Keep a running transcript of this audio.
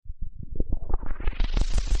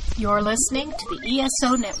You're listening to the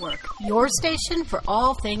ESO Network, your station for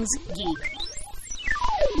all things geek.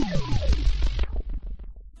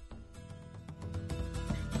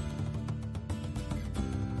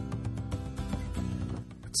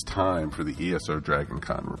 It's time for the ESO Dragon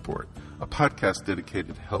Con Report, a podcast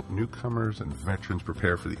dedicated to help newcomers and veterans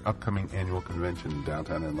prepare for the upcoming annual convention in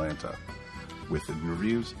downtown Atlanta. With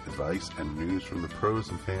interviews, advice, and news from the pros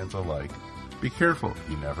and fans alike. Be careful,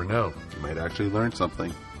 you never know. You might actually learn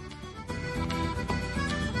something.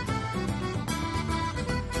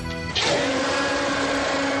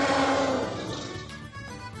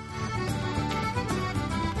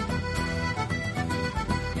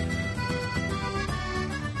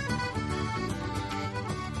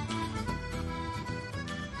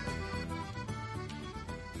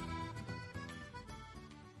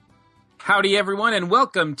 Howdy, everyone, and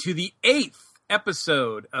welcome to the 8th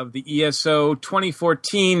episode of the ESO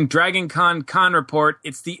 2014 Dragon Con Report.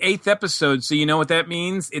 It's the 8th episode, so you know what that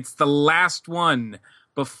means? It's the last one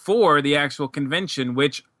before the actual convention,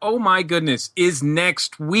 which, oh my goodness, is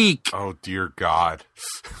next week. Oh, dear God.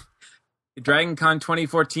 Dragon Con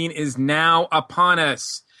 2014 is now upon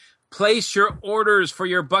us. Place your orders for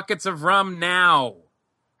your buckets of rum now.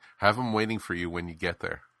 Have them waiting for you when you get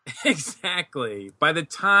there. Exactly. By the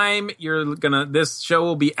time this show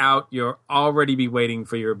will be out, you'll already be waiting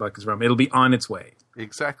for your buckets of rum. It'll be on its way.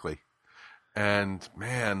 Exactly. And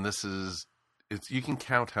man, you can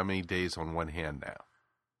count how many days on one hand now.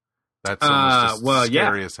 That's almost just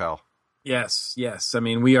scary as hell. Yes. I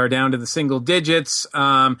mean, we are down to the single digits.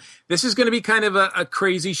 This is going to be kind of a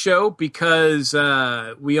crazy show because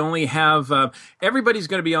we only have everybody's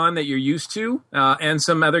going to be on that you're used to, and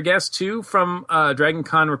some other guests too from Dragon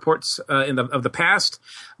Con reports of the past.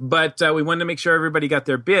 But we wanted to make sure everybody got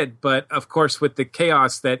their bid. But of course, with the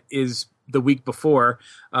chaos that is the week before,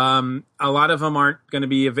 a lot of them aren't going to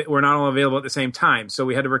be. We're not all available at the same time, so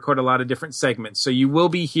we had to record a lot of different segments. So you will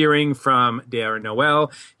be hearing from Darren Noel,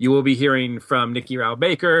 you will be hearing from Nikki Rao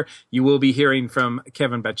Baker, you will be hearing from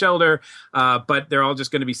Kevin Batchelder, but they're all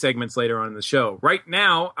just going to be segments later on in the show. Right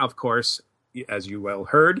now, of course, as you well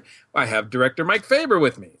heard, I have director Mike Faber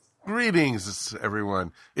with me. Greetings,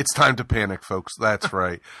 everyone. It's time to panic, folks. That's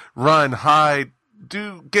right. Run, hide.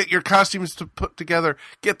 Get your costumes to put together,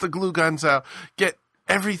 get the glue guns out, get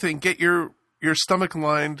everything, get your stomach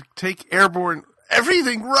lined, take airborne,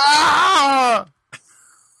 everything, rah!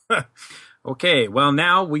 Okay, well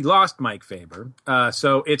now we lost Mike Faber,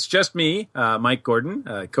 so it's just me, Mike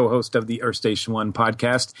Gordon, co-host of the Earth Station 1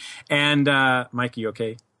 podcast, and Mike, are you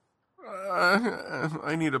okay?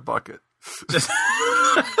 I need a bucket.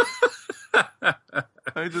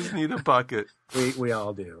 I just need a bucket. We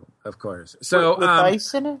all do, of course. So with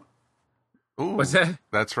ice in it? Ooh, what's that?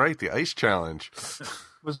 That's right, the ice challenge.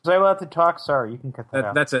 Was I allowed to talk? Sorry, you can cut that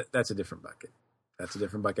out. That's a different bucket. That's a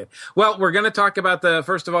different bucket. Well, we're going to talk about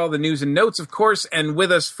first of all, the news and notes, of course, and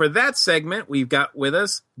with us for that segment, we've got with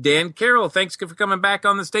us Dan Carroll. Thanks for coming back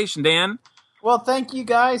on the station, Dan. Well, thank you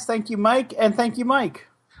guys. Thank you, Mike, and thank you, Mike.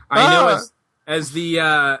 I know as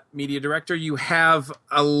the media director, you have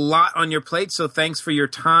a lot on your plate, so thanks for your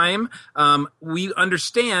time. We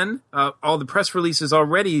understand all the press releases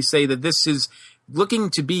already say that this is looking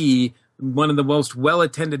to be one of the most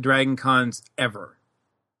well-attended Dragon Cons ever.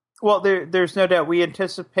 Well, there's no doubt. We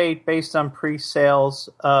anticipate, based on pre-sales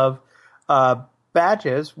of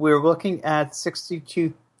badges, we're looking at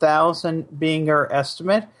 62,000 being our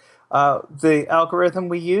estimate. The algorithm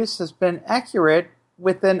we use has been accurate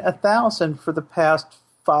within 1,000 for the past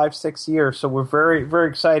 5-6 years. So we're very, very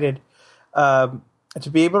excited to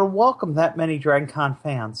be able to welcome that many Dragon Con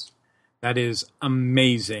fans. That is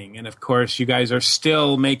amazing. And of course, you guys are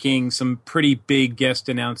still making some pretty big guest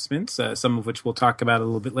announcements, some of which we'll talk about a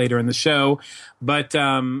little bit later in the show. But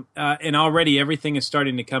and already everything is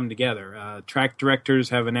starting to come together. Track directors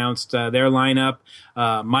have announced their lineup.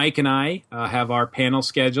 Mike and I have our panel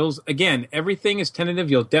schedules. Again, everything is tentative.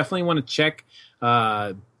 You'll definitely want to check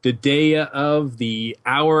the day of, the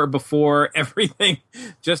hour before, everything,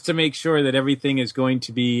 just to make sure that everything is going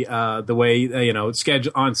to be the way,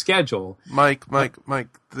 on schedule. Mike,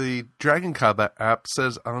 the Dragon Con app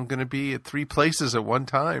says I'm going to be at 3 places at one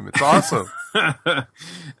time. It's awesome.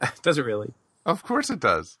 Does it really? Of course it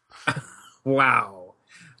does. Wow.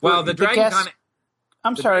 Well, the Dragon Con...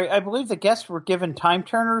 I'm sorry, I believe the guests were given time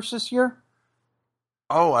turners this year?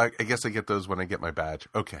 Oh, I guess I get those when I get my badge.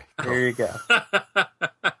 Okay. There you go.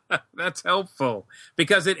 That's helpful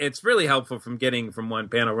because it's really helpful from getting from one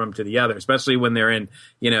panel room to the other, especially when they're in,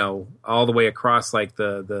 all the way across, like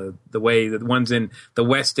the way that one's in the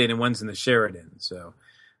West End and one's in the Sheridan. So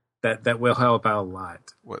that will help out a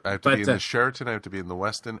lot. I have to be in the Sheraton, I have to be in the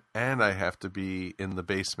Westin, and I have to be in the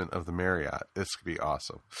basement of the Marriott. This could be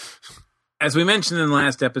awesome. As we mentioned in the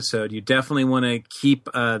last episode, you definitely want to keep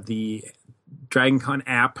the DragonCon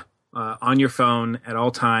app on your phone at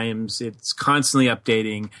all times. It's constantly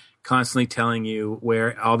updating, constantly telling you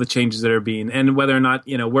where all the changes that are being, and whether or not,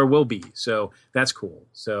 where we'll be. So that's cool.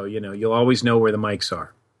 So, you'll always know where the mics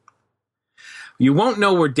are. You won't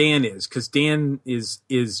know where Dan is, because Dan is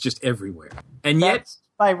just everywhere. And that's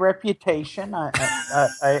my reputation.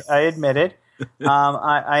 I admit it.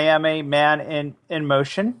 I am a man in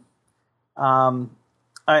motion. I'm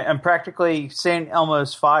practically St.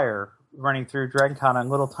 Elmo's fire running through DragonCon on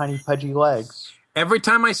little tiny pudgy legs. Every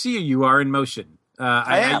time I see you, you are in motion.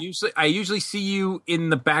 I usually see you in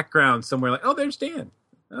the background somewhere, like, oh, there's Dan.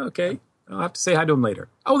 Okay, I'll have to say hi to him later.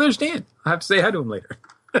 Oh, there's Dan. I'll have to say hi to him later.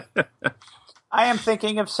 I am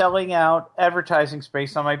thinking of selling out advertising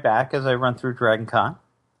space on my back as I run through DragonCon.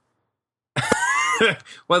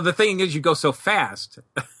 Well, the thing is, you go so fast.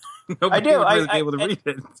 I do. Would really be able to read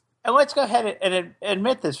it. And let's go ahead and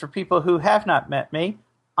admit this for people who have not met me.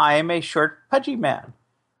 I am a short, pudgy man,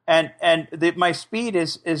 and my speed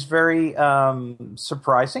is very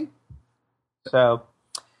surprising. So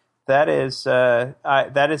that is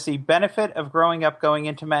the benefit of growing up going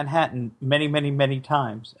into Manhattan many, many, many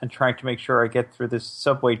times and trying to make sure I get through this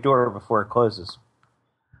subway door before it closes.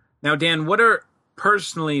 Now, Dan, what are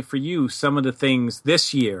personally for you some of the things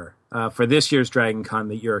this year for this year's DragonCon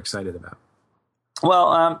that you're excited about?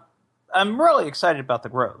 Well, I'm really excited about the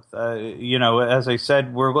growth. As I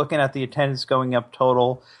said, we're looking at the attendance going up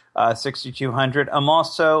total 6,200. I'm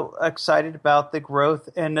also excited about the growth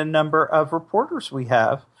in the number of reporters we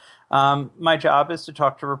have. My job is to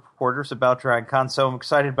talk to reporters about DragonCon, so I'm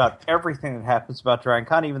excited about everything that happens about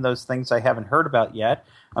DragonCon, even those things I haven't heard about yet.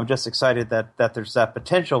 I'm just excited that there's that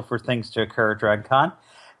potential for things to occur at DragonCon.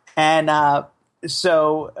 And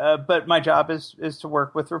but my job is to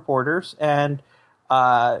work with reporters, and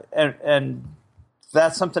that's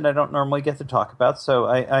something I don't normally get to talk about. So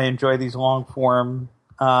I enjoy these long form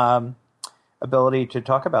ability to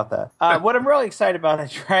talk about that. What I'm really excited about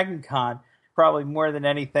at DragonCon, probably more than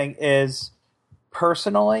anything, is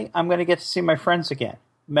personally, I'm going to get to see my friends again.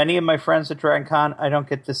 Many of my friends at DragonCon I don't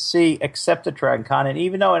get to see except at DragonCon, and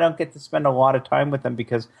even though I don't get to spend a lot of time with them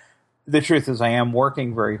because the truth is I am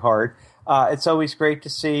working very hard, it's always great to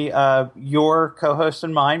see your co-host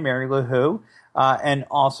and mine, Mary Lou Who, and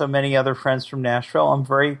also many other friends from Nashville. I'm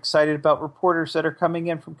very excited about reporters that are coming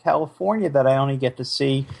in from California that I only get to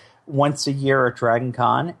see once a year at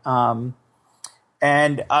DragonCon.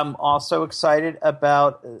 And I'm also excited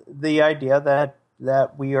about the idea that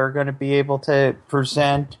we are going to be able to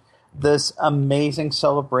present this amazing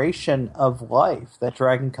celebration of life that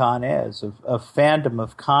DragonCon is, of fandom,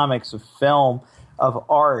 of comics, of film, of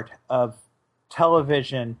art, of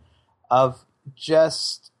television, of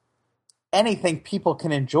just anything people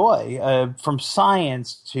can enjoy, from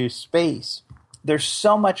science to space. There's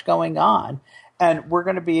so much going on, and we're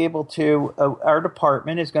going to be able to, our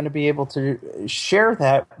department is going to be able to share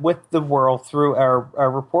that with the world through our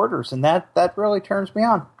reporters, and that really turns me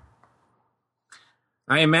on.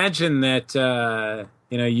 I imagine that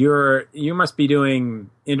you must be doing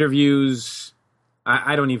interviews.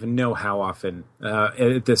 I don't even know how often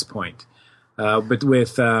at this point, but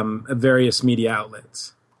with various media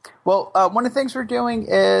outlets. Well, one of the things we're doing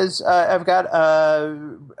is I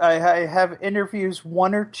have interviews,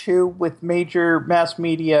 one or two with major mass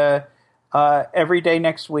media every day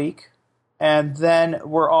next week. And then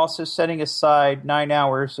we're also setting aside 9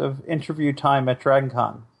 hours of interview time at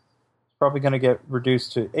DragonCon. It's probably going to get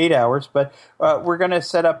reduced to 8 hours, but we're going to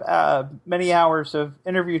set up many hours of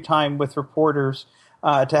interview time with reporters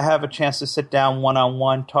to have a chance to sit down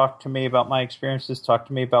one-on-one, talk to me about my experiences, talk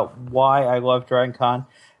to me about why I love DragonCon,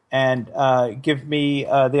 and give me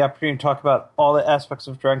the opportunity to talk about all the aspects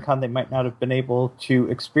of DragonCon they might not have been able to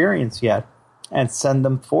experience yet, and send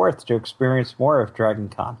them forth to experience more of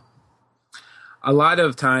DragonCon. A lot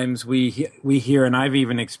of times we hear, and I've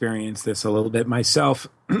even experienced this a little bit myself,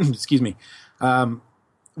 excuse me,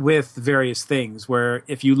 with various things, where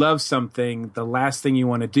if you love something, the last thing you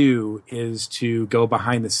want to do is to go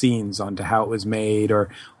behind the scenes onto how it was made or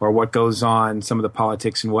what goes on, some of the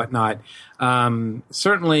politics and whatnot.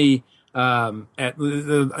 Certainly,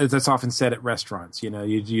 that's often said at restaurants.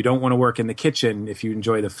 You don't want to work in the kitchen if you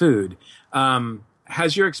enjoy the food.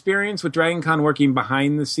 Has your experience with DragonCon working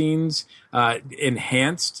behind the scenes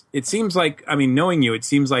enhanced? It seems like, knowing you, it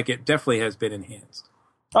seems like it definitely has been enhanced.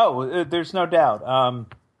 Oh, there's no doubt.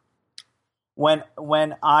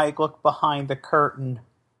 When I look behind the curtain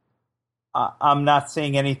I'm not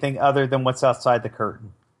seeing anything other than what's outside the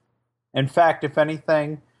curtain. In fact, if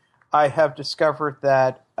anything, I have discovered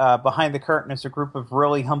that behind the curtain is a group of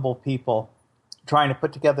really humble people trying to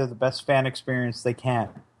put together the best fan experience they can.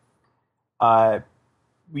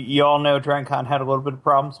 You all know DragonCon had a little bit of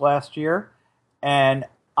problems last year, and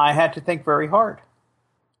I had to think very hard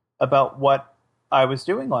about what I was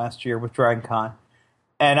doing last year with DragonCon.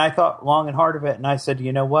 And I thought long and hard of it, and I said,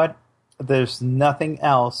 you know what? There's nothing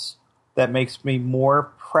else that makes me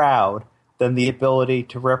more proud than the ability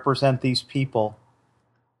to represent these people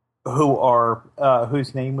who are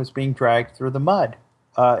whose name was being dragged through the mud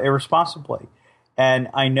irresponsibly. And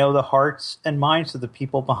I know the hearts and minds of the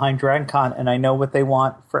people behind DragonCon, and I know what they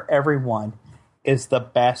want for everyone is the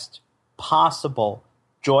best possible,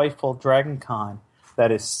 joyful DragonCon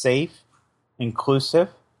that is safe, inclusive,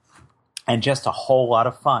 and just a whole lot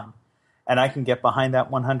of fun. And I can get behind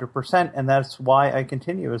that 100%, and that's why I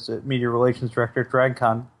continue as a media relations director at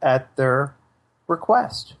DragonCon at their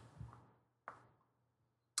request.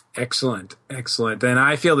 Excellent. And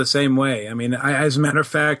I feel the same way. I mean, as a matter of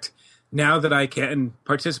fact, now that I can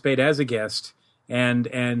participate as a guest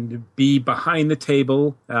and be behind the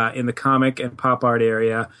table in the comic and pop art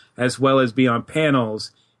area, as well as be on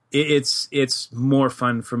panels, it's more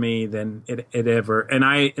fun for me than it ever.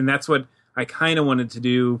 And that's what I kind of wanted to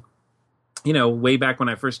do. You know, way back when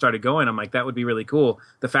I first started going, I'm like, that would be really cool.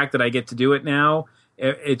 The fact that I get to do it now,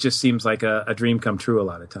 it just seems like a dream come true a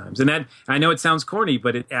lot of times. And that, I know it sounds corny,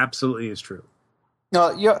 but it absolutely is true.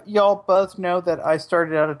 Y'all both know that I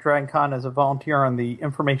started out at DragonCon as a volunteer on the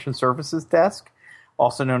information services desk,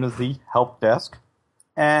 also known as the help desk.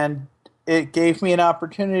 And it gave me an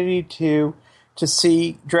opportunity to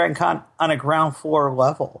see DragonCon on a ground floor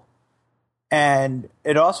level. And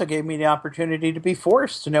it also gave me the opportunity to be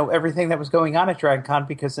forced to know everything that was going on at DragonCon,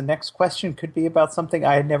 because the next question could be about something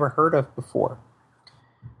I had never heard of before.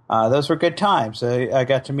 Those were good times. I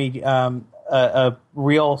got to meet a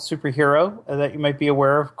real superhero that you might be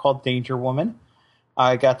aware of called Danger Woman.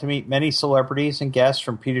 I got to meet many celebrities and guests,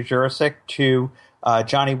 from Peter Jurasik to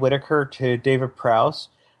Johnny Whitaker to David Prowse.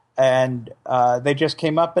 And they just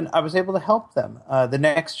came up, and I was able to help them. The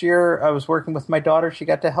next year, I was working with my daughter. She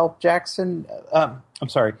got to help Jackson. I'm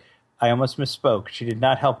sorry, I almost misspoke. She did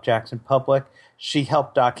not help Jackson Public. She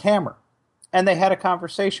helped Doc Hammer. And they had a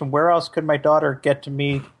conversation. Where else could my daughter get to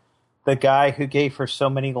meet the guy who gave her so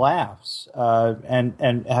many laughs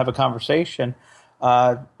and have a conversation?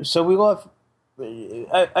 So we love.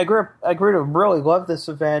 I grew to really love this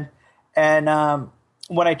event, and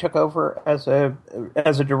when I took over as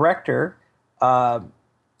a director,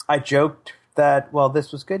 I joked that, well,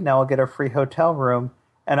 this was good. Now I'll get a free hotel room,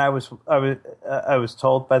 and I was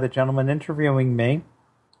told by the gentleman interviewing me,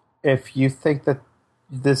 if you think that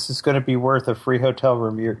this is going to be worth a free hotel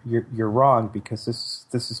room, you're wrong, because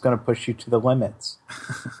this is going to push you to the limits.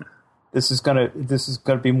 This is going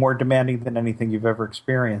to be more demanding than anything you've ever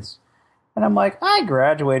experienced. And I'm like, I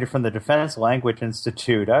graduated from the Defense Language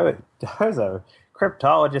Institute. I was a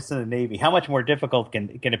cryptologist in the Navy. How much more difficult can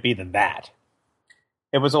it be than that?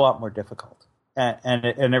 It was a lot more difficult, and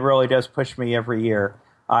it really does push me every year.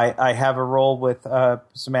 I have a role with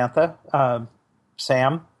Samantha,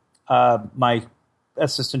 Sam, my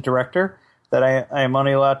assistant director, that I am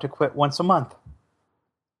only allowed to quit once a month.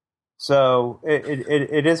 So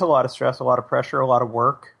it is a lot of stress, a lot of pressure, a lot of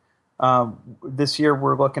work. This year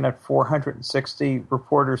we're looking at 460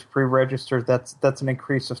 reporters pre-registered. That's an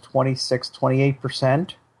increase of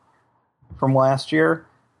 28% from last year.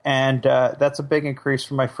 And that's a big increase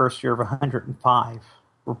from my first year of 105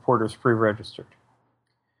 reporters pre-registered.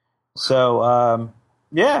 So,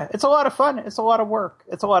 yeah, it's a lot of fun. It's a lot of work.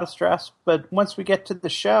 It's a lot of stress. But once we get to the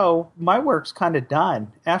show, my work's kind of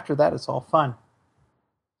done. After that, it's all fun.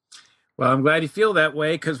 Well, I'm glad you feel that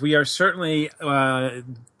way, because we are certainly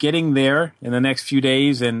getting there in the next few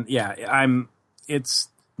days. And yeah, it's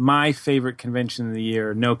my favorite convention of the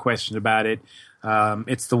year, no question about it.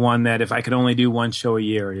 It's the one that if I could only do one show a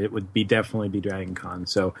year, it would definitely be DragonCon.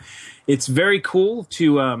 So it's very cool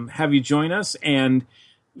to have you join us, and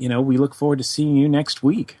we look forward to seeing you next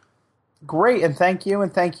week. Great, and thank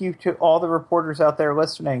you to all the reporters out there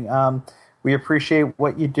listening. We appreciate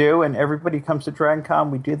what you do, and everybody comes to DragonCon.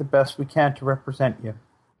 We do the best we can to represent you.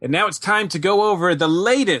 And now it's time to go over the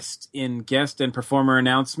latest in guest and performer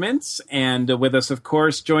announcements. And with us, of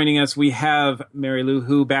course, joining us, we have Mary Lou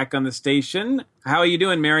Who back on the station. How are you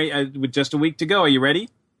doing, Mary? With just a week to go, are you ready?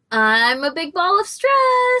 I'm a big ball of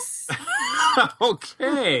stress.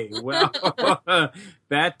 Okay, well,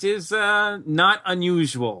 that is not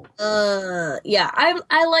unusual. Yeah,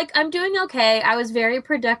 I'm doing okay. I was very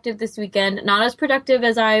productive this weekend. Not as productive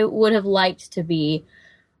as I would have liked to be.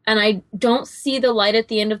 And I don't see the light at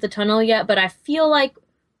the end of the tunnel yet, but I feel like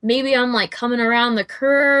maybe I'm like coming around the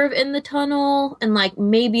curve in the tunnel and like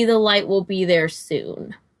maybe the light will be there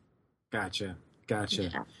soon. Gotcha.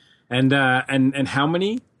 Yeah. And how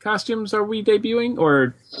many costumes are we debuting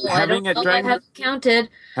or having at Dragon? I haven't counted.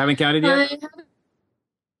 Haven't counted yet? I have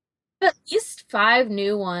at least 5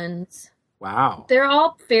 new ones. Wow. They're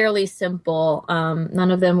all fairly simple. None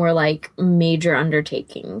of them were like major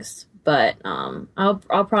undertakings, but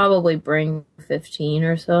I'll probably bring 15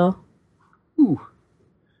 or so. Ooh.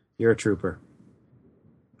 You're a trooper.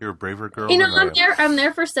 You're a braver girl. You know, than I am. I'm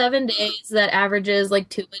there for 7 days. That averages like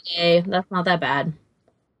 2 a day. That's not that bad.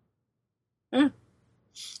 Yeah.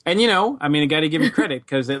 And, you know, I mean, I got to give you credit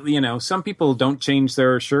because, you know, some people don't change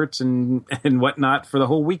their shirts and whatnot for the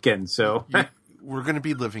whole weekend. So We're going to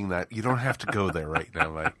be living that. You don't have to go there right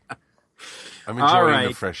now, Mike. I'm enjoying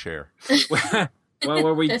the fresh air. Well,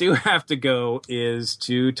 where we do have to go is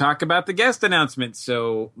to talk about the guest announcement.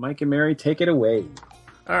 So, Mike and Mary, take it away.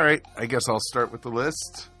 All right. I guess I'll start with the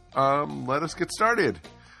list. Let us get started.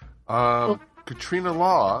 Katrina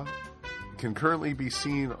Law can currently be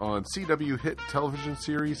seen on CW hit television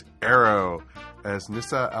series Arrow as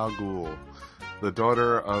Nissa Al Ghul, the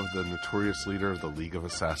daughter of the notorious leader of the League of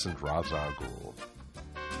Assassins, Ra's al Ghul.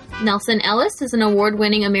 Nelson Ellis is an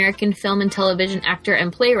award-winning American film and television actor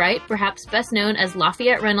and playwright, perhaps best known as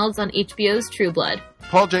Lafayette Reynolds on HBO's True Blood.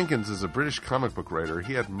 Paul Jenkins is a British comic book writer.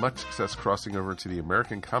 He had much success crossing over to the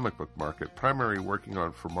American comic book market, primarily working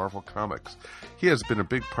for Marvel Comics. He has been a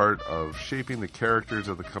big part of shaping the characters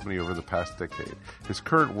of the company over the past decade. His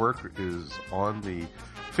current work is on the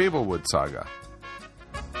Fablewood saga.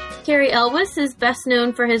 Cary Elwes is best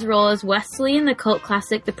known for his role as Wesley in the cult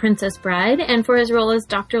classic The Princess Bride, and for his role as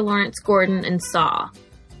Dr. Lawrence Gordon in Saw.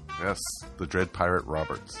 Yes, the Dread Pirate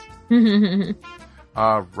Roberts.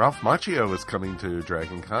 Ralph Macchio is coming to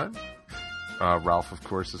Dragon Con. Ralph, of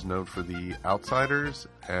course, is known for The Outsiders,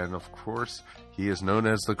 and of course, he is known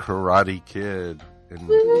as the Karate Kid, in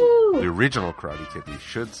the original Karate Kid, we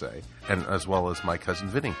should say, and as well as My Cousin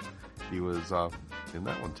Vinny. He was in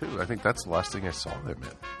that one, too. I think that's the last thing I saw him in.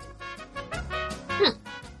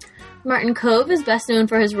 Martin Kove is best known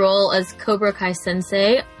for his role as Cobra Kai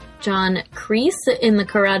Sensei John Kreese in The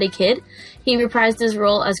Karate Kid. He reprised his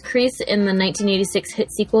role as Kreese in the 1986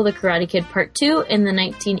 hit sequel The Karate Kid Part 2 and the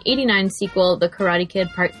 1989 sequel The Karate Kid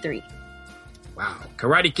Part 3. Wow.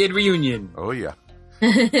 Karate Kid reunion. Oh, yeah.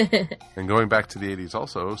 And going back to the 80s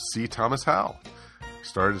also, C. Thomas Howell. He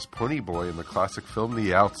starred as Pony Boy in the classic film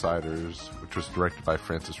The Outsiders, which was directed by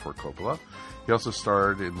Francis Ford Coppola. He also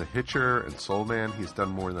starred in The Hitcher and Soul Man. He's done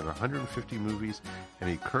more than 150 movies, and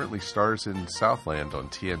he currently stars in Southland on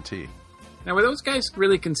TNT. Now, were those guys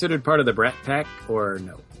really considered part of the Brat Pack, or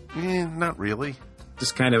no? Not really.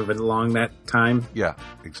 Just kind of along that time? Yeah,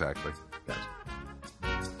 exactly. Gotcha.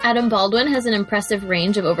 Adam Baldwin has an impressive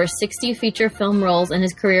range of over 60 feature film roles in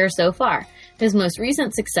his career so far. His most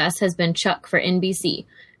recent success has been Chuck for NBC.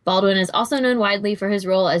 Baldwin is also known widely for his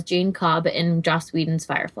role as Jane Cobb in Joss Whedon's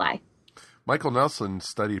Firefly. Michael Nelson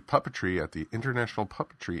studied puppetry at the International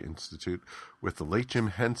Puppetry Institute with the late Jim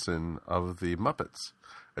Henson of the Muppets.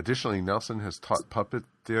 Additionally, Nelson has taught puppet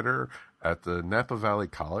theater at the Napa Valley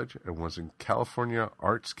College and was a California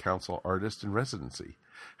Arts Council artist in residency.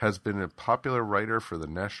 Has been a popular writer for the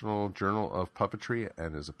National Journal of Puppetry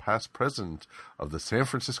and is a past president of the San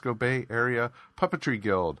Francisco Bay Area Puppetry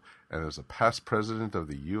Guild and is a past president of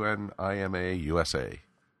the UNIMA USA.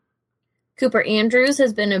 Cooper Andrews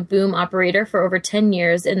has been a boom operator for over 10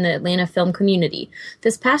 years in the Atlanta film community.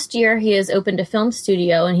 This past year, he has opened a film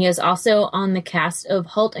studio, and he is also on the cast of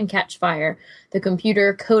 *Halt and Catch Fire*, playing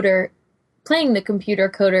the computer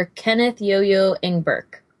coder Kenneth Yo-Yo Engberg.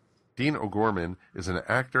 Dean O'Gorman is an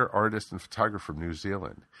actor, artist, and photographer from New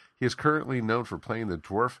Zealand. He is currently known for playing the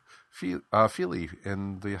dwarf Fili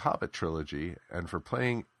in the Hobbit trilogy and for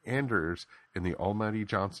playing Anders in The Almighty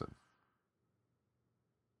Johnson.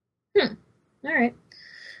 All right.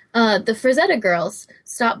 The Frazetta Girls.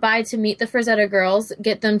 Stop by to meet the Frazetta Girls,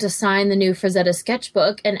 get them to sign the new Frazetta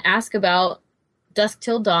sketchbook, and ask about Dusk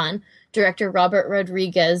Till Dawn, director Robert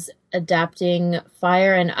Rodriguez adapting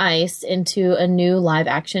Fire and Ice into a new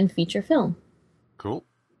live-action feature film. Cool.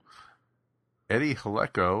 Eddie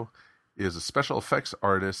Haleko is a special effects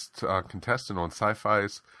artist contestant on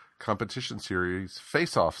Sci-Fi's competition series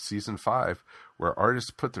Face Off Season 5, where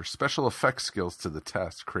artists put their special effects skills to the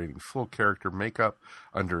test, creating full character makeup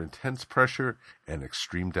under intense pressure and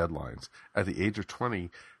extreme deadlines. At the age of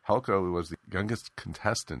 20, Helko was the youngest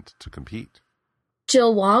contestant to compete.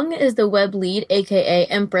 Jill Wong is the web lead, aka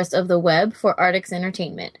Empress of the Web, for Artix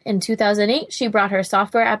Entertainment. In 2008, she brought her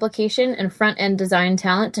software application and front-end design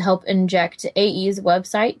talent to help inject AE's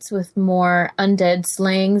websites with more undead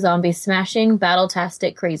slaying, zombie smashing,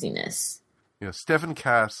 battle-tastic craziness. Stephen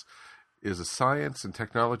Cass is a science and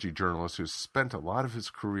technology journalist who's spent a lot of his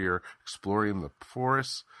career exploring the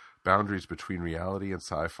porous boundaries between reality and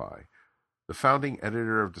sci-fi. The founding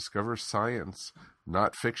editor of Discover Science,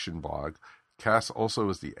 Not Fiction blog, Cass also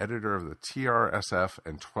is the editor of the TRSF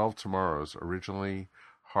and 12 Tomorrows, originally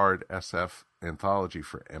Hard SF anthology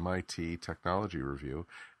for MIT Technology Review,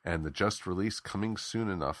 and the just-released Coming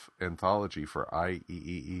Soon Enough anthology for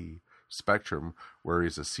IEEE Spectrum, where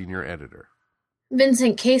he's a senior editor.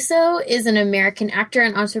 Vincent Caso is an American actor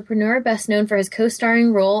and entrepreneur best known for his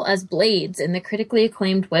co-starring role as Blades in the critically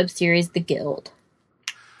acclaimed web series The Guild.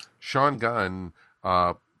 Sean Gunn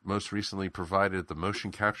most recently provided the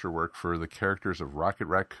motion capture work for the characters of Rocket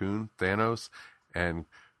Raccoon, Thanos, and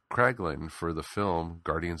Kraglin for the film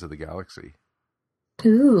Guardians of the Galaxy.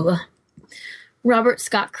 Ooh. Robert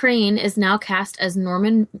Scott Crane is now cast as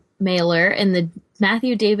Norman Mailer in the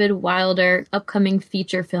Matthew David Wilder upcoming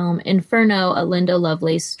feature film Inferno, a Linda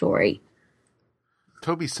Lovelace story.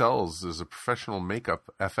 Toby Sells is a professional makeup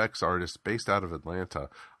FX artist based out of Atlanta,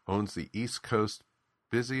 owns the East Coast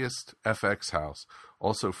busiest FX house,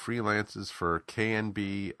 also freelances for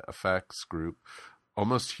KNB FX Group,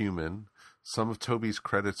 Almost Human. Some of Toby's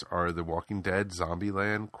credits are The Walking Dead,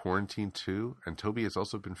 Zombieland, Quarantine 2, and Toby has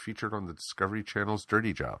also been featured on the Discovery Channel's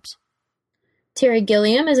Dirty Jobs. Terry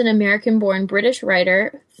Gilliam is an American-born British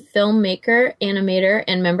writer, filmmaker, animator,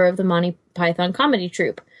 and member of the Monty Python comedy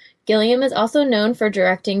troupe. Gilliam is also known for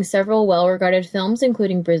directing several well-regarded films,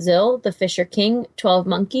 including Brazil, The Fisher King, 12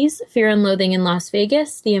 Monkeys, Fear and Loathing in Las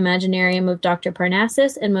Vegas, The Imaginarium of Dr.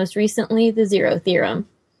 Parnassus, and most recently, The Zero Theorem.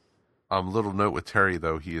 Little note with Terry,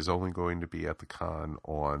 though, he is only going to be at the con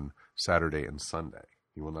on Saturday and Sunday.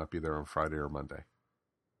 He will not be there on Friday or Monday.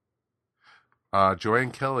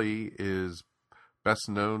 Joanne Kelly is best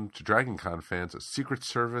known to Dragon Con fans as Secret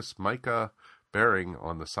Service Micah Bering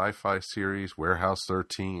on the sci-fi series Warehouse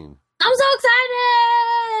 13. I'm so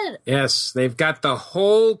excited! Yes, they've got the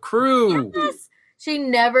whole crew. Yes! She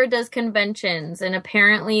never does conventions, and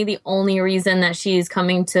apparently the only reason that she's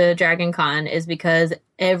coming to Dragon Con is because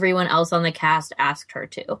everyone else on the cast asked her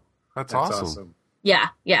to. That's awesome. Yeah,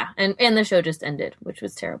 and the show just ended, which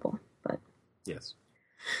was terrible. But yes.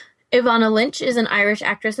 Ivana Lynch is an Irish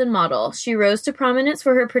actress and model. She rose to prominence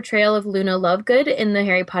for her portrayal of Luna Lovegood in the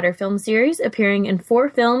Harry Potter film series, appearing in 4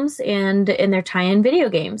 films and in their tie-in video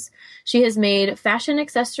games. She has made fashion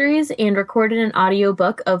accessories and recorded an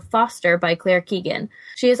audiobook of Foster by Claire Keegan.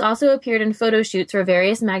 She has also appeared in photo shoots for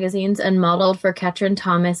various magazines and modeled for Katrin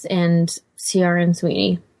Thomas and Ciaran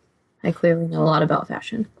Sweeney. I clearly know a lot about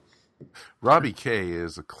fashion. Robbie Kay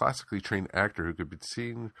is a classically trained actor who could be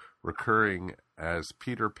seen recurring as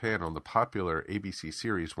Peter Pan on the popular ABC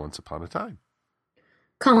series Once Upon a Time.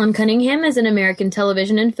 Colin Cunningham is an American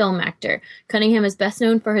television and film actor. Cunningham is best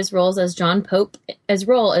known for his roles as John Pope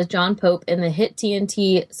in the hit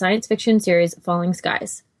TNT science fiction series Falling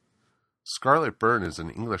Skies. Scarlett Byrne is an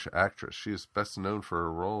English actress. She is best known for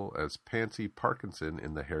her role as Pansy Parkinson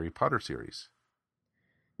in the Harry Potter series.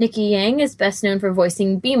 Nikki Yang is best known for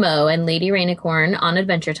voicing Bimo and Lady Rainicorn on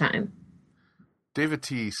Adventure Time. David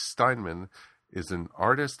T. Steinman is an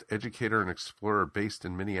artist, educator, and explorer based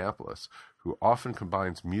in Minneapolis who often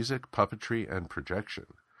combines music, puppetry, and projection.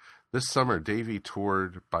 This summer, Davey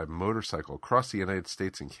toured by motorcycle across the United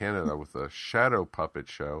States and Canada with a shadow puppet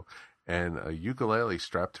show and a ukulele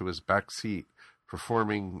strapped to his back seat,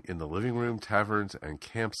 performing in the living room, taverns, and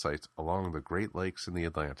campsites along the Great Lakes in the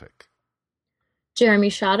Atlantic. Jeremy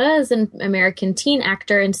Shada is an American teen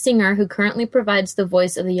actor and singer who currently provides the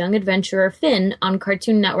voice of the young adventurer Finn on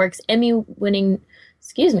Cartoon Network's Emmy-nominated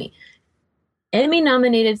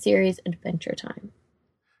series Adventure Time.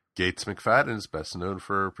 Gates McFadden is best known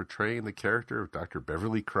for portraying the character of Dr.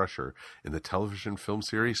 Beverly Crusher in the television film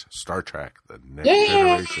series Star Trek: The Next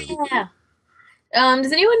Generation.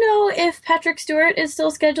 Does anyone know if Patrick Stewart is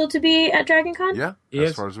still scheduled to be at Dragon Con? Yeah,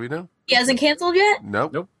 as far as we know. He hasn't canceled yet?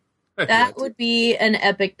 Nope. That would be an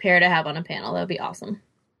epic pair to have on a panel. That would be awesome.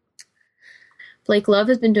 Blake Love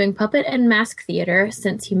has been doing puppet and mask theater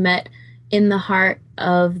since he met In the Heart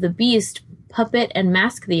of the Beast Puppet and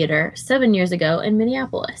Mask Theater 7 years ago in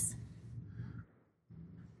Minneapolis.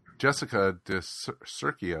 Jessica De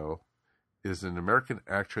Circio is an American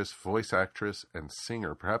actress, voice actress, and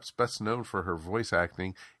singer, perhaps best known for her voice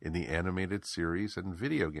acting in the animated series and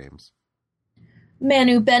video games.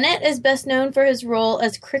 Manu Bennett is best known for his role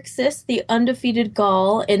as Crixus, the undefeated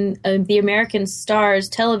Gaul, in the American Starz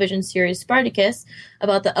television series Spartacus,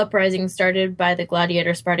 about the uprising started by the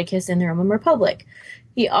gladiator Spartacus in the Roman Republic.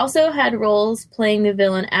 He also had roles playing the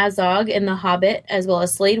villain Azog in The Hobbit, as well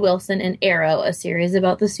as Slade Wilson in Arrow, a series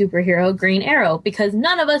about the superhero Green Arrow, because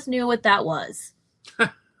none of us knew what that was.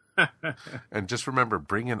 And just remember,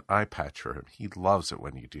 bring an eye patch for him. He loves it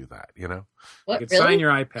when you do that, you know? What, You can really? sign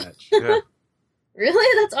your eye patch. Yeah.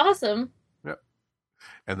 Really? That's awesome. Yep.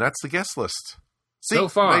 And that's the guest list. See, So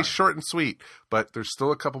far. nice, short, and sweet. But there's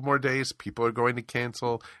still a couple more days. People are going to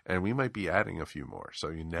cancel, and we might be adding a few more. So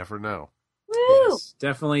you never know. Woo! Yes,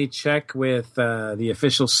 definitely check with the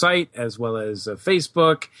official site as well as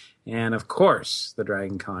Facebook and, of course, the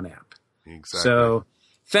Dragon Con app. Exactly. So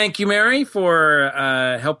thank you, Mary, for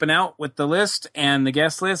helping out with the list and the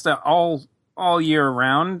guest list all year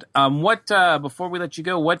round. Before we let you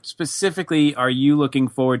go, what specifically are you looking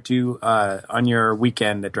forward to on your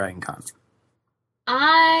weekend at Dragon Con?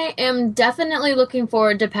 I am definitely looking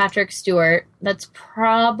forward to Patrick Stewart. That's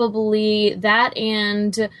probably that,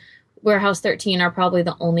 and Warehouse 13 are probably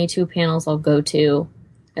the only two panels I'll go to,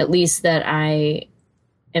 at least that I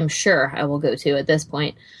am sure I will go to at this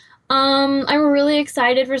point. I'm really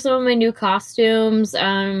excited for some of my new costumes.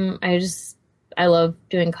 I love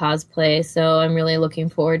doing cosplay, so I'm really looking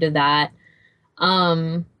forward to that.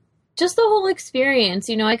 Just the whole experience,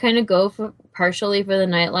 I kind of go partially for the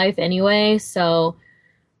nightlife anyway, so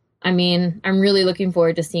I mean, I'm really looking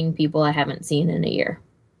forward to seeing people I haven't seen in a year.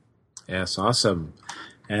 Yes, awesome.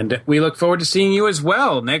 And we look forward to seeing you as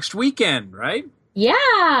well next weekend, right?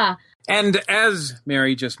 Yeah! And as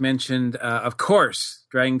Mary just mentioned, of course,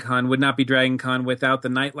 Dragon Con would not be Dragon Con without the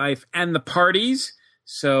nightlife and the parties.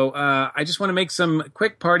 So I just want to make some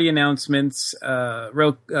quick party announcements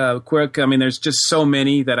real quick. I mean, there's just so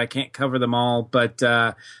many that I can't cover them all. But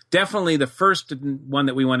definitely the first one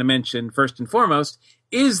that we want to mention, first and foremost,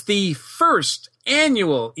 is the first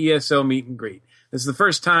annual ESO meet and greet. This is the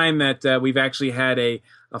first time that we've actually had a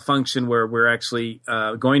function where we're actually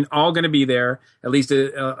going to be there, at least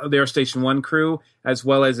the Air Station 1 crew, as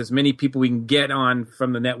well as many people we can get on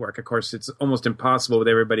from the network. Of course, it's almost impossible with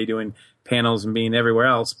everybody doing panels and being everywhere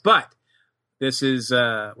else. But this is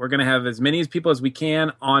we're going to have as many people as we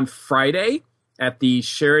can on Friday at the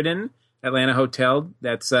Sheraton Atlanta Hotel.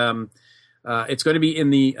 That's it's going to be in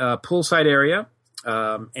the poolside area,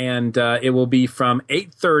 and it will be from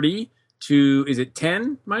 8:30 to, is it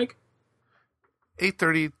 10, Mike?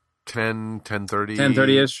 8:30, 10, 10:30.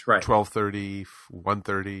 10:30-ish, right. 12:30,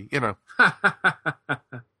 1:30, you know.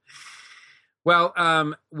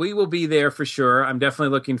 Well, we will be there for sure. I'm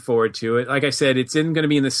definitely looking forward to it. Like I said, it's going to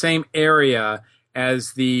be in the same area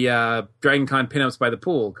as the Dragon Con Pinups by the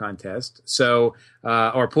Pool contest, so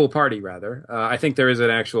or pool party rather. I think there is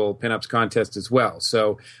an actual pinups contest as well.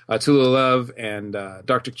 So Tula Love and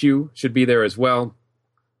Dr. Q should be there as well.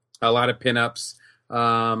 A lot of pinups,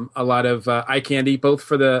 a lot of eye candy, both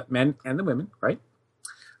for the men and the women, right?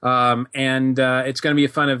 And it's going to be a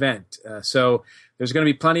fun event. So there's going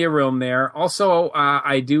to be plenty of room there. Also,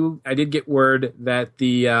 I did get word that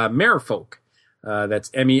the Merfolk,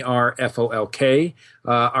 that's MERFOLK,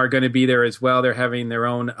 are going to be there as well. They're having their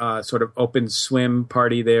own sort of open swim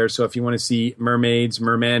party there. So if you want to see mermaids,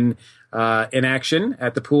 mermen in action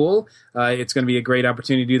at the pool, it's going to be a great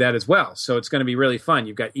opportunity to do that as well. So it's going to be really fun.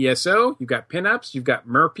 You've got ESO, you've got pinups, you've got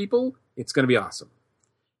mer people. It's going to be awesome.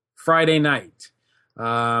 Friday night.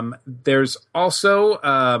 There's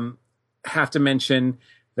also, have to mention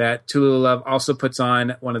that Tula Love also puts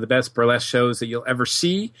on one of the best burlesque shows that you'll ever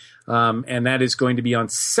see. And that is going to be on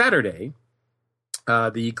Saturday.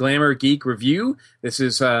 The Glamour Geek Review. This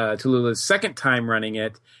is Tula's second time running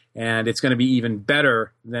it, and it's going to be even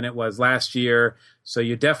better than it was last year. So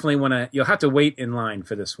you definitely you'll have to wait in line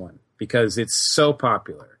for this one because it's so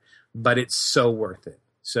popular, but it's so worth it.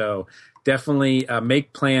 So definitely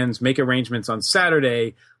make plans, make arrangements on Saturday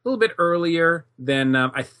a little bit earlier than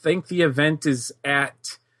I think the event is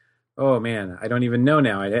at. Oh man, I don't even know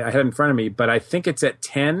now. I had it in front of me, but I think it's at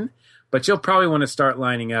 10. But you'll probably want to start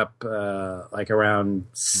lining up like around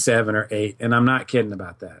 7 or 8, and I'm not kidding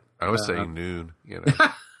about that. I was saying noon, you know.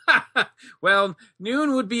 Well,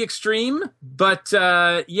 noon would be extreme, but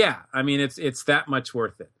yeah, I mean it's that much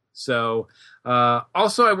worth it. So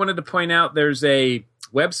also, I wanted to point out there's a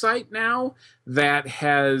website now that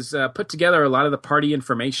has put together a lot of the party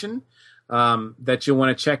information. that you'll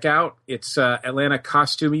want to check out. It's Atlanta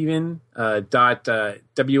Costume Even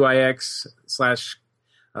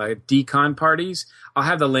 .wix/decon parties. I'll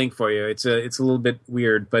have the link for you. It's a little bit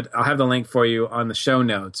weird, but I'll have the link for you on the show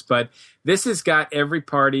notes. But this has got every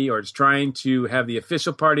party, or it's trying to have the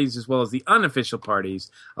official parties as well as the unofficial parties,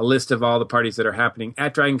 a list of all the parties that are happening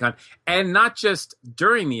at DragonCon, and not just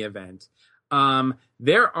during the event.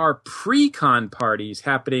 There are pre-con parties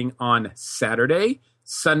happening on Saturday,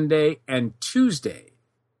 Sunday, and Tuesday.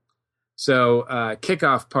 So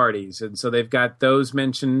kickoff parties. And so they've got those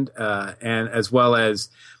mentioned, and as well as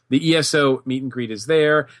the ESO meet and greet is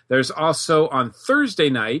there. There's also on Thursday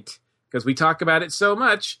night, because we talk about it so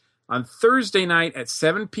much, on Thursday night at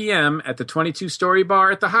 7 p.m. at the 22-story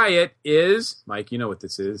bar at the Hyatt is, Mike, you know what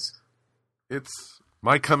this is. It's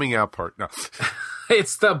my coming out part. No.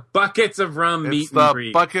 It's the Buckets of Rum meet and greet.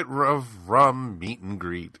 It's the Bucket of Rum meet and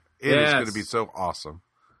greet. It is going to be so awesome.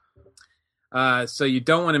 So you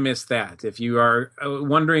don't want to miss that. If you are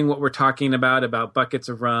wondering what we're talking about Buckets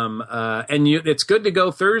of Rum, it's good to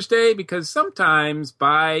go Thursday because sometimes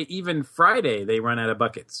by even Friday they run out of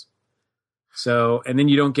buckets. So, and then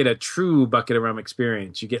you don't get a true Bucket of Rum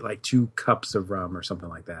experience. You get like 2 cups of rum or something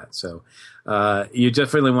like that. So you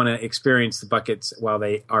definitely want to experience the buckets while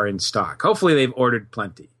they are in stock. Hopefully they've ordered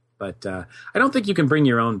plenty, but I don't think you can bring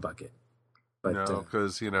your own bucket. But, no,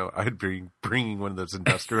 because, I'd be bringing one of those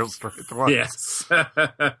industrial strength ones. Yes.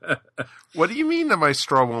 What do you mean that my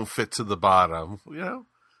straw won't fit to the bottom?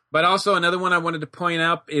 But also another one I wanted to point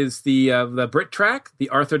out is the Brit Track, the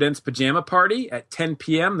Arthur Dent's Pajama Party at 10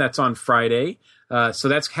 p.m. That's on Friday. So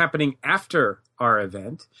that's happening after our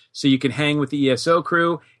event. So you can hang with the ESO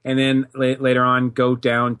crew and then later on go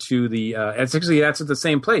down to that's at the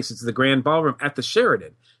same place. It's the Grand Ballroom at the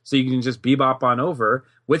Sheraton. So you can just bebop on over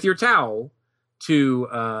with your towel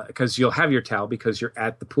because you'll have your towel because you're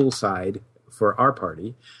at the poolside for our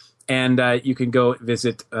party. And you can go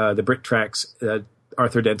visit the Brit Track's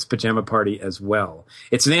Arthur Dent's Pajama Party as well.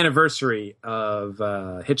 It's an anniversary of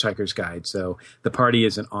Hitchhiker's Guide, so the party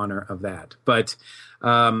is in honor of that. But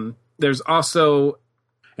there's also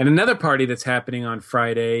another party that's happening on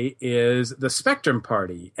Friday is the Spectrum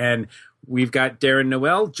Party, and we've got Darren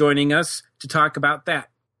Noel joining us to talk about that.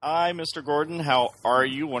 Hi, Mr. Gordon. How are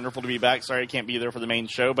you? Wonderful to be back. Sorry I can't be there for the main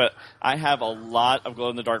show, but I have a lot of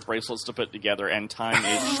glow-in-the-dark bracelets to put together, and time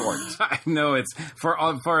is short. I know. It's for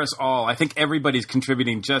us all. I think everybody's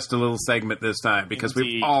contributing just a little segment this time because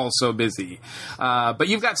Indeed. We're all so busy. But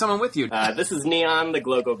you've got someone with you. This is Neon, the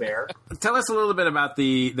Glogo Bear. Tell us a little bit about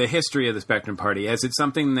the history of the Spectrum Party. Is it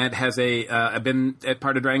something that has been at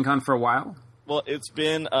part of DragonCon for a while? Well, it's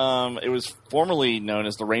been it was formerly known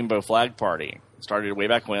as the Rainbow Flag Party. It started way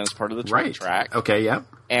back when as part of the Twin track. Okay, yeah.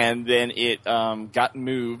 And then it got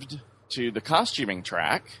moved to the costuming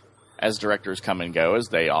track as directors come and go, as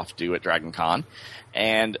they often do at DragonCon.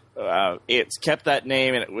 And it's kept that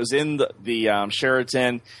name, and it was in the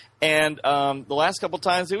Sheraton. And the last couple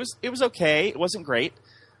times, it was okay. It wasn't great.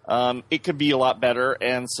 It could be a lot better,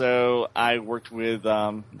 and so I worked with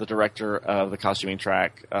the director of the costuming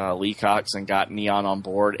track, Lee Cox, and got Neon on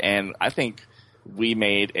board, and I think we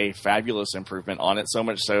made a fabulous improvement on it, so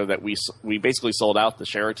much so that we basically sold out the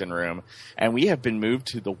Sheraton room, and we have been moved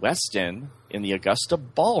to the Westin in the Augusta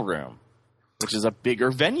Ballroom, which is a bigger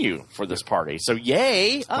venue for this party. So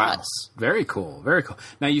yay, wow. us. Very cool, very cool.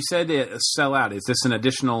 Now, you said sell out. Is this an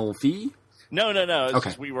additional fee? No. It's okay.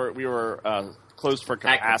 Just we were closed for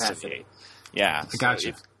capacity. Yeah.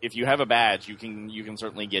 Gotcha. So if you have a badge, you can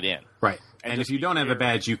certainly get in. Right. And if you don't have a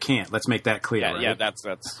badge, you can't. Let's make that clear. Yeah, right? yeah, that's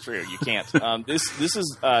true. You can't. This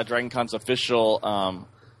is DragonCon's official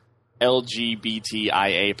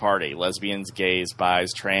LGBTIA party: lesbians, gays,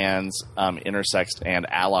 bis, trans, intersex, and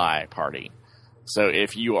ally party. So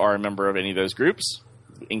if you are a member of any of those groups,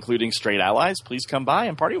 including straight allies, please come by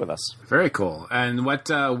and party with us. Very cool. And what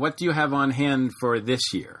do you have on hand for this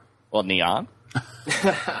year? Well, Neon.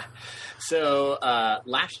 So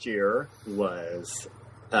last year was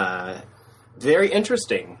very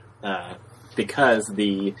interesting because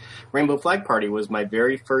the Rainbow Flag Party was my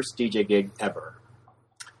very first DJ gig ever.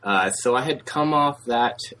 So I had come off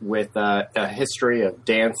that with a history of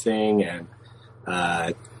dancing and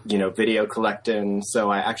video collecting.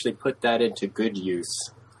 So I actually put that into good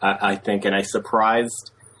use, I think, and I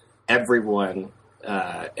surprised everyone,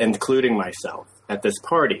 including myself, at this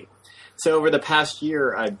party. So over the past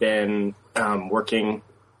year, I've been working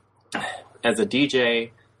as a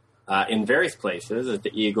DJ in various places, at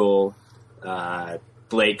the Eagle,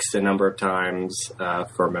 Blake's a number of times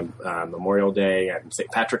for Memorial Day and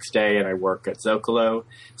St. Patrick's Day, and I work at Zocalo.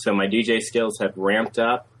 So my DJ skills have ramped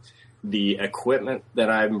up. the equipment that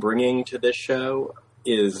I'm bringing to this show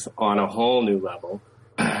is on a whole new level,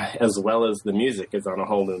 as well as the music is on a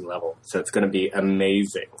whole new level. So it's going to be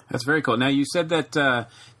amazing. That's very cool. Now, you said that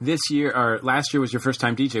this year or last year was your first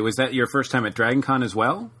time DJ. Was that your first time at Dragon Con as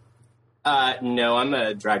well? No, I'm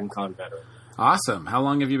a Dragon Con veteran. Awesome. How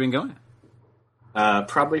long have you been going?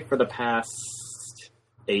 Probably for the past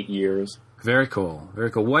 8 years. Very cool. Very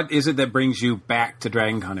cool. What is it that brings you back to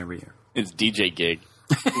Dragon Con every year? It's DJ gig.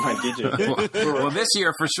 My DJ. Well, this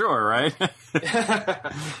year for sure, right?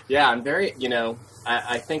 Yeah, I'm very,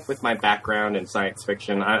 I think with my background in science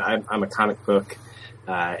fiction, I'm a comic book,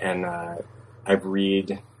 and I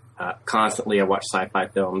read constantly. I watch sci-fi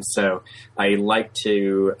films, so I like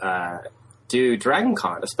to do Dragon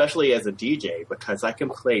Con, especially as a DJ, because I can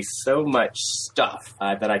play so much stuff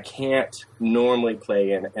that I can't normally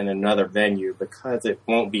play in another venue because it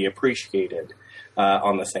won't be appreciated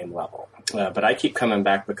on the same level. But I keep coming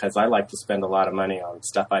back because I like to spend a lot of money on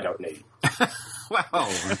stuff I don't need. Well,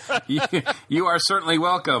 you are certainly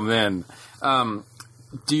welcome then.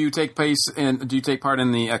 Do you take part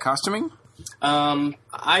in the costuming?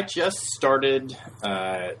 I just started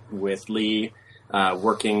with Lee,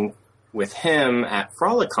 working with him at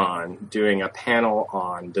Frolicon, doing a panel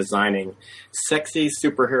on designing sexy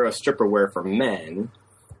superhero stripperwear for men.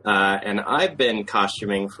 And I've been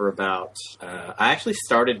costuming for about, I actually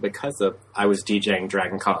started because I was DJing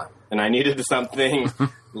Dragon Con, and I needed something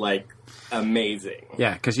like amazing.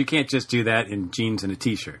 Yeah, because you can't just do that in jeans and a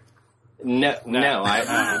t-shirt. No.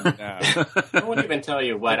 I won't even tell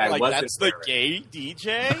you what I wasn't That's the wearing. gay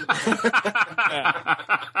DJ?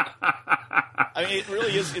 I mean, it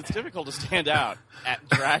really is. It's difficult to stand out at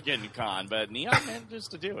Dragon Con, but Neon manages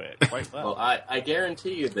to do it quite well. Well, I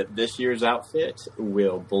guarantee you that this year's outfit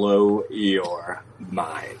will blow your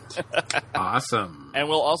mind. Awesome. And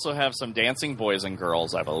we'll also have some dancing boys and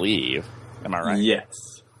girls, I believe. Am I right?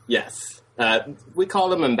 Yes. We call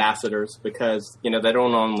them ambassadors because, they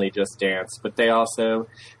don't only just dance, but they also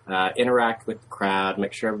interact with the crowd,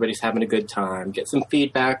 make sure everybody's having a good time, get some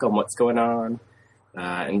feedback on what's going on.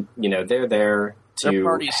 And, they're there to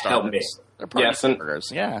help me. They're party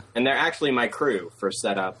starters, yeah. And they're actually my crew for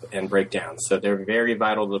setup and breakdown. So they're very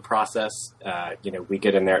vital to the process. We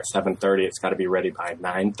get in there at 7:30. It's got to be ready by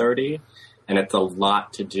 9:30. And it's a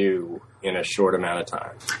lot to do in a short amount of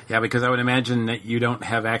time. Yeah, because I would imagine that you don't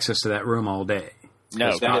have access to that room all day.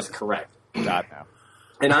 No, that is correct. God, no.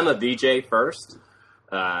 And I'm a VJ first.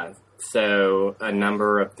 So a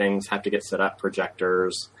number of things have to get set up,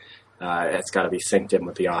 projectors. It's got to be synced in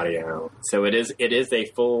with the audio. So it is a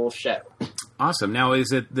full show. Awesome. Now,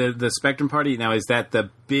 is it the Spectrum Party? Now, is that the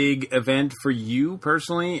big event for you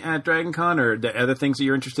personally at Dragon Con, or the other things that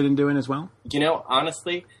you're interested in doing as well?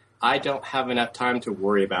 Honestly, I don't have enough time to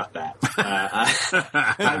worry about that.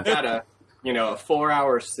 I've got a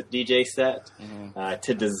 4-hour DJ set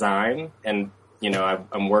to design, and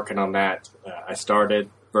I'm working on that. I started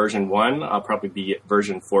version 1. I'll probably be at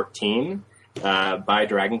version 14 by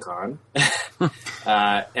Dragon Con,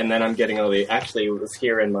 and then I'm getting all the. Actually, it was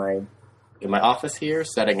here in my office here,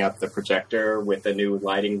 setting up the projector with a new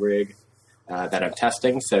lighting rig that I'm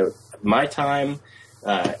testing. So my time.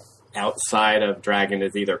 Outside of Dragon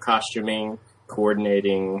is either costuming,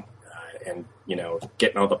 coordinating, and,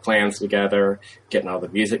 getting all the plans together, getting all the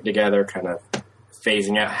music together, kind of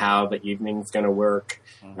phasing out how the evening's going to work,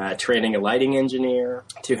 training a lighting engineer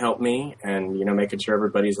to help me, and, making sure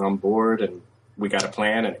everybody's on board and we got a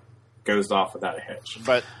plan and it goes off without a hitch.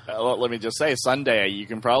 But let me just say, Sunday, you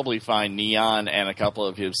can probably find Neon and a couple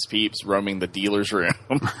of his peeps roaming the dealer's room.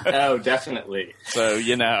 Oh, definitely. So,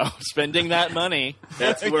 spending that money.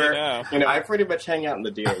 That's where, I pretty much hang out in the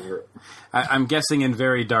dealer's room. I'm guessing in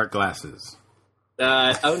very dark glasses.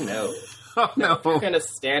 Oh, no. Oh, no. If you're going to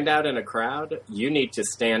stand out in a crowd, you need to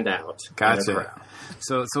stand out in a Gotcha. crowd.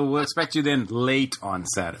 So we'll expect you then late on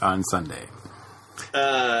Sunday.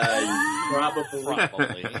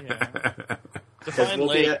 Probably. Yeah. Define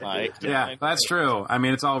late, Mike. Yeah, that's true. I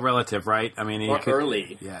mean, it's all relative, right? I mean,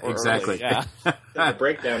 early. Yeah, Or exactly. early, yeah. The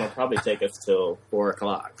breakdown will probably take us till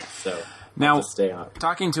 4:00. So Now, to stay on.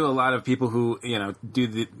 Talking to a lot of people who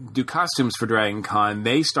do costumes for Dragon Con,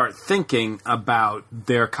 they start thinking about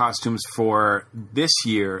their costumes for this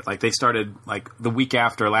year. Like they started like the week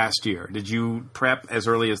after last year. Did you prep as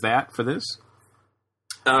early as that for this?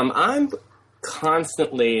 I'm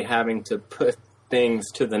constantly having to put things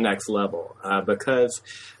to the next level because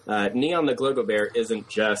Neon the Glogo Bear isn't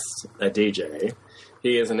just a DJ.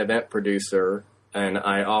 He is an event producer, and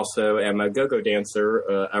I also am a go-go dancer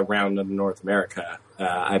around North America.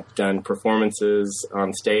 I've done performances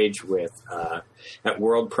on stage with at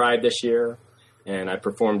World Pride this year. and I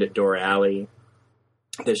performed at Door Alley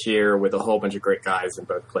this year with a whole bunch of great guys in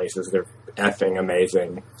both places. They're effing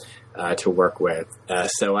amazing to work with.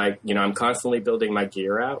 So I'm constantly building my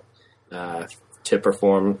gear out to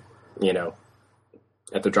perform,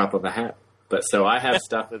 at the drop of a hat. But so I have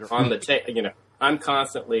stuff that are on the I'm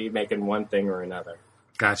constantly making one thing or another.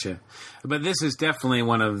 Gotcha. But this is definitely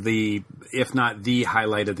one of the, if not the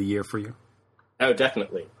highlight of the year for you. Oh,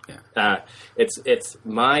 definitely. Yeah. It's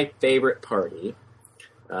my favorite party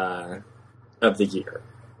of the year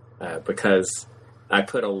because I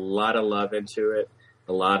put a lot of love into it,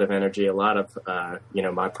 a lot of energy, a lot of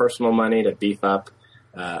my personal money to beef up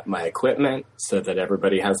my equipment so that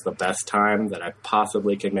everybody has the best time that I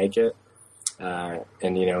possibly can make it. And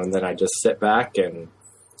then I just sit back and,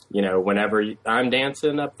 whenever I'm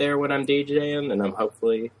dancing up there when I'm DJing, and I'm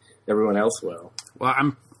hopefully everyone else will. Well,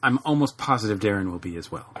 I'm almost positive Darren will be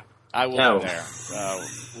as well. I will be there.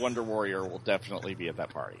 Wonder Warrior will definitely be at that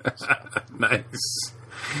party. So. Nice.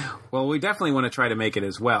 Well, we definitely want to try to make it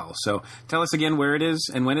as well. So tell us again where it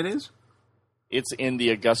is and when it is. It's in the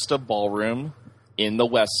Augusta Ballroom in the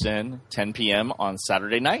West End, 10 p.m. on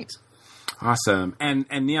Saturday night. Awesome. And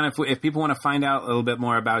Neon, if people want to find out a little bit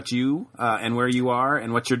more about you and where you are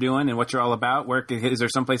and what you're doing and what you're all about, is there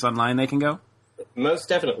someplace online they can go? Most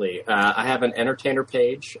definitely. I have an entertainer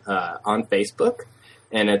page on Facebook,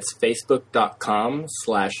 and it's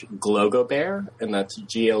facebook.com/Glogobear, and that's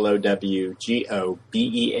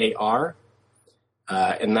GLOWGOBEAR.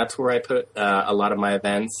 And that's where I put a lot of my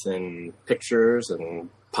events and pictures and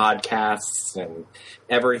podcasts and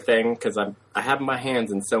everything, because I have my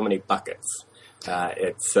hands in so many buckets.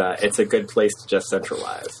 It's a good place to just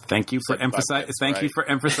centralize. Thank you for Thank you for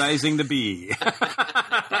emphasizing the B.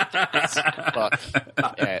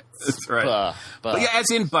 That's right. Yeah,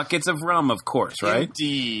 as in buckets of rum, of course, right?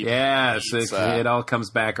 Indeed. Yes, it all comes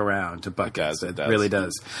back around to buckets. It really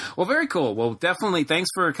does. Well, very cool. Well, definitely, thanks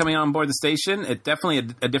for coming on board the station. It's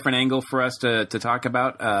definitely a different angle for us to talk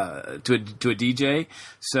about to a DJ.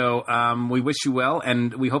 So we wish you well,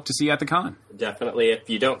 and we hope to see you at the con. Definitely. If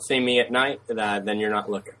you don't see me at night, then you're not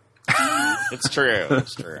looking. It's true.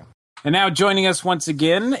 It's true. And now joining us once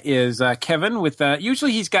again is Kevin with,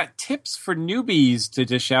 usually he's got tips for newbies to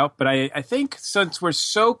dish out, but I think since we're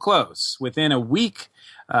so close, within a week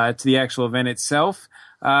to the actual event itself,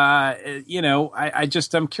 I'm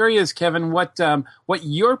curious, Kevin, what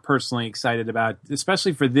you're personally excited about,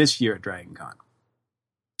 especially for this year at Dragon Con.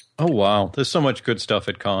 Oh, wow. There's so much good stuff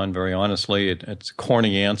at Con, very honestly. It's a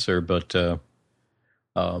corny answer, but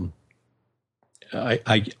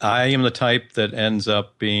I am the type that ends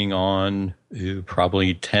up being on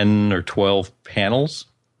probably 10 or 12 panels.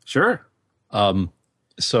 Sure.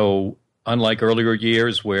 So unlike earlier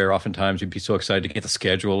years where oftentimes you'd be so excited to get the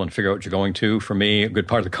schedule and figure out what you're going to, for me, a good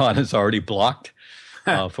part of the con is already blocked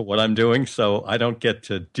for what I'm doing. So I don't get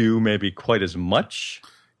to do maybe quite as much.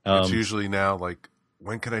 It's usually now like,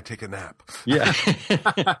 when can I take a nap? Yeah.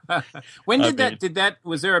 When was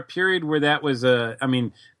there a period where that was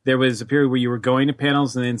there was a period where you were going to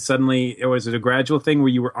panels and then suddenly, or was it a gradual thing where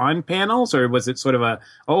you were on panels, or was it sort of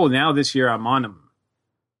now this year I'm on them?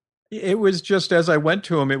 It was just as I went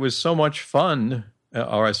to them, it was so much fun,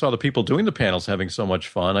 or I saw the people doing the panels having so much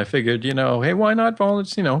fun. I figured, hey, why not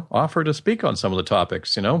offer to speak on some of the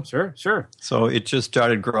topics, Sure. So it just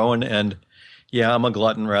started growing, and yeah, I'm a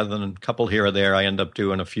glutton. Rather than a couple here or there, I end up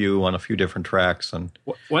doing a few on a few different tracks. And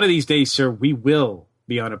one of these days, sir, we will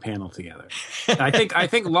be on a panel together. I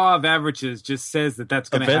think law of averages just says that's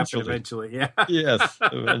going to happen eventually. Yeah. Yes,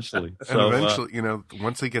 eventually. And eventually,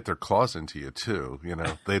 once they get their claws into you too,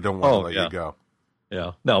 they don't want to let you go.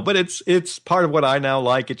 Yeah. No, but it's part of what I now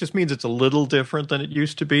like. It just means it's a little different than it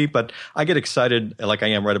used to be. But I get excited like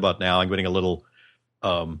I am right about now. I'm getting a little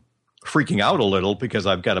freaking out a little because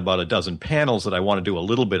I've got about a dozen panels that I want to do a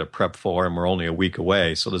little bit of prep for, and we're only a week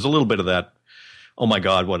away. So there's a little bit of that, oh my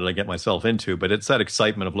God, what did I get myself into? But it's that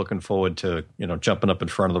excitement of looking forward to, jumping up in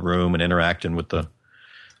front of the room and interacting with the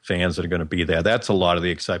fans that are going to be there. That's a lot of the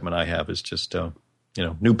excitement I have, is just,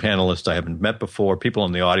 new panelists I haven't met before, people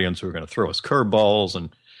in the audience who are going to throw us curveballs. And,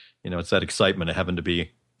 it's that excitement of having to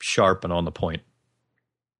be sharp and on the point.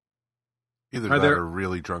 Either that or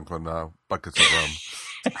really drunk on buckets of rum.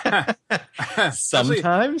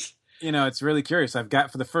 Sometimes, it's really curious. For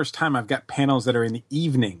the first time, I've got panels that are in the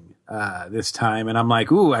evening this time, and I'm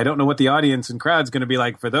like, ooh, I don't know what the audience and crowd's going to be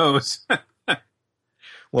like for those.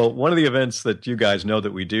 Well, one of the events that you guys know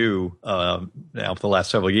that we do now for the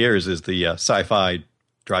last several years is the Sci-Fi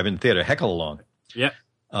Drive-In Theater Heckle Along. Yeah.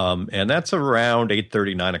 And that's around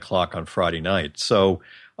 8:30, 9 o'clock on Friday night. So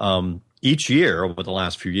each year over the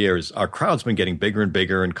last few years, our crowd's been getting bigger and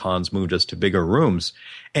bigger, and cons moved us to bigger rooms.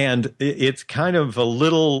 And it's kind of a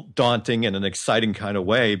little daunting in an exciting kind of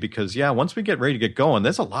way because, once we get ready to get going,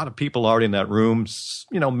 there's a lot of people already in that room,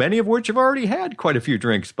 many of which have already had quite a few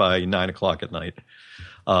drinks by 9 o'clock at night.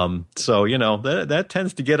 So, that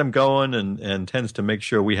tends to get them going and tends to make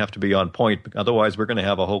sure we have to be on point. Otherwise, we're going to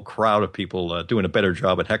have a whole crowd of people doing a better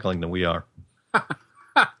job at heckling than we are.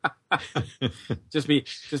 just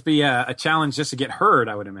be a challenge just to get heard,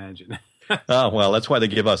 I would imagine. Oh, well, that's why they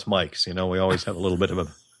give us mics. We always have a little bit of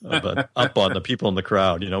an up on the people in the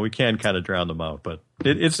crowd. We can kind of drown them out, but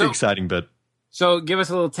it's the exciting bit. So give us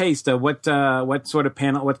a little taste of what kind of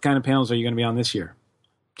panels are you going to be on this year?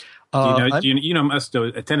 Must do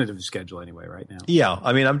a tentative schedule anyway right now. Yeah,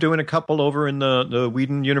 I mean, I'm doing a couple over in the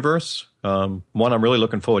Whedon universe. One I'm really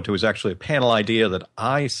looking forward to is actually a panel idea that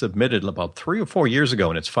I submitted about 3 or 4 years ago,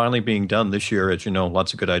 and it's finally being done this year. As you know,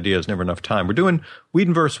 lots of good ideas, never enough time. We're doing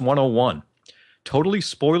Whedonverse 101, totally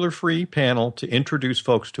spoiler-free panel to introduce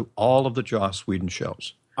folks to all of the Joss Whedon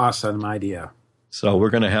shows. Awesome idea. So we're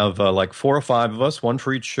going to have 4 or 5 of us, one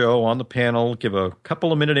for each show on the panel, give a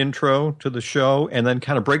couple of minute intro to the show, and then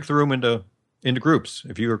kind of break the room into groups.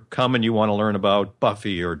 If you come and you want to learn about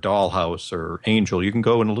Buffy or Dollhouse or Angel, you can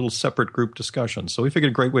go in a little separate group discussion. So we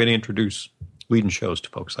figured a great way to introduce Whedon shows to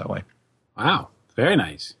folks that way. Wow, very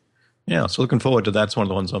nice. Yeah, so looking forward to that. That's one of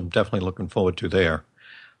the ones I'm definitely looking forward to there.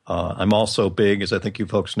 I'm also big, as I think you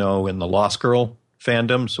folks know, in the Lost Girl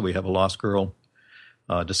fandom. So we have a Lost Girl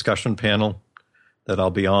discussion panel that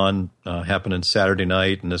I'll be on happening Saturday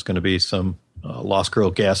night, and there's going to be some Lost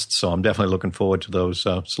Girl guests, so I'm definitely looking forward to those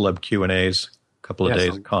celeb Q&As a couple of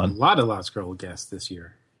days at con. A lot of Lost Girl guests this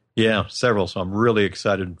year. Yeah, several, so I'm really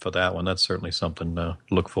excited for that one. That's certainly something to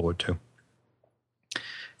look forward to.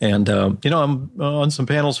 And, I'm on some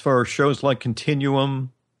panels for shows like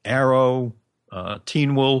Continuum, Arrow,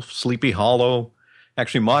 Teen Wolf, Sleepy Hollow.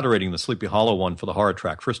 Actually moderating the Sleepy Hollow one for the horror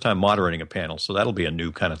track. First time moderating a panel, so that'll be a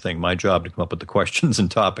new kind of thing. My job to come up with the questions and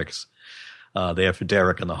topics there for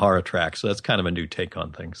Derek and the horror track. So that's kind of a new take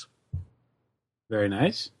on things. Very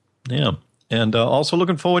nice. Yeah. And also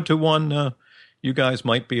looking forward to one you guys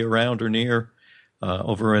might be around or near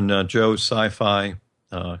over in Joe's Sci-Fi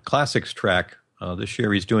Classics track. This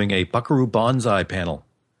year he's doing a Buckaroo Banzai panel.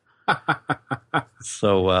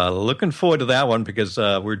 So looking forward to that one because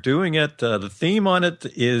we're doing it. The theme on it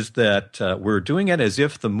is that we're doing it as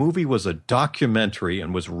if the movie was a documentary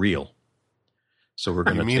and was real. So we're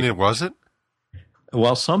going to. You mean it wasn't?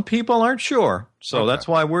 Well, some people aren't sure, so that's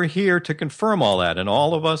why we're here to confirm all that. And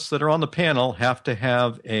all of us that are on the panel have to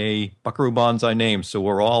have a Buckaroo Banzai name, so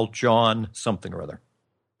we're all John something or other.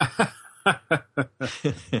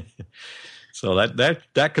 So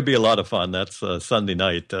that could be a lot of fun. That's Sunday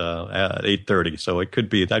night at 8:30. So it could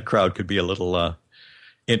be that crowd could be a little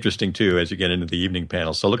interesting too as you get into the evening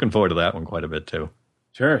panel. So looking forward to that one quite a bit too.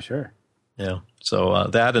 Sure. Yeah. So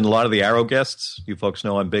that and a lot of the Arrow guests. You folks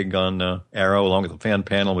know I'm big on Arrow, along with the fan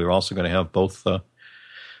panel. We were also going to have both of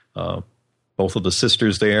the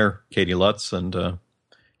sisters there, Katie Lutz and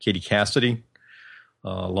Katie Cassidy.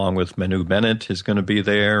 Along with Manu Bennett is going to be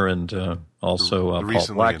there, and also the Paul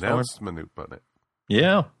recently Blackthorne. announced Manu Bennett.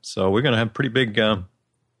 Yeah, so we're going to have pretty big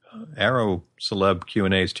Arrow celeb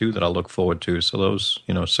Q&As too that I'll look forward to. So those,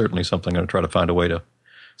 certainly something I'm going to try to find a way to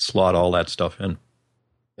slot all that stuff in.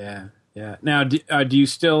 Yeah. Now, do you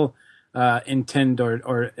still intend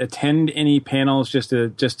or attend any panels just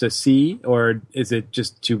to see, or is it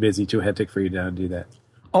just too busy, too hectic for you to do that?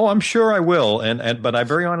 Oh, I'm sure I will, but I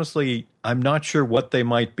very honestly, I'm not sure what they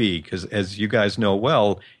might be because, as you guys know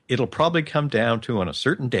well, it'll probably come down to on a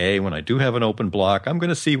certain day when I do have an open block, I'm going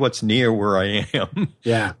to see what's near where I am.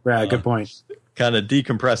 Yeah, right. Good point. Kind of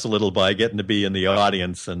decompress a little by getting to be in the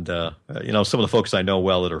audience, and some of the folks I know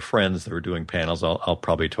well that are friends that are doing panels, I'll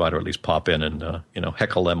probably try to at least pop in and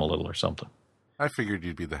heckle them a little or something. I figured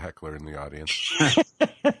you'd be the heckler in the audience.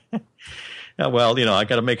 Well, I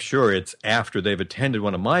got to make sure it's after they've attended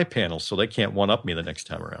one of my panels so they can't one-up me the next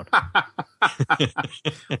time around.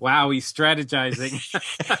 Wow, he's strategizing.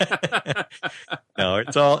 No,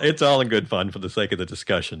 it's all in good fun for the sake of the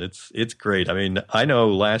discussion. It's great. I mean, I know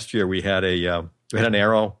last year we had an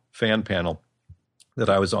Arrow fan panel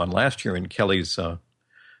that I was on last year in Kelly's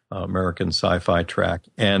American Sci-Fi track,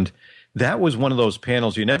 and that was one of those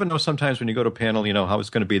panels. You never know sometimes when you go to a panel, how it's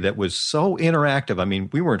going to be. That was so interactive. I mean,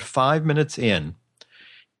 we weren't 5 minutes in,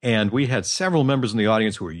 and we had several members in the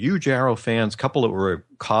audience who were huge Arrow fans, a couple that were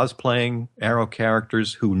cosplaying Arrow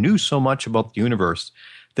characters who knew so much about the universe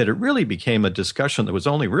that it really became a discussion that was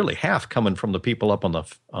only really half coming from the people up on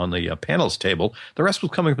the panels table. The rest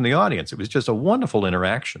was coming from the audience. It was just a wonderful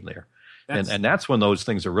interaction there. And that's when those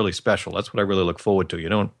things are really special. That's what I really look forward to. You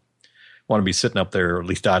don't want to be sitting up there, or at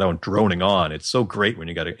least I don't, droning on. It's so great when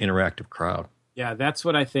you got an interactive crowd. Yeah, that's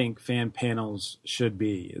what I think fan panels should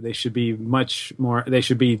be. They should be much more. They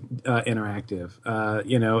should be interactive.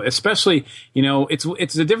 Especially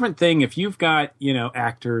it's a different thing if you've got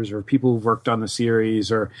actors or people who've worked on the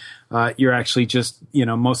series, or you're actually just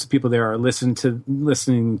most of the people there are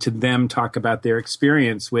listening to them talk about their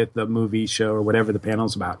experience with the movie, show, or whatever the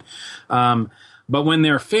panel's about. But when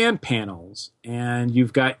they're fan panels and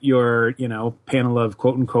you've got your panel of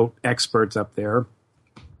quote unquote experts up there.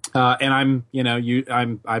 And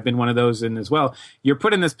I've been one of those in as well. You're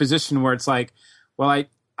put in this position where it's like, well,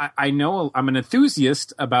 I know I'm an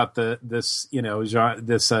enthusiast about this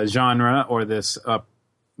genre or this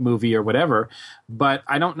movie or whatever, but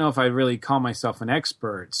I don't know if I really call myself an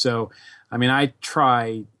expert. So, I mean, I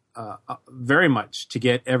try very much to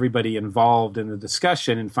get everybody involved in the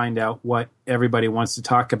discussion and find out what everybody wants to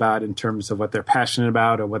talk about in terms of what they're passionate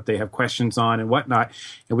about or what they have questions on and whatnot.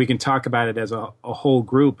 And we can talk about it as a whole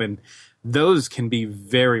group. And those can be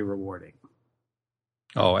very rewarding.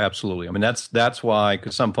 Oh, absolutely. I mean, that's why,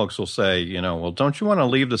 because some folks will say, well, don't you want to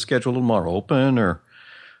leave the schedule a little more open or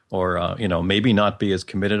maybe not be as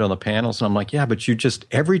committed on the panels? And I'm like, yeah, but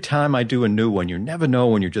every time I do a new one, you never know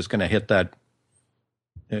when you're just going to hit that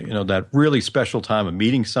that really special time of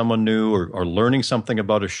meeting someone new or learning something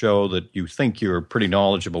about a show that you think you're pretty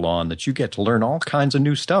knowledgeable on, that you get to learn all kinds of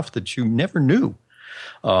new stuff that you never knew.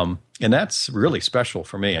 And that's really special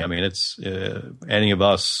for me. I mean, it's any of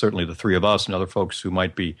us, certainly the three of us and other folks who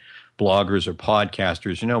might be bloggers or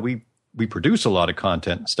podcasters, we produce a lot of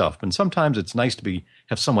content and stuff. And sometimes it's nice to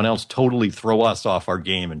have someone else totally throw us off our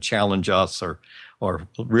game and challenge us or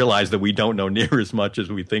realize that we don't know near as much as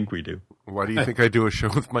we think we do. Why do you think I do a show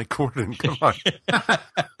with Mike Gordon? Come on.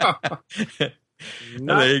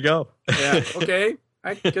 There you go. Yeah, okay.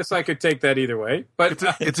 I guess I could take that either way. But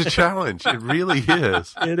it's a challenge. It really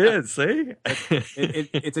is. It is, see?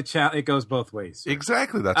 It's a challenge. It goes both ways.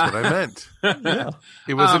 Exactly. That's what I meant. Yeah.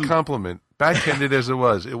 It was a compliment. Backhanded as it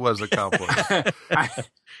was a compliment.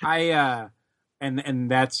 And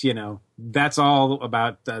that's, that's all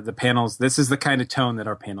about the panels. This is the kind of tone that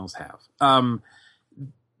our panels have.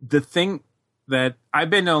 The thing that I've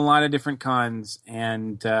been to a lot of different cons,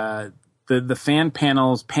 and the fan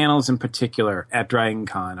panels in particular at Dragon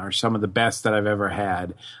Con are some of the best that I've ever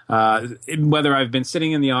had. Whether I've been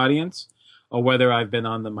sitting in the audience or whether I've been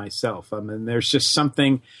on them myself. I mean, there's just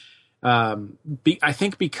something. I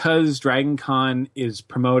think because Dragon Con is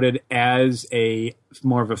promoted as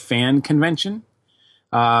more of a fan convention.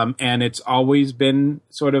 And it's always been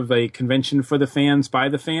sort of a convention for the fans by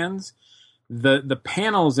the fans. The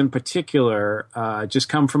panels in particular just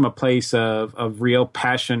come from a place of real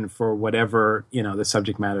passion for whatever the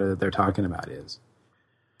subject matter that they're talking about is.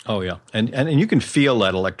 Oh yeah, and you can feel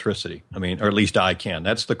that electricity. I mean, or at least I can.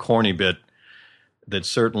 That's the corny bit that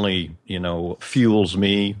certainly fuels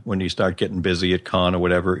me when you start getting busy at con or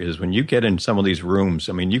whatever. Is when you get in some of these rooms.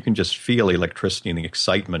 I mean, you can just feel electricity and the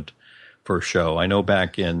excitement for a show. I know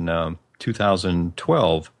back in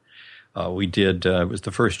 2012, we did, it was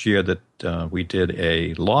the first year that we did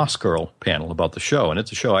a Lost Girl panel about the show. And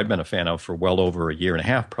it's a show I'd been a fan of for well over a year and a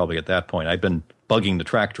half, probably at that point. I'd been bugging the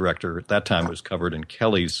track director. At that time, it was covered in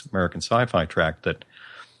Kelly's American Sci-Fi track that,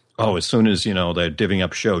 as soon as, they're divvying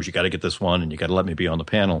up shows, you got to get this one and you got to let me be on the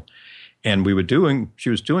panel. And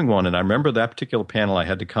she was doing one, and I remember that particular panel, I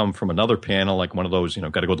had to come from another panel, like one of those,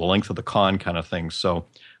 got to go the length of the con kind of thing. So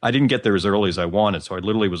I didn't get there as early as I wanted. So I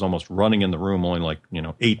literally was almost running in the room only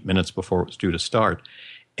 8 minutes before it was due to start.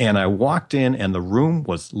 And I walked in, and the room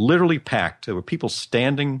was literally packed. There were people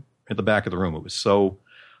standing at the back of the room. It was so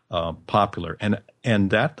popular.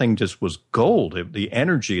 And that thing just was gold. The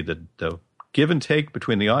energy, the give and take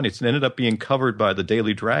between the audience, and ended up being covered by the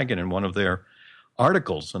Daily Dragon in one of their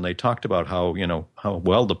articles, and they talked about how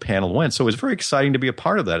well the panel went. So it was very exciting to be a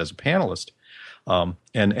part of that as a panelist.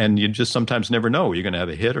 And you just sometimes never know you're going to have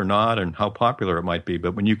a hit or not, and how popular it might be.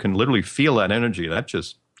 But when you can literally feel that energy, that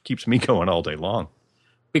just keeps me going all day long.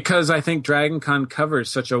 Because I think Dragon Con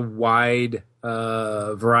covers such a wide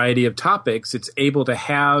variety of topics, it's able to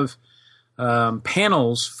have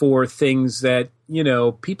panels for things that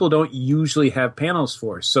people don't usually have panels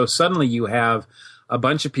for. So suddenly you have a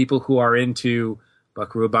bunch of people who are into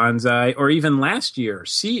Buckaroo Banzai, or even last year,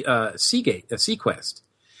 Seagate, Sequest.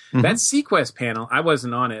 Mm-hmm. That Sequest panel, I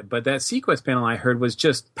wasn't on it, but that Sequest panel I heard was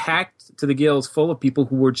just packed to the gills full of people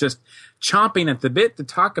who were just chomping at the bit to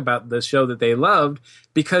talk about the show that they loved,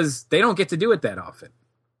 because they don't get to do it that often.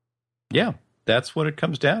 Yeah, that's what it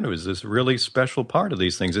comes down to, is this really special part of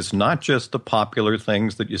these things. It's not just the popular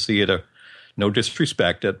things that you see at no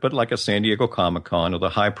disrespect, but like a San Diego Comic-Con or the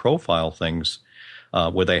high-profile things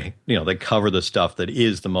where they cover the stuff that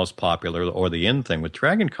is the most popular or the in thing. With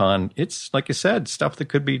Dragon Con, it's, like you said, stuff that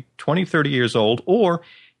could be 20, 30 years old, or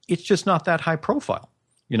it's just not that high profile,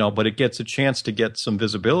 but it gets a chance to get some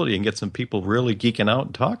visibility and get some people really geeking out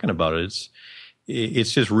and talking about it.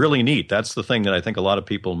 It's just really neat. That's the thing that I think a lot of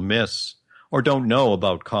people miss or don't know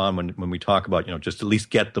about con when we talk about, just at least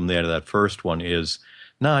get them there to that first one is,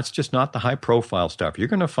 no, it's just not the high profile stuff. You're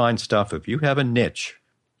going to find stuff if you have a niche,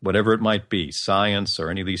 whatever it might be, science or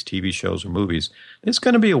any of these TV shows or movies, there's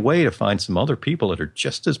going to be a way to find some other people that are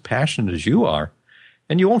just as passionate as you are,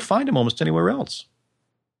 and you won't find them almost anywhere else.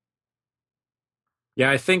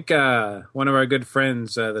 Yeah, I think one of our good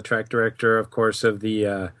friends, the track director, of course, of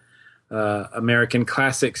the American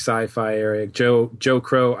classic sci-fi area, Joe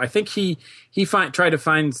Crow, I think he tried to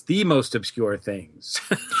find the most obscure things.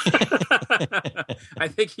 I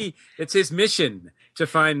think it's his mission to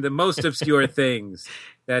find the most obscure things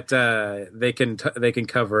that they can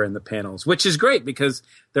cover in the panels, which is great because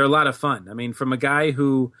they're a lot of fun. I mean, from a guy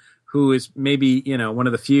who is maybe one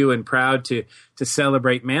of the few and proud to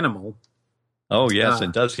celebrate Manimal. Oh yes,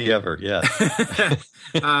 and does he ever? Yes.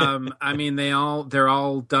 I mean, they're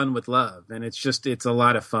all done with love, and it's a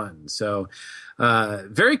lot of fun. So,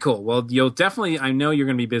 very cool. Well, I know you're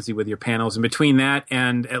going to be busy with your panels, and between that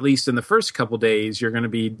and at least in the first couple days, you're going to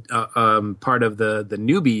be part of the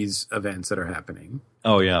newbies events that are happening.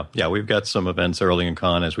 Oh yeah, we've got some events early in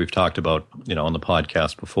con, as we've talked about, on the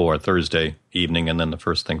podcast before, Thursday evening, and then the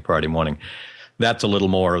first thing Friday morning. That's a little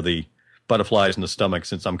more of the butterflies in the stomach,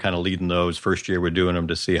 since I'm kind of leading those. First year we're doing them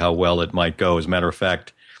to see how well it might go. As a matter of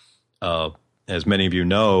fact, as many of you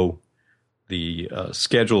know, the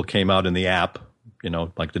schedule came out in the app,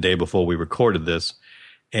 like the day before we recorded this,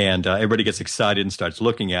 and everybody gets excited and starts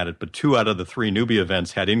looking at it. But 2 out of the 3 newbie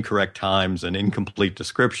events had incorrect times and incomplete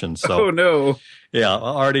descriptions. So, oh no! Yeah,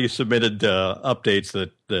 already submitted updates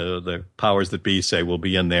that the powers that be say will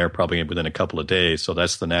be in there probably within a couple of days. So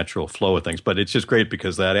that's the natural flow of things. But it's just great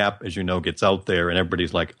because that app, as you know, gets out there and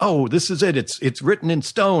everybody's like, "Oh, this is it. It's written in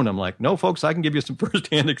stone." I'm like, "No, folks, I can give you some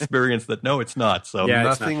firsthand experience that no, it's not." So yeah,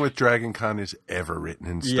 nothing with Dragon Con is ever written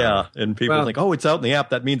in stone. Yeah, and people think, "Oh, it's out in the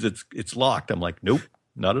app. That means it's locked." I'm like, "Nope."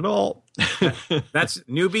 Not at all. That's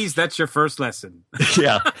newbies. That's your first lesson.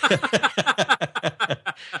 Yeah.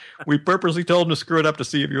 We purposely told them to screw it up to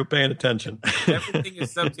see if you were paying attention. Everything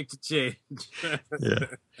is subject to change. Yeah.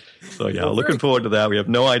 So looking forward to that. We have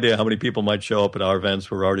no idea how many people might show up at our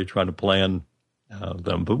events. We're already trying to plan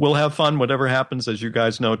them, but we'll have fun. Whatever happens, as you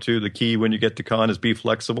guys know too. The key when you get to con is be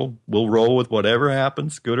flexible. We'll roll with whatever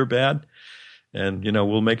happens, good or bad, and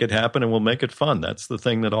we'll make it happen and we'll make it fun. That's the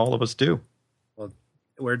thing that all of us do. Well,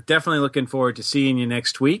 we're definitely looking forward to seeing you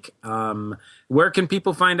next week. Where can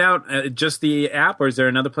people find out? Just the app, or is there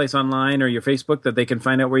another place online or your Facebook that they can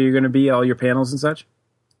find out where you're going to be, all your panels and such?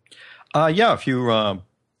 If you,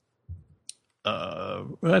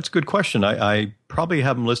 that's a good question. I probably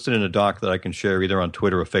have them listed in a doc that I can share either on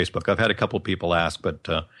Twitter or Facebook. I've had a couple people ask, but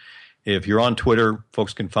if you're on Twitter,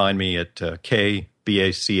 folks can find me at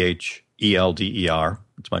KBACHELDER.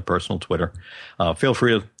 It's my personal Twitter. Feel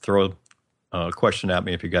free to throw a question at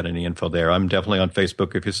me if you got any info there. I'm definitely on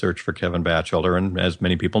Facebook if you search for Kevin Batchelder. And as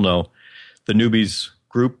many people know, the newbies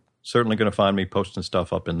group, certainly going to find me posting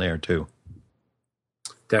stuff up in there too.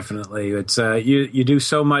 Definitely. It's you do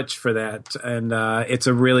so much for that, and it's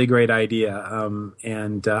a really great idea.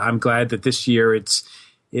 And I'm glad that this year the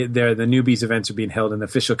newbies events are being held in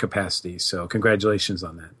official capacity. So congratulations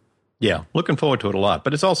on that. Yeah, looking forward to it a lot.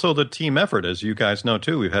 But it's also the team effort, as you guys know,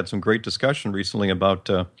 too. We've had some great discussion recently about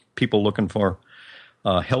people looking for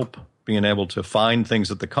help being able to find things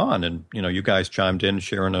at the con. And, you guys chimed in,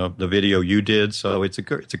 sharing the video you did. So it's a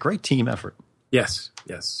great team effort. Yes.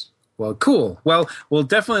 Well, cool. Well, we'll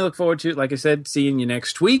definitely look forward to, like I said, seeing you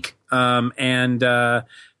next week. And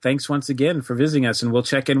thanks once again for visiting us. And we'll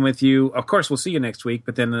check in with you. Of course, we'll see you next week.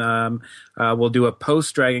 But then we'll do a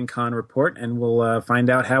post-Dragon Con report, and we'll find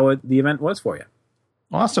out how the event was for you.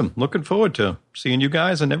 Awesome. Looking forward to seeing you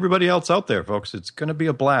guys and everybody else out there, folks. It's going to be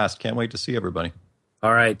a blast. Can't wait to see everybody.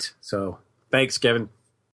 All right. So thanks, Kevin.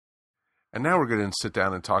 And now we're going to sit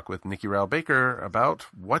down and talk with Nikki Rao Baker about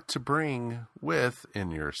what to bring with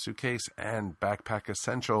in your suitcase and backpack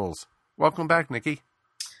essentials. Welcome back, Nikki.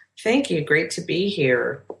 Thank you. Great to be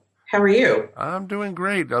here. How are you? I'm doing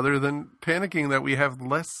great, other than panicking that we have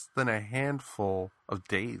less than a handful of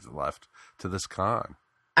days left to this con.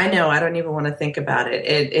 I know. I don't even want to think about it.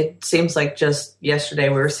 It seems like just yesterday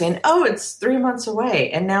we were saying, oh, it's 3 months away.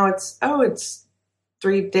 And now it's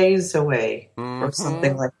 3 days away or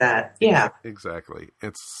something like that. Yeah. Exactly.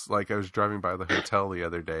 It's like I was driving by the hotel the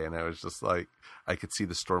other day and I was just like, I could see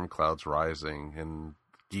the storm clouds rising and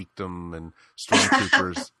geekdom and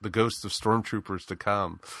stormtroopers, the ghosts of stormtroopers to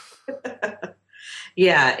come.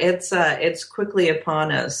 Yeah, it's quickly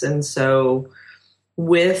upon us. And so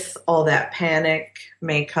with all that panic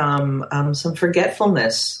may come some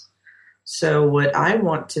forgetfulness. So what I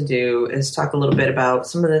want to do is talk a little bit about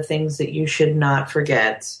some of the things that you should not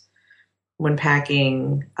forget when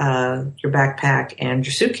packing your backpack and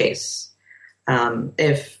your suitcase.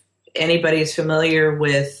 If anybody's familiar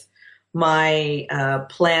with my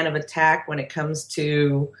plan of attack when it comes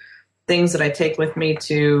to things that I take with me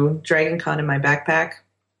to Dragon Con in my backpack,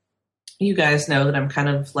 you guys know that I'm kind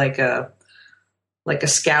of like a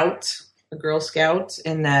scout, a Girl Scout,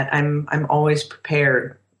 in that I'm always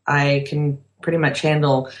prepared. I can pretty much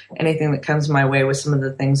handle anything that comes my way with some of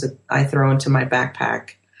the things that I throw into my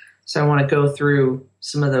backpack. So I want to go through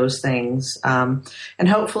some of those things and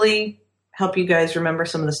hopefully help you guys remember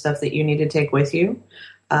some of the stuff that you need to take with you.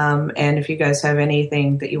 And if you guys have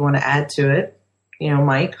anything that you want to add to it,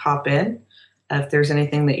 Mike, hop in. If there's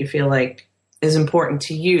anything that you feel like is important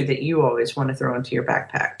to you that you always want to throw into your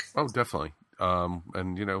backpack. Oh, definitely.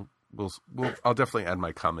 And I'll definitely add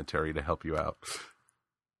my commentary to help you out.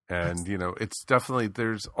 And it's definitely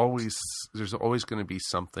there's always going to be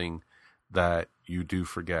something that you do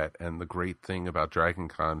forget. And the great thing about Dragon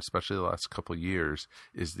Con, especially the last couple of years,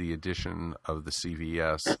 is the addition of the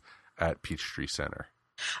CVS at Peachtree Center.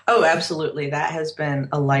 Oh, absolutely. That has been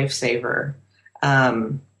a lifesaver.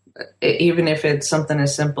 Even if it's something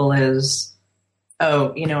as simple as,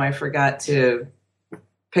 I forgot to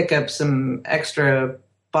pick up some extra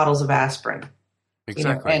bottles of aspirin.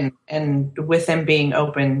 Exactly. And with them being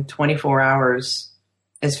open 24 hours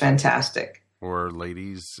is fantastic. Or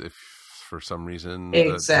ladies, if for some reason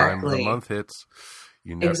exactly. the time of the month hits,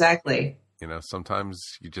 exactly. Sometimes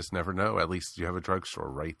you just never know. At least you have a drugstore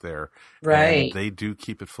right there. Right. And they do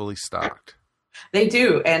keep it fully stocked. They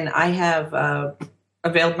do. And I have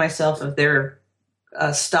availed myself of their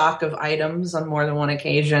stock of items on more than one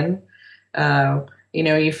occasion.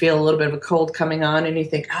 You feel a little bit of a cold coming on and you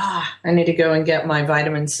think, I need to go and get my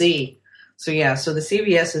vitamin C. So the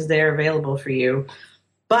CVS is there available for you.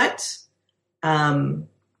 But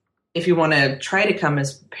if you want to try to come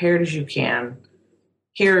as prepared as you can,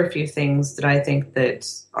 here are a few things that I think that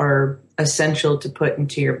are essential to put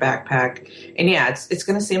into your backpack. And it's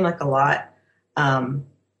going to seem like a lot.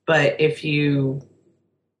 But if you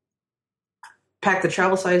pack the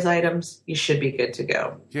travel size items, you should be good to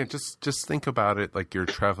go. Yeah, just think about it like you're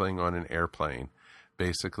traveling on an airplane.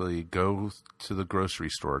 Basically, go to the grocery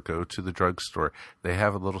store, go to the drugstore. They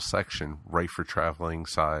have a little section right for traveling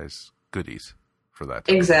size goodies for that.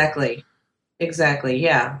 Exactly.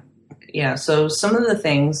 Yeah. So some of the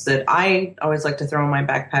things that I always like to throw in my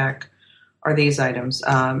backpack are these items.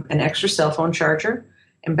 An extra cell phone charger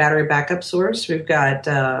and battery backup source. We've got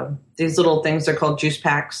these little things, they're called juice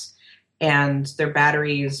packs, and they're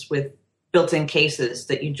batteries with built-in cases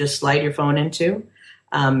that you just slide your phone into,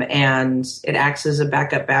 and it acts as a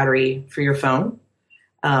backup battery for your phone.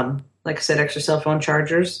 Like I said, extra cell phone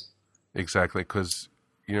chargers. Exactly, because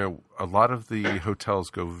a lot of the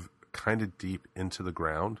hotels go kind of deep into the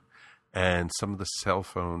ground, and some of the cell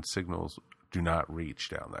phone signals do not reach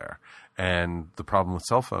down there. And the problem with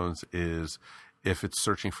cell phones is if it's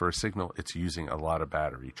searching for a signal, it's using a lot of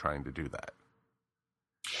battery trying to do that.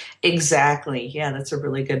 Exactly. Yeah, that's a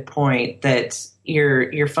really good point, that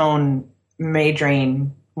your phone may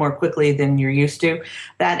drain more quickly than you're used to.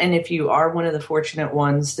 That, and if you are one of the fortunate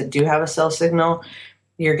ones that do have a cell signal,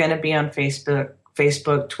 you're going to be on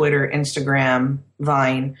Facebook, Twitter, Instagram,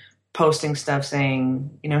 Vine, posting stuff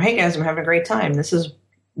saying, hey guys, I'm having a great time. This is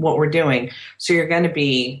what we're doing. So you're going to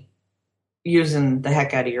be using the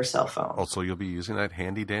heck out of your cell phone. Also, you'll be using that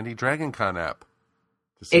handy dandy Dragon Con app.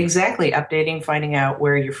 Exactly. Updating, finding out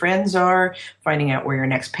where your friends are, finding out where your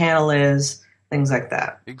next panel is, things like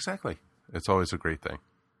that. Exactly. It's always a great thing.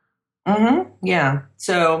 Mm-hmm. Yeah.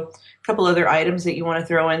 So a couple other items that you want to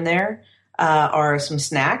throw in there are some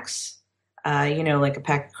snacks, like a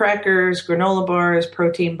pack of crackers, granola bars,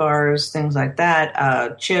 protein bars, things like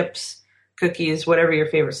that, chips, cookies, whatever your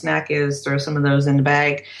favorite snack is, throw some of those in the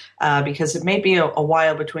bag because it may be a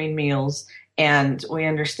while between meals, and we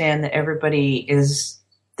understand that everybody is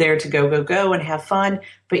there to go and have fun,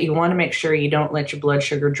 but you want to make sure you don't let your blood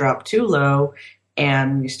sugar drop too low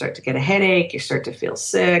and you start to get a headache, you start to feel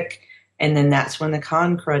sick, and then that's when the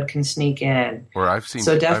con crud can sneak in. Or I've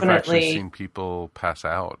actually seen people pass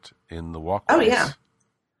out in the walkways. Oh yeah.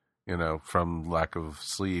 from lack of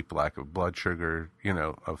sleep, lack of blood sugar,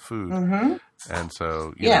 of food. And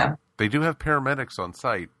so, you know, they do have paramedics on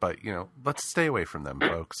site, but, let's stay away from them,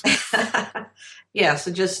 folks. Yeah,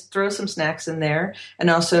 so just throw some snacks in there and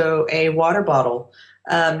also a water bottle.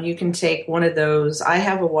 You can take one of those. I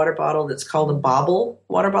have a water bottle that's called a bobble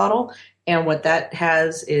water bottle. And what that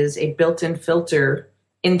has is a built-in filter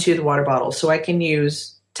into the water bottle. So I can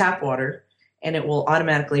use tap water and it will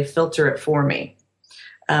automatically filter it for me.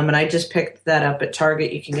 And I just picked that up at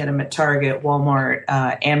Target. You can get them at Target, Walmart,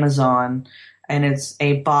 Amazon, and it's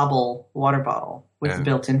a bobble water bottle with a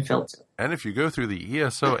built-in filter. And if you go through the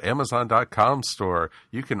ESO Amazon.com store,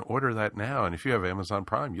 you can order that now. And if you have Amazon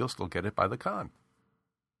Prime, you'll still get it by the con.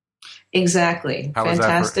 Exactly.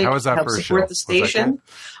 Fantastic. How was that Help for support show? the station.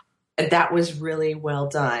 That was really well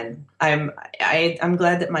done. I'm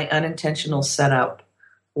glad that my unintentional setup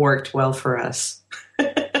worked well for us.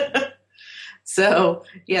 So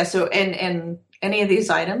and any of these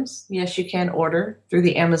items, yes, you can order through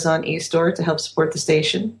the Amazon e-store to help support the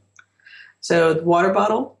station. So the water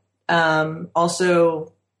bottle,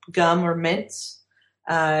 also gum or mints.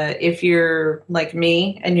 If you're like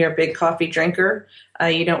me and you're a big coffee drinker,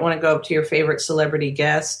 you don't want to go up to your favorite celebrity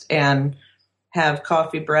guest and have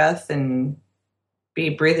coffee breath and be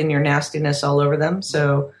breathing your nastiness all over them.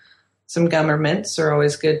 So some gum or mints are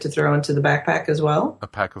always good to throw into the backpack as well. A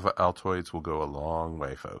pack of Altoids will go a long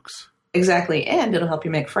way, folks. Exactly. And it'll help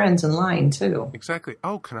you make friends in line, too. Exactly.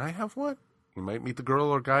 Oh, can I have one? You might meet the girl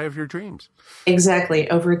or guy of your dreams. Exactly.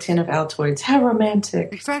 Over a tin of Altoids. How romantic.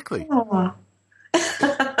 Exactly.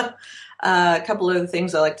 A couple of the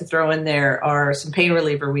things I like to throw in there are some pain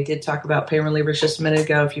reliever. We did talk about pain relievers just a minute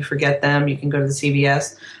ago. If you forget them, you can go to the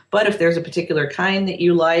CVS. But if there's a particular kind that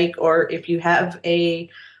you like, or if you have a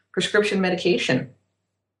prescription medication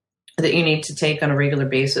that you need to take on a regular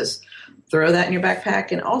basis, throw that in your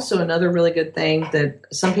backpack. And also another really good thing that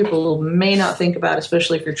some people may not think about,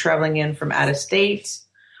 especially if you're traveling in from out of state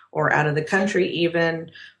or out of the country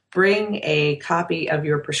even, bring a copy of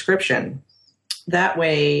your prescription. That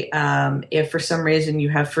way, if for some reason you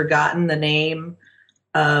have forgotten the name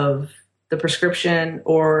of the prescription,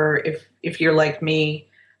 or if you're like me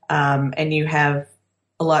and you have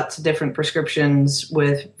lots of different prescriptions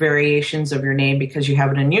with variations of your name because you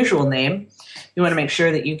have an unusual name, you want to make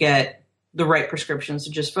sure that you get the right prescription.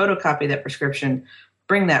 So just photocopy that prescription,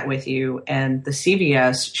 bring that with you, and the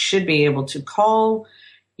CVS should be able to call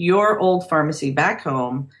your old pharmacy back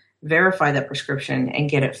home, verify that prescription, and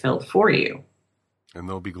get it filled for you. And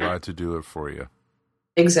they'll be glad to do it for you.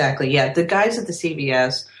 Exactly. Yeah. The guys at the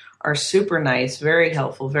CVS are super nice, very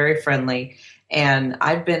helpful, very friendly. And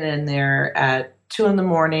I've been in there at 2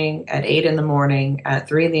 a.m, at 8 a.m, at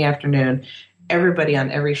 3 p.m. Everybody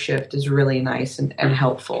on every shift is really nice and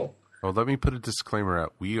helpful. Well, let me put a disclaimer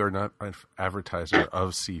out. We are not an advertiser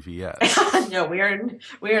of CVS. No, we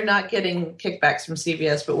are not getting kickbacks from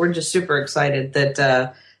CVS, but we're just super excited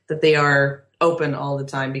that they are open all the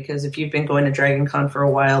time, because if you've been going to Dragon Con for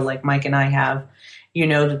a while, like Mike and I have, you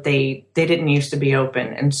know that they didn't used to be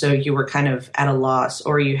open. And so you were kind of at a loss,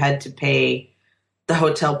 or you had to pay the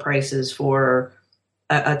hotel prices for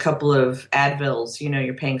a couple of Advils. You know,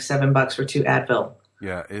 you're paying $7 for 2 Advil.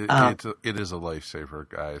 Yeah, it is a lifesaver,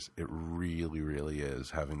 guys. It really, really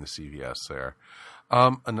is, having the CVS there.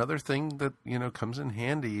 Another thing that, comes in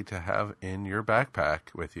handy to have in your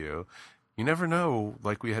backpack with you, you never know,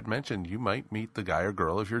 like we had mentioned, you might meet the guy or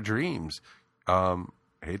girl of your dreams.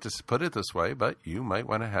 Hate to put it this way, but you might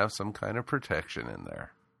want to have some kind of protection in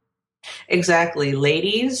there. Exactly.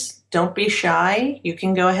 Ladies, don't be shy. You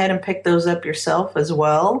can go ahead and pick those up yourself as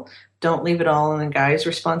well. Don't leave it all on the guy's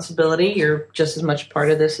responsibility. You're just as much part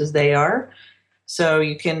of this as they are. So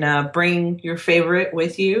you can bring your favorite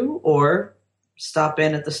with you, or stop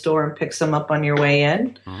in at the store and pick some up on your way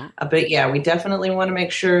in. Mm-hmm. But yeah, we definitely want to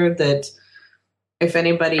make sure that if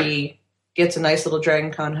anybody gets a nice little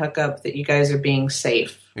Dragon Con hookup, that you guys are being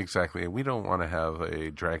safe. Exactly. We don't want to have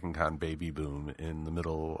a Dragon Con baby boom in the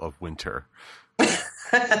middle of winter.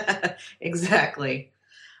 Exactly.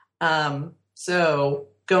 So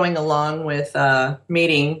going along with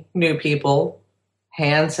meeting new people,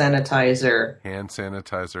 hand sanitizer. Hand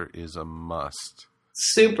sanitizer is a must.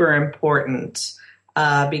 Super important,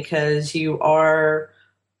 because you are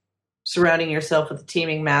surrounding yourself with the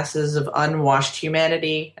teeming masses of unwashed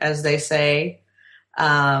humanity, as they say.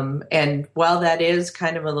 And while that is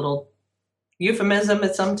kind of a little euphemism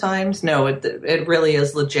at sometimes, no, it really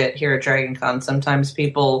is legit here at Dragon Con. Sometimes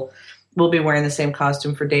people will be wearing the same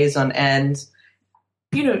costume for days on end.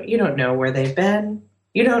 You don't know where they've been,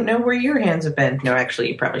 You don't know where your hands have been. No, actually,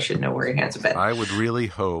 you probably should know where your hands have been. I would really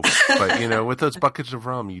hope. But, with those buckets of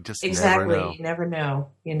rum, you just Exactly. never know. You never know.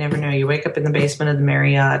 You never know. You wake up in the basement of the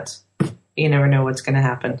Marriott. You never know what's going to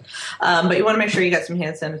happen. But you want to make sure you got some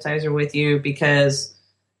hand sanitizer with you because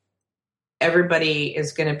everybody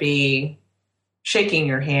is going to be shaking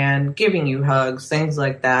your hand, giving you hugs, things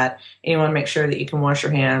like that. And you want to make sure that you can wash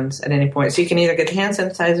your hands at any point. So you can either get the hand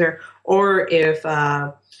sanitizer, or if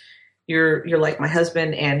you're like my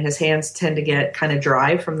husband and his hands tend to get kind of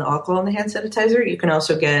dry from the alcohol in the hand sanitizer, you can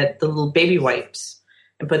also get the little baby wipes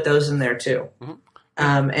and put those in there too. Mm-hmm.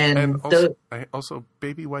 And also,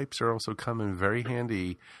 baby wipes are also come in very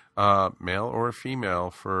handy, male or female,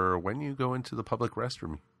 for when you go into the public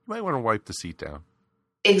restroom. You might want to wipe the seat down.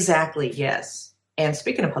 Exactly, yes. And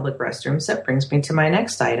speaking of public restrooms, that brings me to my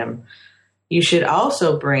next item. You should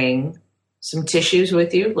also bring some tissues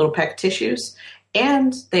with you, little pack of tissues.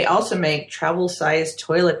 And they also make travel-sized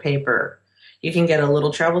toilet paper. You can get a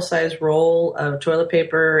little travel-sized roll of toilet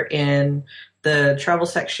paper in the travel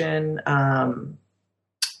section of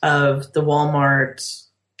the Walmart,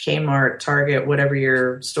 Kmart, Target, whatever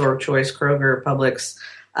your store of choice, Kroger, Publix,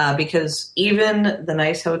 because even the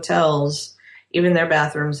nice hotels, even their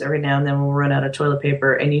bathrooms every now and then will run out of toilet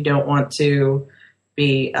paper, and you don't want to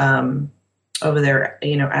be over there,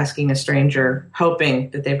 asking a stranger,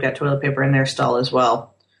 hoping that they've got toilet paper in their stall as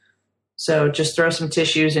well. So just throw some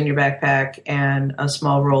tissues in your backpack and a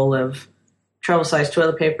small roll of travel-sized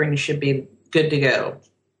toilet paper, and you should be good to go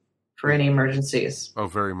for any emergencies. Oh,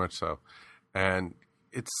 very much so. And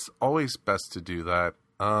it's always best to do that.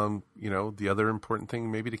 The other important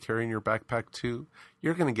thing maybe to carry in your backpack too,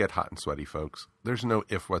 you're going to get hot and sweaty, folks. There's no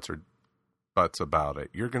if, whats, or buts about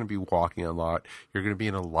it. You're going to be walking a lot. You're going to be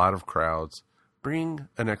in a lot of crowds. Bring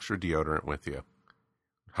an extra deodorant with you.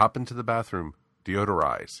 Hop into the bathroom,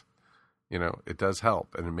 deodorize. It does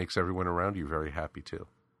help, and it makes everyone around you very happy too.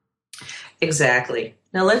 Exactly.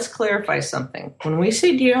 Now let's clarify something. When we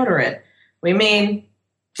say deodorant, we mean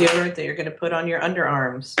deodorant that you're going to put on your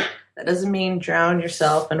underarms. That doesn't mean drown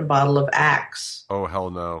yourself in a bottle of Axe. Oh, hell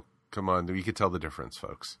no. Come on. You can tell the difference,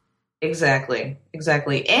 folks. Exactly.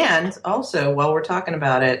 And also, while we're talking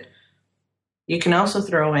about it, you can also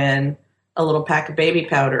throw in a little pack of baby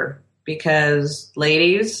powder because,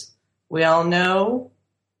 ladies, we all know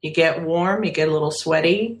you get warm, you get a little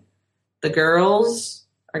sweaty. The girls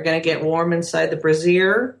are going to get warm inside the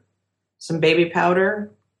brassiere. Some baby powder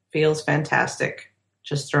feels fantastic.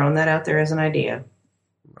 Just throwing that out there as an idea.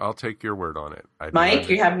 I'll take your word on it. Mike,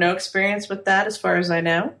 you have no experience with that as far as I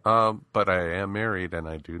know? But I am married, and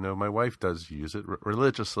I do know my wife does use it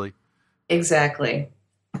religiously. Exactly.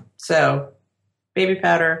 So, baby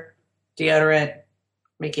powder, deodorant,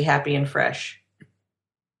 make you happy and fresh.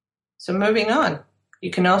 So moving on, you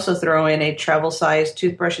can also throw in a travel-sized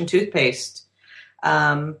toothbrush and toothpaste.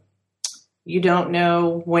 You don't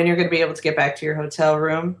know when you're going to be able to get back to your hotel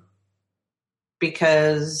room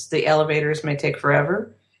because the elevators may take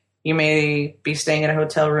forever. You may be staying in a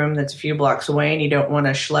hotel room that's a few blocks away and you don't want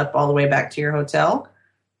to schlep all the way back to your hotel.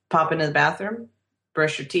 Pop into the bathroom,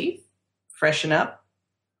 brush your teeth, freshen up,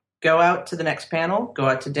 go out to the next panel, go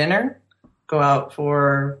out to dinner, go out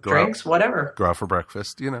for drinks, whatever. Go out for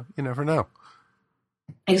breakfast. You never know.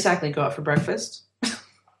 Exactly. Go out for breakfast.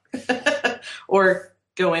 Or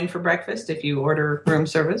go in for breakfast if you order room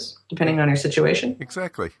service, depending on your situation.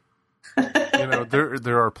 Exactly.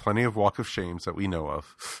 There are plenty of walk of shames that we know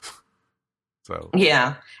of. So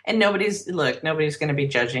yeah, and nobody's going to be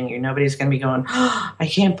judging you. Nobody's going to be going, oh, I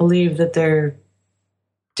can't believe that they're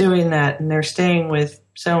doing that and they're staying with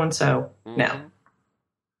so and so. No,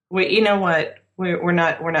 you know what? We're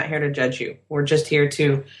not here to judge you. We're just here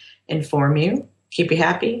to inform you, keep you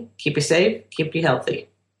happy, keep you safe, keep you healthy.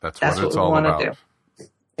 That's what it's all about. Do.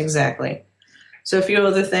 Exactly. So a few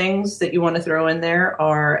other things that you want to throw in there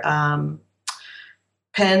are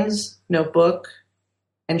pens, notebook,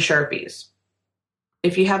 and Sharpies.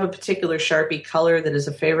 If you have a particular Sharpie color that is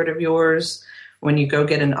a favorite of yours, when you go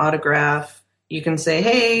get an autograph, you can say,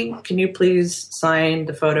 hey, can you please sign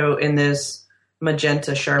the photo in this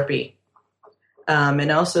magenta Sharpie?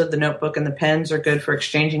 And also the notebook and the pens are good for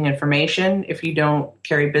exchanging information. If you don't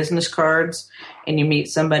carry business cards and you meet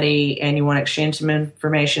somebody and you want to exchange some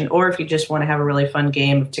information, or if you just want to have a really fun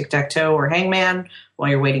game of tic-tac-toe or hangman while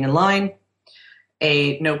you're waiting in line,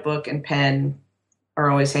 a notebook and pen are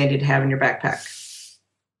always handy to have in your backpack.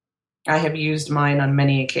 I have used mine on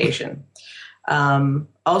many occasions.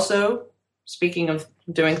 Also, speaking of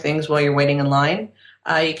doing things while you're waiting in line,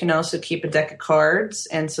 you can also keep a deck of cards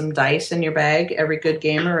and some dice in your bag. Every good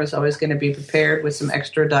gamer is always going to be prepared with some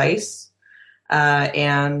extra dice.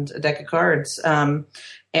 and a deck of cards.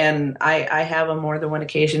 And I have on more than one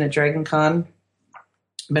occasion at Dragon Con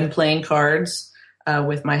been playing cards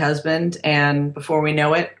with my husband, and before we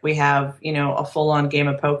know it, we have, a full-on game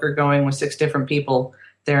of poker going with 6 different people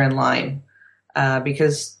there in line.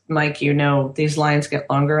 Because, Mike, these lines get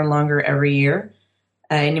longer and longer every year,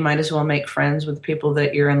 and you might as well make friends with the people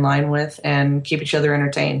that you're in line with and keep each other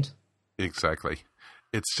entertained. Exactly.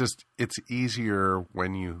 It's easier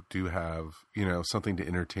when you do have, something to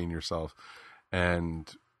entertain yourself, and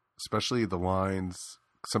especially the lines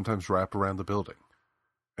sometimes wrap around the building,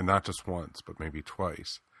 and not just once, but maybe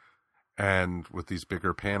twice. And with these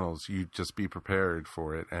bigger panels, you just be prepared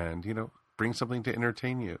for it and, bring something to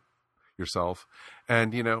entertain yourself.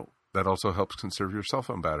 And, that also helps conserve your cell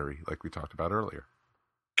phone battery, like we talked about earlier.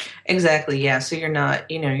 Exactly. Yeah. So you're not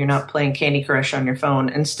playing Candy Crush on your phone.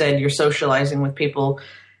 Instead, you're socializing with people.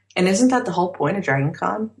 And isn't that the whole point of Dragon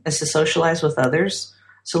Con, is to socialize with others?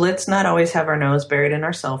 So let's not always have our nose buried in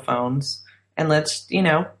our cell phones, and let's,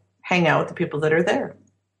 hang out with the people that are there.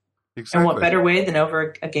 Exactly. And what better way than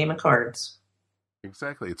over a game of cards?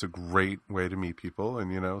 Exactly. It's a great way to meet people.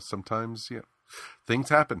 And, sometimes, things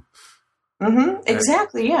happen. Mm-hmm.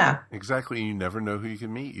 Exactly. Yeah. Exactly. You never know who you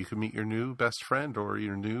can meet. You can meet your new best friend or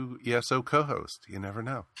your new ESO co-host. You never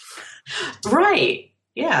know. Right.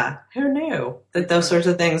 Yeah. Who knew that those sorts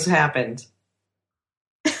of things happened?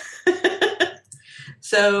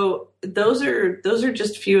 So those are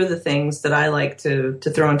just a few of the things that I like to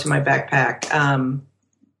throw into my backpack.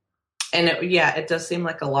 It does seem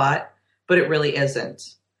like a lot, but it really isn't.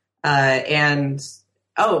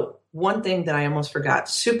 One thing that I almost forgot,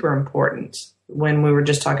 super important when we were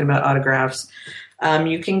just talking about autographs.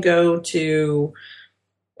 You can go to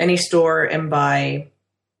any store and buy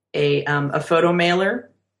a photo mailer,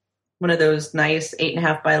 one of those nice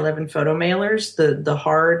 8.5 by 11 photo mailers, the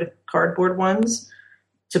hard cardboard ones,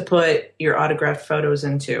 to put your autographed photos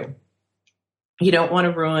into. You don't want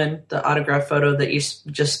to ruin the autographed photo that you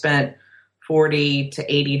just spent $40 to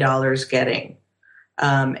 $80 getting.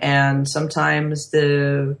 And sometimes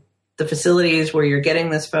the facilities where you're getting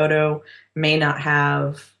this photo may not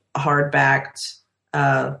have a hard-backed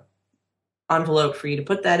envelope for you to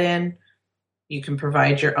put that in. You can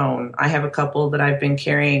provide your own. I have a couple that I've been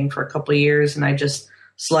carrying for a couple of years, and I just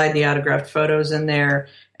slide the autographed photos in there,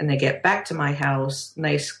 and they get back to my house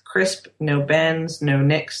nice, crisp, no bends, no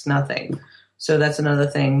nicks, nothing. So that's another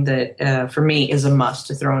thing that, for me, is a must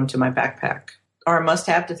to throw into my backpack, or a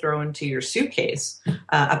must-have to throw into your suitcase,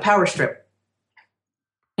 a power strip.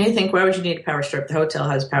 And you think, why would you need a power strip? The hotel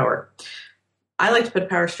has power. I like to put a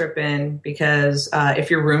power strip in because if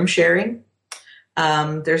you're room sharing,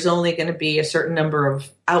 there's only going to be a certain number of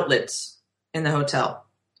outlets in the hotel.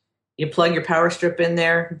 You plug your power strip in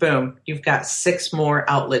there, boom, you've got 6 more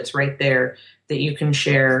outlets right there that you can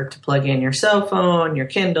share to plug in your cell phone, your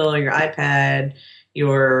Kindle, your iPad,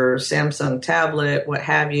 your Samsung tablet, what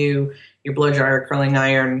have you, your blow dryer, curling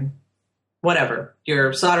iron, whatever,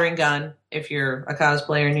 your soldering gun if you're a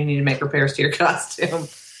cosplayer and you need to make repairs to your costume.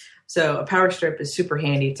 So a power strip is super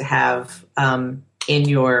handy to have in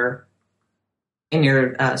your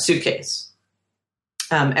suitcase.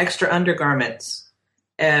 Extra undergarments.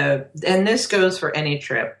 And this goes for any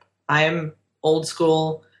trip. I'm old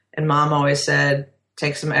school, and Mom always said,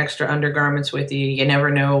 take some extra undergarments with you. You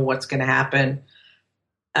never know what's going to happen.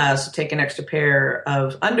 So take an extra pair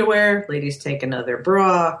of underwear. Ladies, take another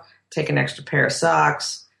bra. Take an extra pair of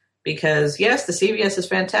socks. Because, yes, the CVS is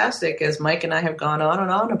fantastic, as Mike and I have gone on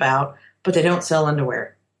and on about, but they don't sell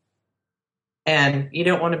underwear. And you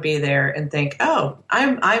don't want to be there and think, oh,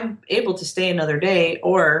 I'm able to stay another day,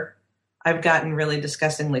 or I've gotten really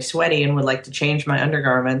disgustingly sweaty and would like to change my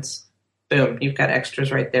undergarments. Boom, you've got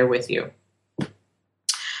extras right there with you.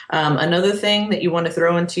 Another thing that you want to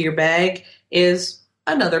throw into your bag is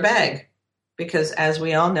another bag. Because as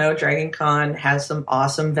we all know, Dragon Con has some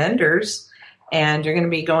awesome vendors, and you're going to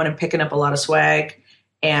be going and picking up a lot of swag,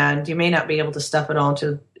 and you may not be able to stuff it all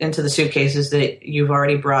into the suitcases that you've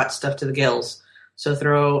already brought stuff to the gills. So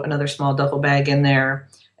throw another small duffel bag in there,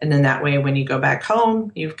 and then that way when you go back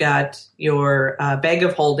home, you've got your bag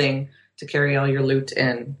of holding to carry all your loot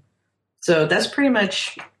in. So that's pretty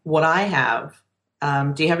much what I have.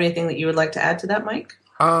 Do you have anything that you would like to add to that, Mike?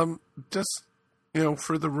 Just,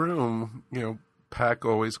 for the room, pack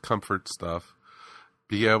always comfort stuff.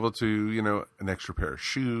 Be able to, an extra pair of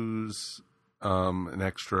shoes, an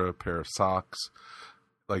extra pair of socks.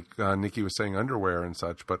 Like Nikki was saying, underwear and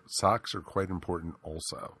such, but socks are quite important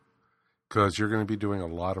also. Because you're going to be doing a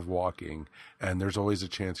lot of walking, and there's always a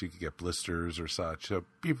chance you could get blisters or such. So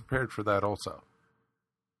be prepared for that also.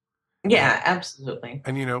 Yeah, absolutely.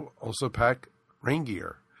 And, also pack rain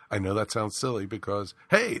gear. I know that sounds silly because,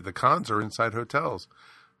 hey, the cons are inside hotels.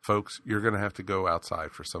 Folks, you're going to have to go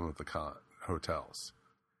outside for some of the hotels.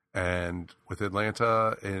 And with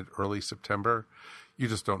Atlanta in early September, you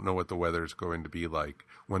just don't know what the weather is going to be like.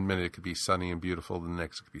 One minute it could be sunny and beautiful, the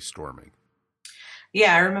next it could be storming.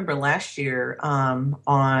 Yeah, I remember last year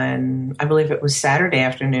on, I believe it was Saturday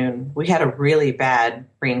afternoon, we had a really bad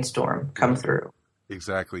rainstorm come through.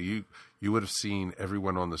 Exactly. You would have seen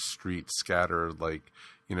everyone on the street scatter like,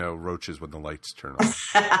 roaches when the lights turn on.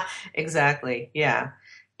 Exactly. Yeah.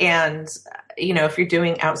 And, if you're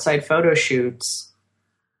doing outside photo shoots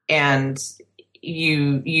and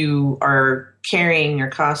you are carrying your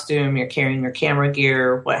costume, you're carrying your camera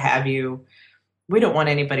gear, what have you, we don't want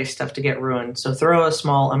anybody's stuff to get ruined. So throw a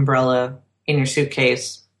small umbrella in your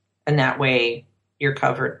suitcase, and that way you're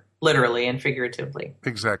covered, literally and figuratively.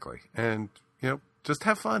 Exactly. And, just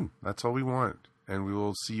have fun. That's all we want. And we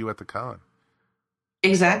will see you at the con.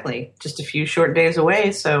 Exactly. Just a few short days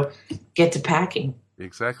away, so get to packing.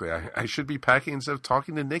 Exactly. I should be packing instead of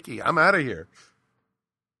talking to Nikki. I'm out of here.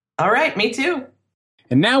 All right, me too.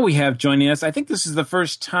 And now we have joining us, I think this is the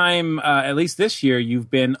first time, at least this year,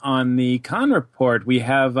 you've been on the Con Report. We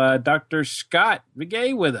have Dr. Scott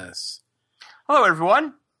Vigay with us. Hello,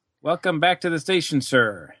 everyone. Welcome back to the station,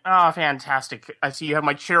 sir. Oh, fantastic. I see you have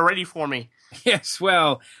my chair ready for me. Yes,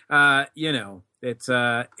 well, it's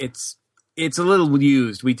a little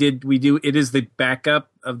used. We do. It is the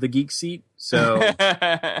backup of the geek seat. So,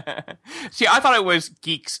 see, I thought it was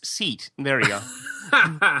Geek's seat. There you go.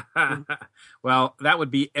 Well, that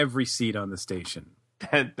would be every seat on the station.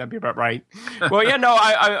 That'd be about right. Well, yeah, no,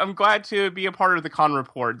 I'm glad to be a part of the Con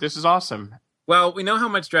Report. This is awesome. Well, we know how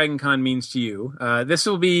much Dragon Con means to you. This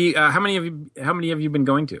will be how many have you been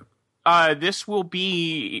going to? This will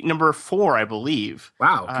be number 4, I believe.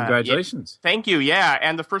 Wow, congratulations. Thank you, yeah,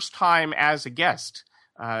 and the first time as a guest.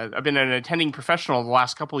 I've been an attending professional the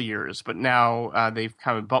last couple of years, but now they've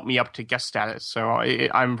kind of bumped me up to guest status, so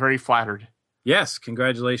I'm very flattered. Yes,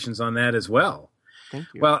 congratulations on that as well. Thank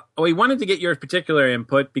you. Well, we wanted to get your particular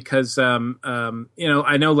input because, I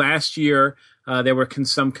know last year there were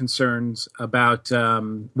some concerns about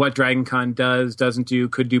what Dragon Con doesn't do,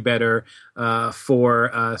 could do better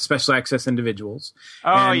for special access individuals.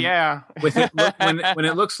 Oh, and yeah. when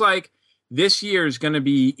it looks like this year is going to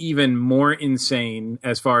be even more insane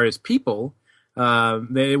as far as people,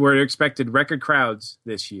 they were expected record crowds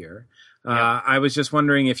this year. Yeah. I was just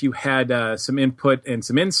wondering if you had some input and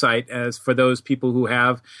some insight as for those people who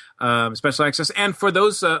have special access, and for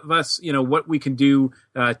those of us, what we can do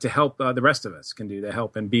to help the rest of us can do to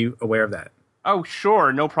help and be aware of that. Oh,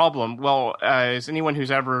 sure, no problem. Well, as anyone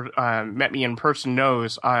who's ever met me in person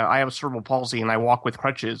knows, I have cerebral palsy and I walk with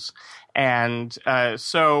crutches. And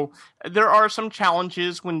so there are some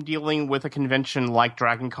challenges when dealing with a convention like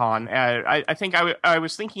Dragon Con. I think I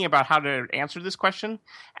was thinking about how to answer this question,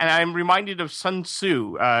 and I'm reminded of Sun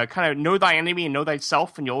Tzu, kind of know thy enemy and know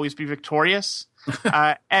thyself, and you'll always be victorious.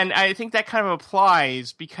 And I think that kind of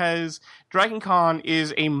applies because Dragon Con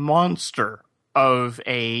is a monster of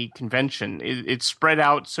a convention. It's spread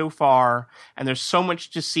out so far, and there's so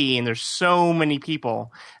much to see, and there's so many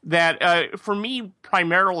people that for me,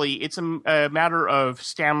 primarily, it's a matter of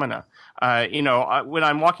stamina. When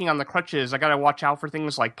I'm walking on the crutches, I got to watch out for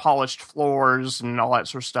things like polished floors and all that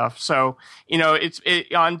sort of stuff. So,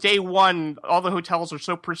 on day one, all the hotels are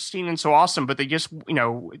so pristine and so awesome, but they just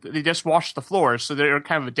wash the floors, so they're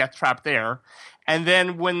kind of a death trap there. And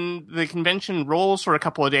then when the convention rolls for a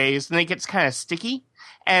couple of days, then it gets kind of sticky.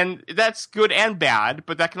 And that's good and bad,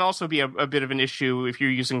 but that can also be a bit of an issue if you're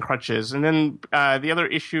using crutches. And then the other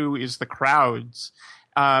issue is the crowds.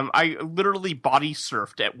 I literally body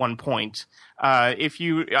surfed at one point. The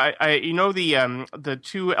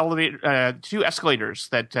two escalators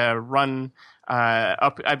that run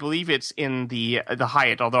up, I believe it's in the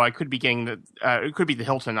Hyatt, although I could be getting it could be the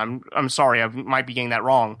Hilton. I'm sorry, I might be getting that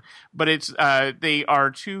wrong. But it's they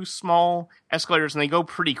are two small escalators and they go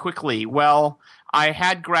pretty quickly. Well, I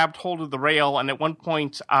had grabbed hold of the rail, and at one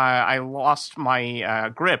point I lost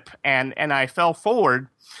my grip and I fell forward.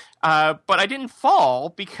 But I didn't fall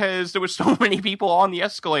because there were so many people on the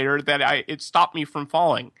escalator that it stopped me from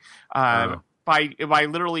falling. By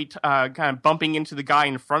literally kind of bumping into the guy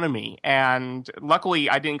in front of me. And luckily,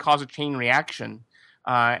 I didn't cause a chain reaction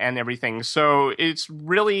and everything. So it's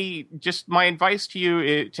really just my advice to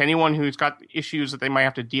you, to anyone who's got issues that they might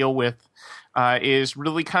have to deal with, is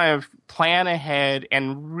really kind of plan ahead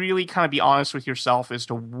and really kind of be honest with yourself as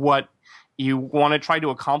to what you want to try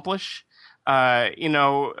to accomplish.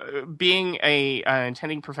 being an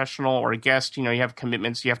attending professional or a guest, you have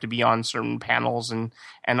commitments. You have to be on certain panels and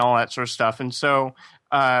all that sort of stuff. And so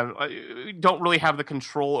don't really have the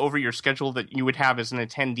control over your schedule that you would have as an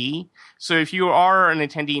attendee. So if you are an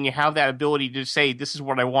attendee and you have that ability to say, this is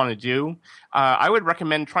what I want to do, I would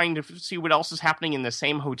recommend trying to see what else is happening in the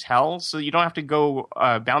same hotel so you don't have to go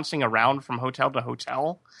bouncing around from hotel to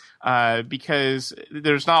hotel because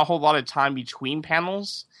there's not a whole lot of time between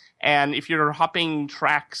panels. And if you're hopping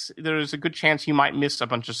tracks, there's a good chance you might miss a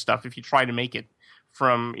bunch of stuff if you try to make it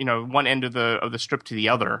from one end of the strip to the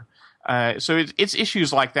other. So it's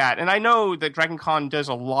issues like that. And I know that Dragon Con does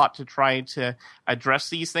a lot to try to address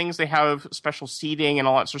these things. They have special seating and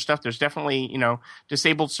all that sort of stuff. There's definitely,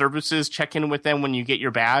 disabled services. Check in with them when you get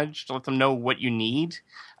your badge to let them know what you need.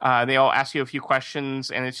 They all ask you a few questions,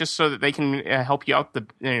 and it's just so that they can help you out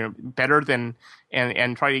better than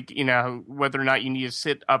and try to, whether or not you need to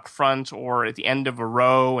sit up front or at the end of a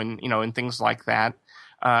row and things like that.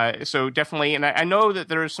 So definitely, and I know that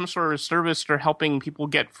there is some sort of service for helping people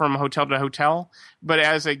get from hotel to hotel, but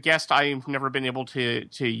as a guest, I've never been able to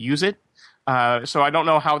use it. So I don't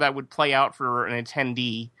know how that would play out for an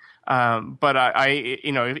attendee. But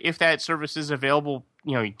if that service is available,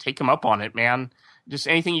 take them up on it, man. Just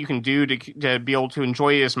anything you can do to be able to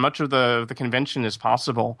enjoy as much of the convention as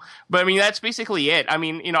possible. But I mean, that's basically it. I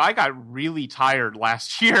mean, I got really tired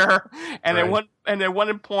last year, and Right. at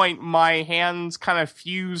one point, my hands kind of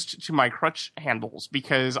fused to my crutch handles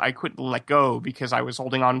because I couldn't let go because I was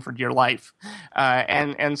holding on for dear life.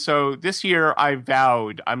 And so this year, I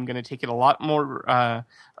vowed I'm going to take it a lot more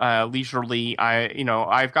leisurely.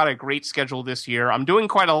 I've got a great schedule this year. I'm doing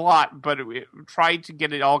quite a lot, but tried to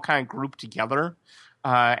get it all kind of grouped together.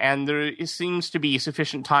 And there seems to be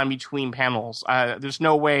sufficient time between panels. There's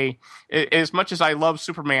no way, as much as I love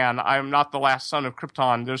Superman, I'm not the last son of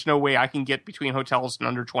Krypton. There's no way I can get between hotels in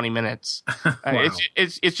under 20 minutes. Wow.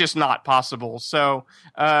 It's just not possible. So,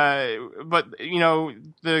 but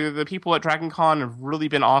the people at Dragon Con have really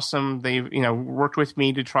been awesome. They've worked with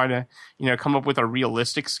me to try to come up with a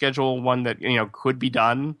realistic schedule, one that could be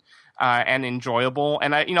done. And enjoyable.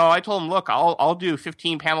 And I told him, look, I'll do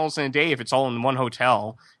 15 panels in a day if it's all in one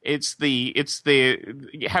hotel. It's the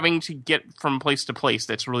having to get from place to place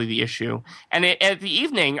that's really the issue. And at the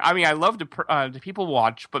evening, I mean, I love to people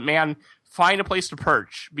watch, but man, find a place to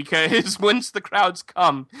perch because once the crowds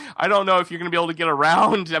come, I don't know if you're going to be able to get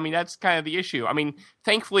around. I mean, that's kind of the issue. I mean,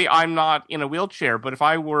 thankfully, I'm not in a wheelchair, but if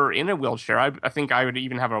I were in a wheelchair, I think I would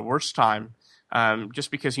even have a worse time, just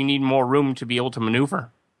because you need more room to be able to maneuver.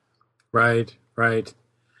 Right.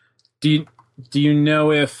 Do you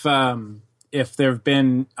know if there've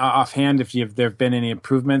been offhand there've been any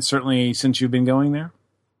improvements certainly since you've been going there?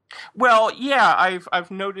 Well, yeah,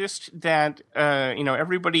 I've noticed that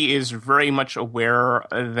everybody is very much aware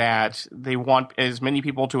that they want as many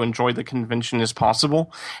people to enjoy the convention as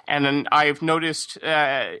possible, and then I've noticed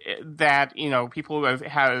that people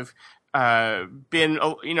have been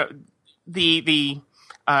the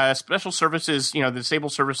special services, the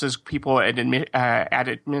disabled services people at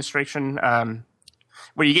administration,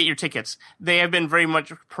 where you get your tickets, they have been very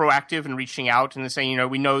much proactive in reaching out and saying,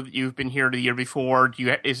 we know that you've been here the year before.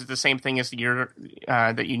 Is it the same thing as the year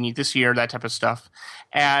that you need this year? That type of stuff,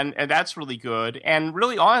 and that's really good. And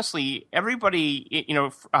really, honestly, everybody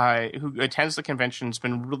who attends the convention has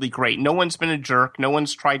been really great. No one's been a jerk. No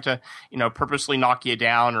one's tried to purposely knock you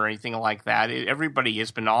down or anything like that. Everybody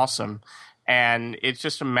has been awesome. And it's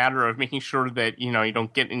just a matter of making sure that you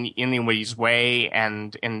don't get in anybody's way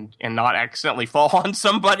and not accidentally fall on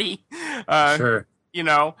somebody. Sure.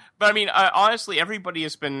 But I mean, honestly, everybody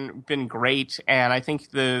has been great, and I think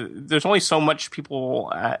there's only so much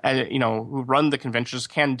people who run the conventions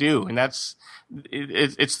can do, and it's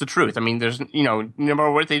the truth. I mean, there's no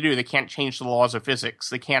matter what they do, they can't change the laws of physics.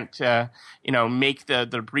 They can't make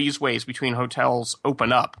the breezeways between hotels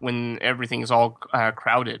open up when everything is all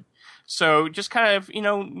crowded. So just kind of,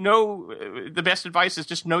 know the best advice is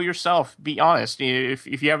just know yourself. Be honest. If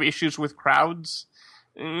you have issues with crowds,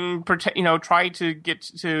 try to get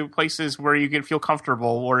to places where you can feel comfortable.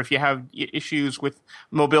 Or if you have issues with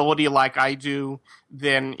mobility like I do,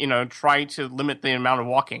 then, try to limit the amount of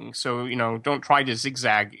walking. So, don't try to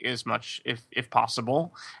zigzag as much if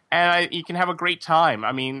possible. And you can have a great time.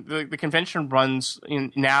 I mean, the convention runs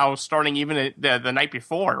now starting even the night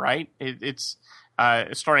before, right? It's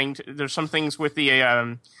there's some things with the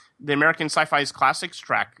American Sci-Fi's Classics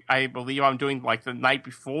track. I believe I'm doing like the night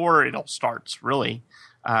before it all starts, really.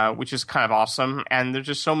 which is kind of awesome. And there's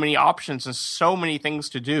just so many options and so many things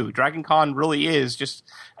to do. Dragon Con really is just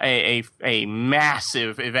a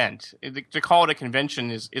massive event. To call it a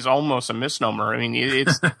convention is almost a misnomer. I mean,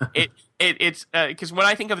 it's because when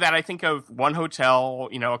I think of that, I think of one hotel,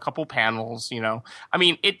 a couple panels, I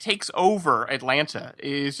mean, it takes over Atlanta.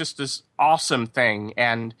 It's just this awesome thing.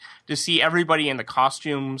 And to see everybody in the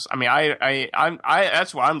costumes, I mean, I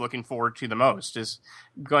that's what I'm looking forward to the most is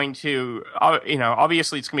going to,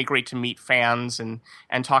 obviously it's going to be great to meet fans and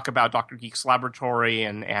talk about Dr. Geek's laboratory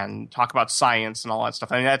and talk about science and all that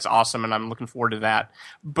stuff. I mean, that's awesome, and I'm looking forward to that.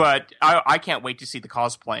 But I can't wait to see the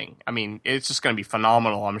cosplaying. I mean, it's just going to be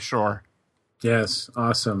phenomenal, I'm sure. Yes,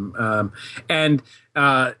 awesome. And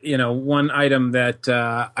one item that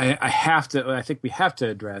I think we have to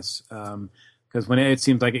address, because when it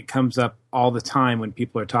seems like it comes up all the time when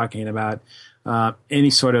people are talking about any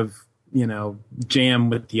sort of jam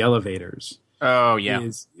with the elevators. Oh yeah,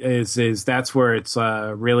 is that's where it's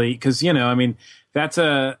really, because I mean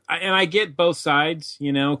and I get both sides,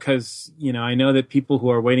 because I know that people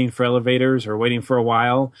who are waiting for elevators are waiting for a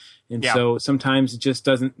while, and so sometimes it just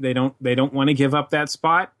they don't want to give up that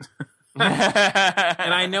spot.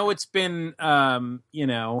 And I know it's been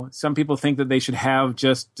some people think that they should have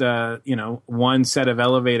just one set of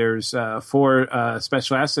elevators for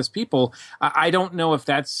special access people. I don't know if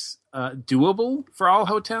that's doable for all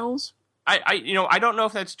hotels. I don't know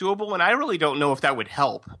if that's doable, and I really don't know if that would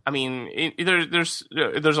help. I mean, there's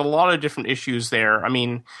a lot of different issues there. I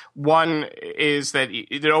mean, one is that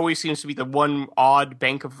there always seems to be the one odd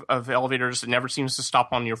bank of elevators that never seems to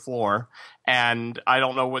stop on your floor, and I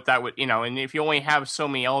don't know what that would, and if you only have so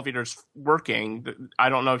many elevators working, I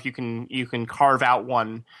don't know if you can carve out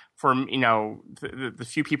one for the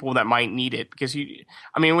few people that might need it, because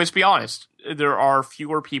let's be honest, there are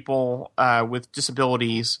fewer people with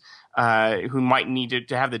disabilities who might need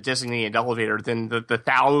to have the designated elevator than the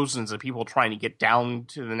thousands of people trying to get down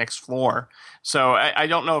to the next floor. So I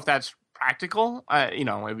don't know if that's practical.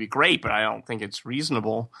 It'd be great, but I don't think it's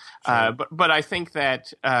reasonable. Sure. But I think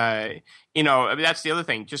that that's the other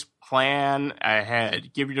thing. Just plan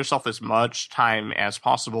ahead. Give yourself as much time as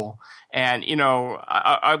possible. And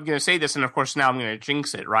I'm going to say this, and of course now I'm going to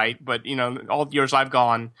jinx it, right? But all the years I've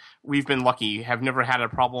gone, we've been lucky. Have never had a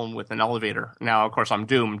problem with an elevator. Now, of course, I'm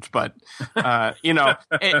doomed. But but that's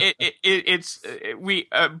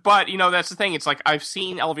the thing. It's like I've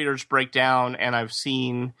seen elevators break down, and I've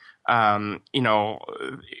seen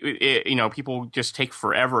people just take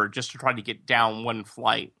forever just to try to get down one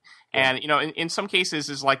flight. And in some cases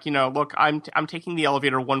is like, look, I'm taking the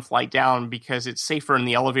elevator one flight down because it's safer in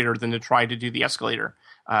the elevator than to try to do the escalator.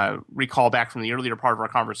 Recall back from the earlier part of our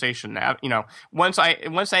conversation. Once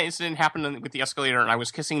that incident happened with the escalator and I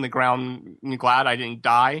was kissing the ground, glad I didn't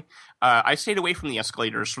die. I stayed away from the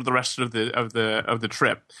escalators for the rest of the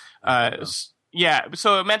trip. Yeah,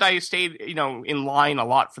 so it meant I stayed, in line a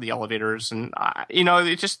lot for the elevators, and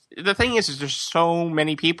it just, the thing is there's so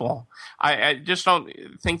many people. I just don't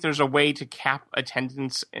think there's a way to cap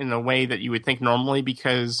attendance in a way that you would think normally,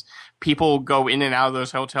 because people go in and out of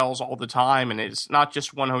those hotels all the time, and it's not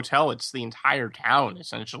just one hotel; it's the entire town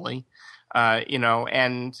essentially.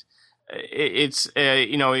 And it's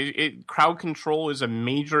crowd control is a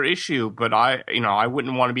major issue, but I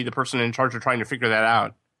wouldn't want to be the person in charge of trying to figure that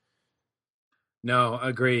out. No,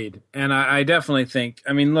 agreed. And I definitely think,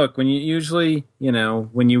 look, when you usually,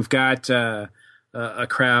 when you've got a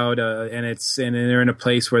crowd and they're in a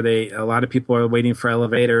place where a lot of people are waiting for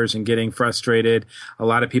elevators and getting frustrated. A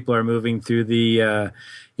lot of people are moving through the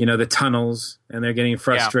tunnels and they're getting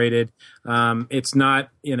frustrated. Yeah. It's not,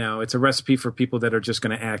 it's a recipe for people that are just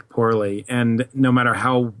going to act poorly. And no matter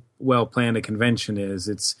how well planned a convention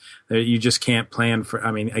is, you just can't plan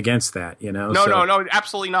against that, No,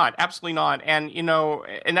 absolutely not. And,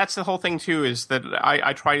 and that's the whole thing too, is that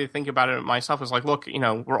I try to think about it myself as like, look,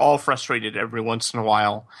 we're all frustrated every once in a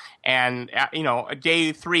while. And,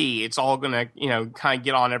 day 3, it's all going to, kind of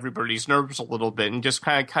get on everybody's nerves a little bit and just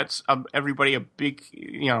kind of cuts everybody a big,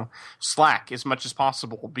 slack as much as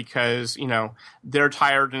possible, because, they're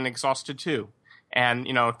tired and exhausted too. And,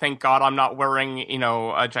 thank God I'm not wearing,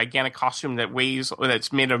 a gigantic costume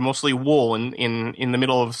that's made of mostly wool in the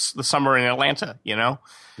middle of the summer in Atlanta,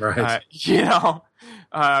 Right.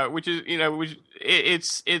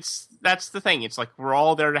 That's the thing. It's like we're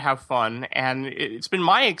all there to have fun. And it's been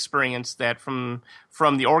my experience that from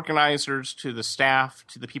the organizers to the staff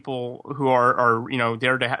to the people who are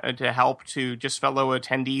there to help, to just fellow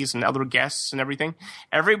attendees and other guests and everything,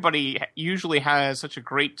 everybody usually has such a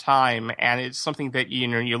great time, and it's something that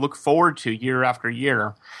you look forward to year after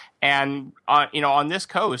year. And on this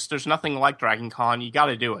coast, there's nothing like Dragon Con. You got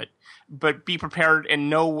to do it, but be prepared and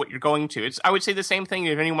know what you're going to. I would say the same thing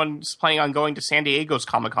if anyone's planning on going to San Diego's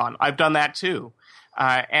Comic-Con. I've done that too.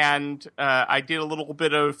 And I did a little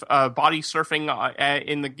bit of body surfing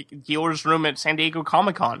in the dealer's room at San Diego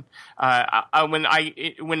Comic-Con. When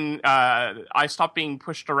I stopped being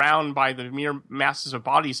pushed around by the mere masses of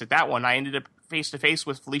bodies at that one, I ended up face to face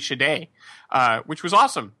with Felicia Day, which was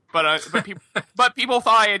awesome. But people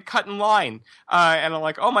thought I had cut in line, and I'm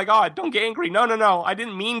like, oh my god, don't get angry. No, I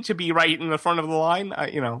didn't mean to be right in the front of the line,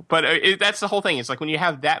 But that's the whole thing. It's like when you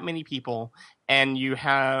have that many people, and you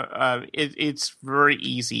have it's very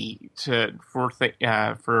easy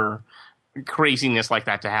for craziness like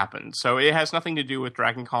that to happen. So it has nothing to do with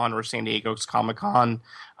Dragon Con or San Diego's Comic Con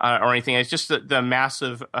or anything. It's just the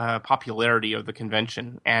massive popularity of the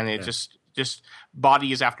convention, and it just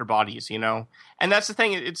bodies after bodies, And that's the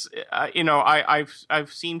thing. It's I've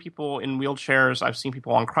seen people in wheelchairs. I've seen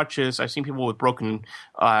people on crutches. I've seen people with broken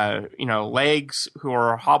legs who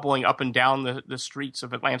are hobbling up and down the streets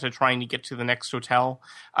of Atlanta trying to get to the next hotel.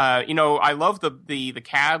 I love the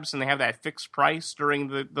cabs, and they have that fixed price during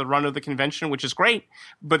the run of the convention, which is great.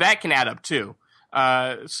 But that can add up too.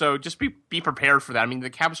 So just be prepared for that. I mean, the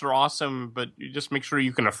cabs are awesome, but you just make sure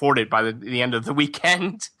you can afford it by the end of the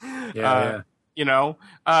weekend. Yeah. It's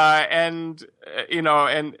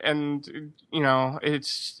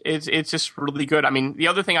just really good. I mean, the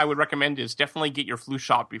other thing I would recommend is definitely get your flu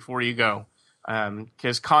shot before you go,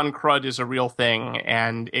 because con crud is a real thing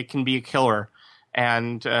and it can be a killer.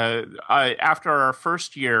 And after our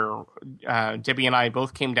first year, Debbie and I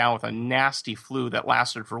both came down with a nasty flu that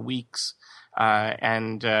lasted for weeks.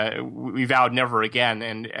 And we vowed never again,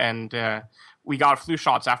 and we got flu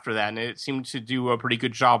shots after that, and it seemed to do a pretty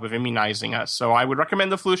good job of immunizing us. So I would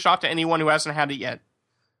recommend the flu shot to anyone who hasn't had it yet.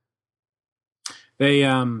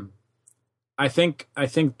 I think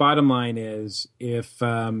bottom line is if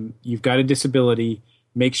you've got a disability,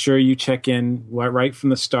 make sure you check in right from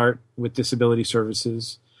the start with disability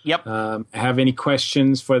services. Yep. Have any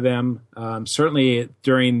questions for them? Certainly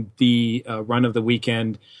during the run of the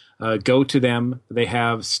weekend. Go to them. They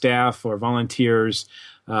have staff or volunteers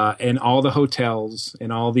in all the hotels,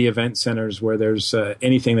 in all the event centers where there's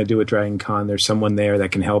anything to do with Dragon Con. There's someone there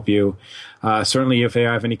that can help you. Certainly, if they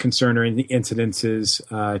have any concern or any incidences,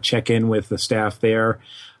 check in with the staff there.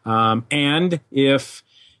 And if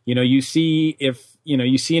you see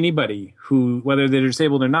anybody who, whether they're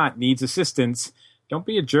disabled or not, needs assistance, don't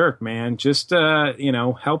be a jerk, man. Just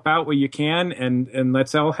help out where you can, and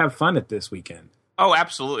let's all have fun at this weekend. Oh,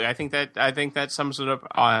 absolutely. I think that sums it up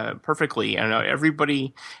perfectly. I know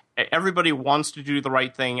everybody wants to do the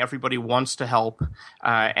right thing. Everybody wants to help.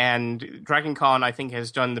 And Dragon Con, I think,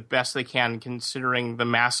 has done the best they can considering the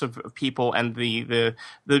mass of people and the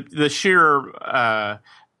sheer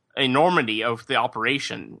enormity of the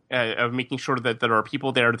operation, of making sure that there are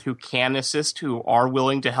people there who can assist, who are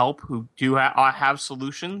willing to help, who do have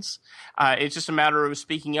solutions. It's just a matter of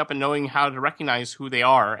speaking up and knowing how to recognize who they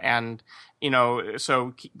are. And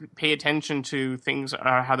so pay attention to things,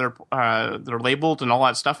 how they're labeled and all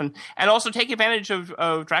that stuff, and also take advantage of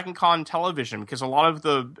Dragon Con television, because a lot of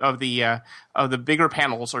the bigger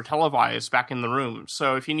panels are televised back in the room.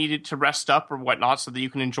 So if you needed to rest up or whatnot, so that you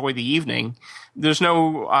can enjoy the evening, there's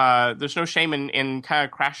no shame in kind of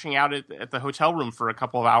crashing out at the hotel room for a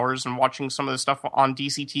couple of hours and watching some of the stuff on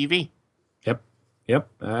DCTV. Yep,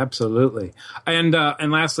 absolutely. And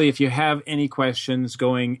lastly, if you have any questions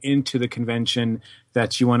going into the convention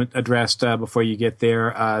that you want addressed before you get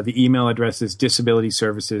there, the email address is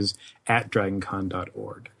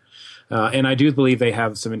disabilityservices@dragoncon.org. And I do believe they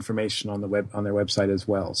have some information on their website as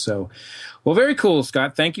well. So, well, very cool,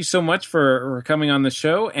 Scott. Thank you so much for coming on the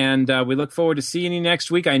show, and we look forward to seeing you next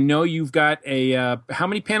week. I know you've got how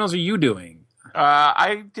many panels are you doing?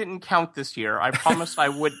 I didn't count this year. I promised I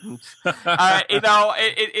wouldn't. I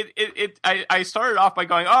started off by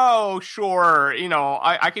going, oh, sure,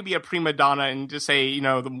 I could be a prima donna and just say,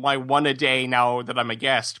 my one a day now that I'm a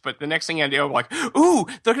guest. But the next thing I do, I'm like, ooh,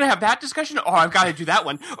 they're going to have that discussion? Oh, I've got to do that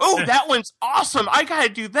one. Oh, that one's awesome. I got to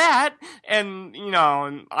do that. And,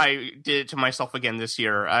 and I did it to myself again this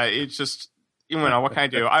year. It's just... what can I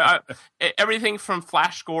do? Everything from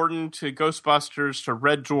Flash Gordon to Ghostbusters to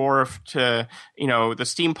Red Dwarf to the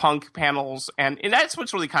steampunk panels, and that's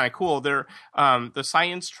what's really kind of cool. The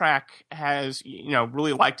science track has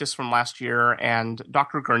really liked us from last year, and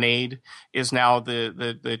Dr. Grenade is now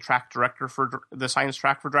the track director for the science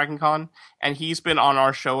track for Dragon Con, and he's been on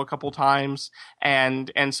our show a couple times, and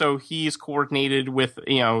so he's coordinated with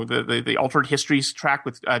the Altered Histories track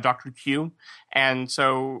with Dr. Q, and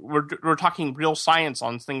so we're talking real science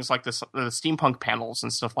on things like the steampunk panels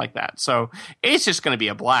and stuff like that. So it's just going to be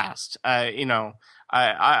a blast.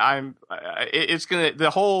 It's gonna, the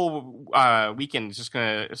whole weekend is just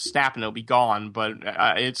gonna snap and it'll be gone, but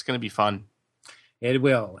it's gonna be fun. It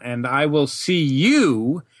will, and I will see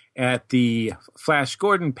you at the Flash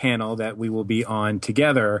Gordon panel that we will be on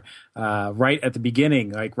together right at the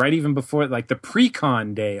beginning, like right even before, like the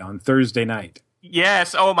pre-con day on Thursday night.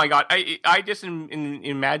 Yes. Oh my God. I just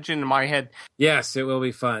imagine in my head. Yes, it will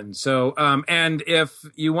be fun. So, and if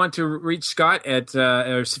you want to reach Scott at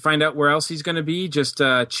or find out where else he's going to be, just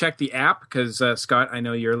check the app because Scott, I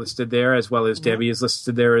know you're listed there as well as Debbie is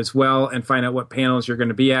listed there as well, and find out what panels you're going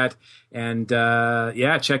to be at. And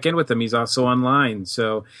check in with him. He's also online.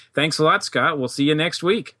 So, thanks a lot, Scott. We'll see you next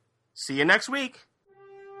week. See you next week.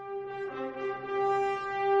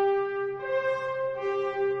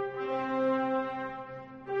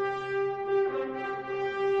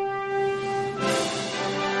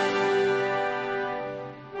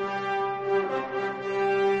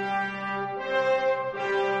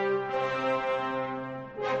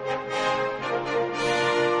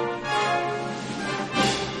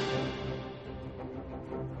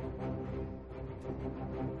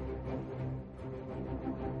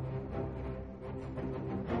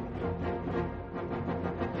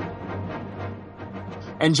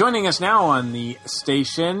 And joining us now on the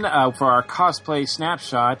station for our cosplay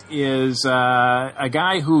snapshot is a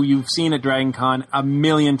guy who you've seen at Dragon Con a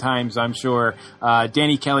million times, I'm sure.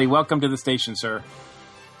 Danny Kelly, welcome to the station, sir.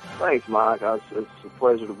 Thanks, Mike. It's a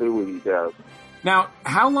pleasure to be with you guys. Now,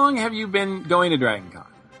 how long have you been going to Dragon Con?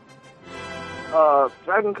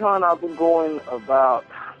 Dragon Con, I've been going about,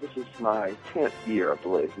 this is my 10th year, I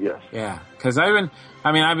believe, yes. Yeah, because I've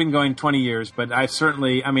been going 20 years, but I've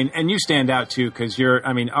certainly, and you stand out too, because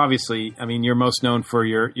obviously, you're most known for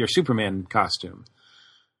your Superman costume.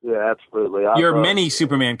 Yeah, absolutely. Your many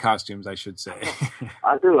Superman costumes, I should say.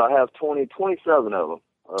 I do. I have 27 of them.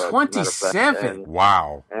 27?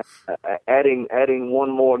 Wow. And, adding one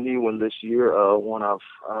more new one this year, one I've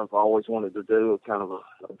always wanted to do, kind of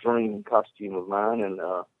a dream costume of mine, and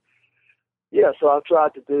so I've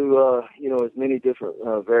tried to do as many different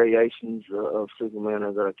variations of Superman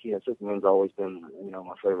as I can. Superman's always been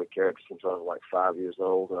my favorite character since I was like 5 years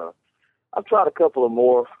old. I've tried a couple of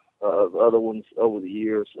more other ones over the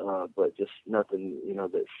years, but just nothing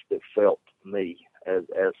that felt me as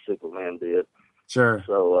Superman did. Sure.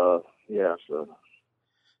 So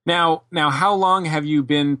Now, how long have you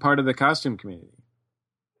been part of the costume community?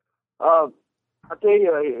 I tell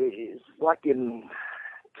you, it's like in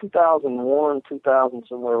 2001, 2000,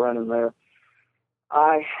 somewhere around in there.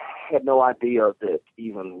 I had no idea that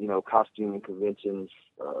even costuming conventions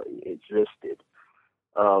existed.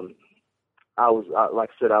 I was like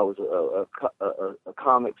I said, I was a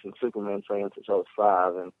comics and Superman fan since I was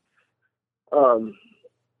 5, and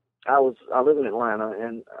I live in Atlanta,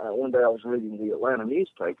 and one day I was reading the Atlanta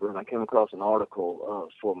newspaper, and I came across an article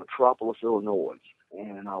for Metropolis, Illinois,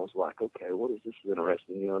 and I was like, okay, what is this? Is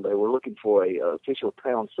interesting. They were looking for a official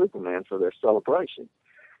town Superman for their celebration,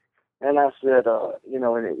 and I said,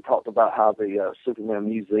 and it talked about how the Superman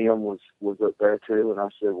Museum was up there too, and I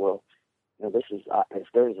said, well, this is if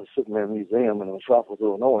there's a Superman Museum in Metropolis,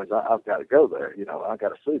 Illinois, I've got to go there. I got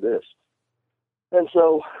to see this, and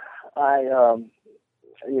so I.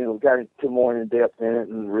 Got into more in depth in it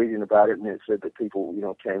and reading about it, and it said that people,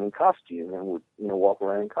 came in costume and would, walk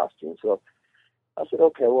around in costume. So I said,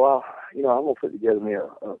 okay, well, I'm going to put together me a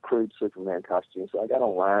crude Superman costume. So I got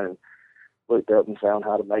online and looked up and found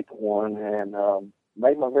how to make one and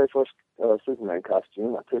made my very first Superman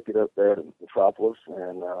costume. I took it up there to Metropolis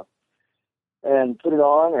and put it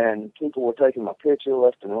on, and people were taking my picture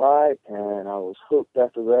left and right, and I was hooked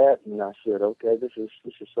after that, and I said, okay, this is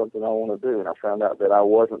something I want to do, and I found out that I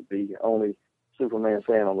wasn't the only Superman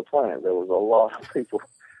fan on the planet. There was a lot of people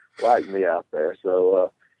like me out there,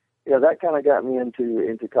 so, that kind of got me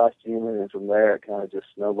into costuming, and from there it kind of just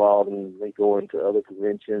snowballed, and me going to other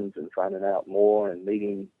conventions and finding out more and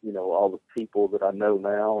meeting, all the people that I know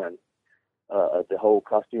now, and the whole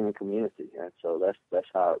costuming community, and so that's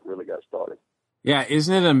how it really got started. Yeah,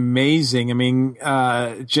 isn't it amazing?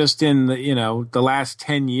 Just in the last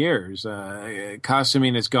 10 years,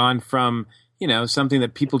 costuming has gone from something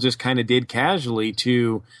that people just kind of did casually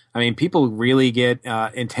to, people really get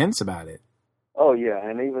intense about it. Oh yeah,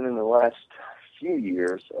 and even in the last few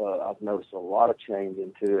years, I've noticed a lot of change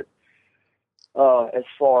into it. As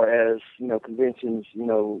far as conventions,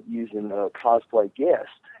 using cosplay guests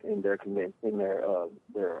in their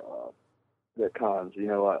cons,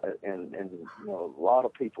 and a lot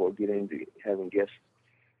of people are getting into having guests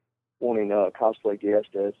wanting cosplay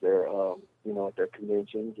guests as their, at their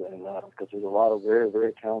conventions, and because there's a lot of very,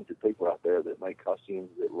 very talented people out there that make costumes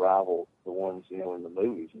that rival the ones, in the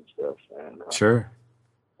movies and stuff. And Sure.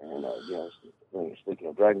 And speaking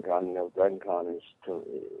of Dragon Con, Dragon Con is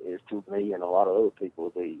to me and a lot of other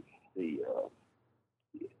people the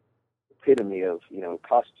epitome of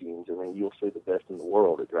costumes. I mean, you'll see the best in the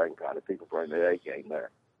world at Dragon Con, and people bring their A game there.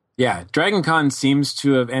 Yeah, Dragon Con seems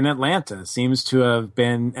to have, and Atlanta seems to have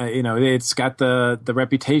been, it's got the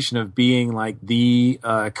reputation of being like the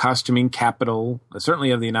costuming capital,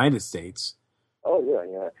 certainly of the United States. Oh,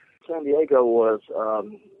 yeah. San Diego was,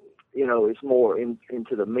 it's more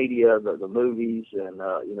into the media, the movies, and,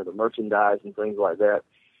 the merchandise and things like that.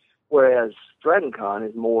 Whereas Dragon Con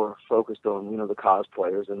is more focused on, the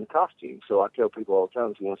cosplayers and the costumes. So I tell people all the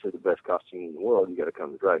time, if you want to see the best costume in the world, you got to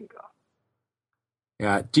come to Dragon Con.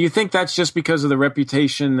 Yeah. Do you think that's just because of the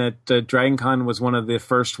reputation that Dragon Con was one of the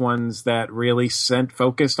first ones that really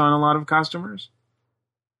focused on a lot of costumers?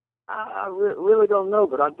 I really don't know,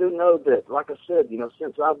 but I do know that, like I said,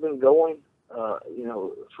 since I've been going,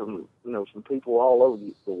 from people all over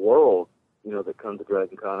the world, that come to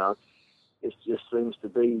Dragon Con, it just seems to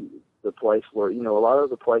be the place where, a lot of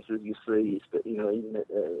the places you see, even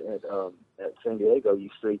at San Diego, you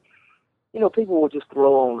see, people will just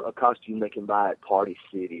throw on a costume they can buy at Party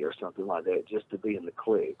City or something like that just to be in the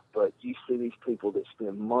clique. But you see these people that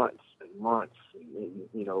spend months and months,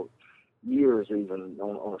 years even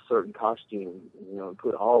on a certain costume, and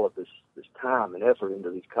put all of this time and effort into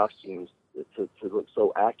these costumes to look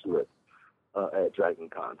so accurate at Dragon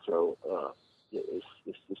Con. So it's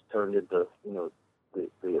just turned into, the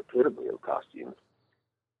epitome of costumes.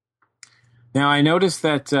 Now, I noticed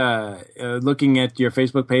that looking at your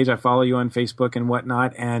Facebook page, I follow you on Facebook and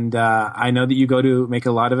whatnot, and I know that you go to make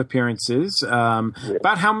a lot of appearances.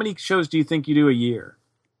 About how many shows do you think you do a year?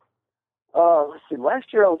 Let's see.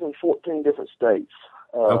 Last year I was in 14 different states.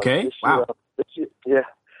 Okay. Wow.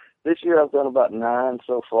 This year I've done about 9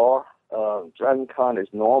 so far. Dragon Con is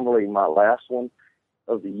normally my last one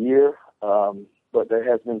of the year, but there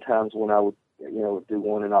has been times when I would, do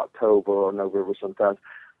one in October or November sometimes.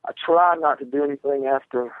 I try not to do anything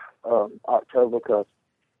after October because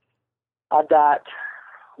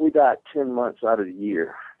we diet 10 months out of the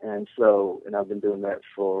year. And I've been doing that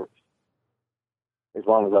for as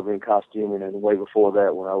long as I've been costuming, and way before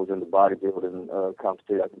that when I was in the bodybuilding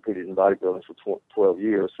competition. I competed in bodybuilding for 12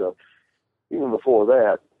 years. So even before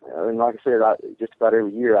that, and like I said, just about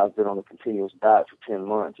every year I've been on a continuous diet for 10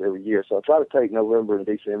 months every year. So I try to take November and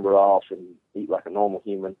December off and eat like a normal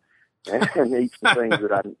human. And eat some things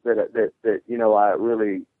that I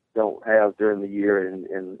really don't have during the year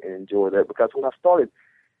and enjoy that. Because when I started,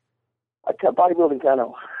 I kept bodybuilding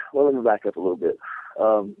let me back up a little bit.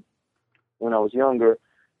 When I was younger,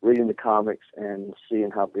 reading the comics and seeing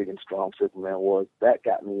how big and strong Superman was, that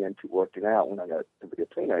got me into working out when I got to be a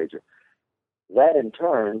teenager. That in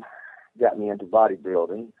turn got me into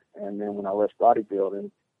bodybuilding, and then when I left bodybuilding,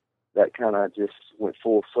 that kind of just went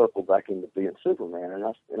full circle back into being Superman. And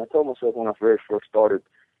I told myself when I very first started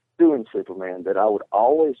doing Superman that I would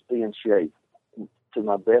always be in shape to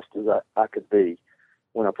my best as I could be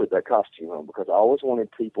when I put that costume on, because I always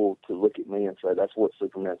wanted people to look at me and say, that's what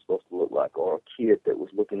Superman's supposed to look like, or a kid that was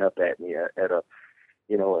looking up at me at a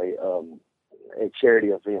charity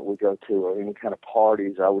event we go to, or any kind of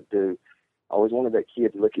parties I would do. I always wanted that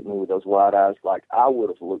kid to look at me with those wide eyes like I would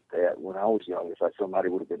have looked at when I was young if somebody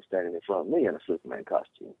would have been standing in front of me in a Superman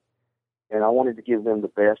costume. And I wanted to give them the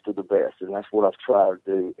best of the best, and that's what I've tried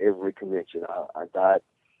to do every convention. I diet,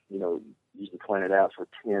 usually plan it out for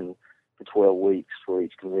 10 to 12 weeks for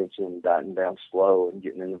each convention, dieting down slow and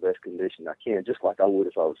getting in the best condition I can, just like I would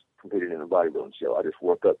if I was competing in a bodybuilding show. I just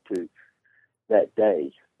work up to that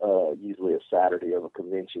day, usually a Saturday of a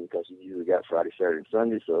convention, because you usually got Friday, Saturday, and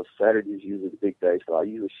Sunday. So Saturday is usually the big day, so I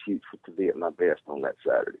usually shoot to be at my best on that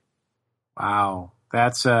Saturday. Wow,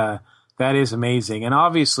 that is amazing. And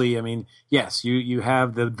obviously, I mean, yes, you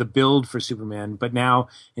have the build for Superman, but now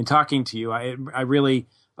in talking to you, I really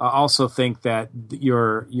also think that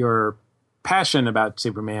your passion about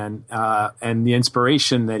Superman and the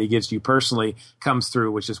inspiration that he gives you personally comes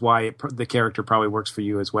through, which is why the character probably works for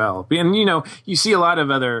you as well. And, you see a lot of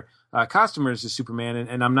other costumers of Superman,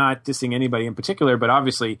 and I'm not dissing anybody in particular, but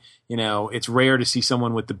obviously, it's rare to see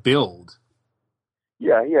someone with the build.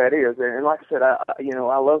 Yeah, it is. And like I said,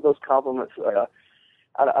 I love those compliments.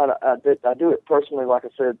 I do it personally. Like I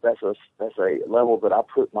said, that's a level that I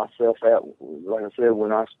put myself at. Like I said,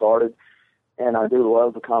 when I started, and I do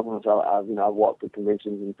love the compliments. I've walked to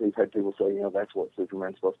conventions and we've had people say, that's what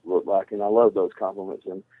Superman's supposed to look like, and I love those compliments.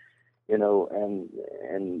 And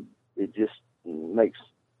and it just makes,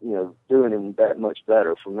 doing him that much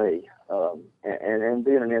better for me. And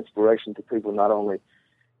being an inspiration to people, not only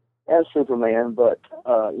as Superman, but,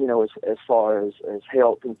 as far as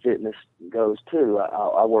health and fitness goes too.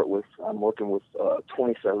 I'm working with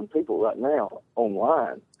 27 people right now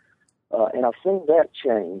online. And I've seen that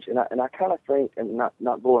change, and I kind of think, and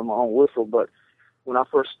not blowing my own whistle, but when I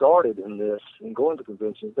first started in this and going to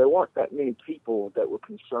conventions, there weren't that many people that were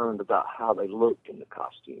concerned about how they looked in the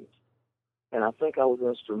costumes. And I think I was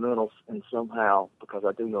instrumental in somehow, because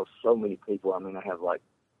I do know so many people. I mean, I have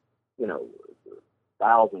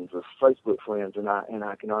thousands of Facebook friends, and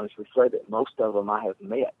I can honestly say that most of them I have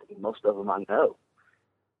met, and most of them I know.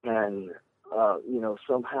 And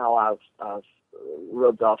somehow I've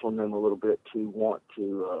rubbed off on them a little bit to want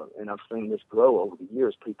to, and I've seen this grow over the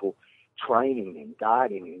years, people training and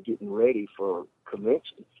dieting and getting ready for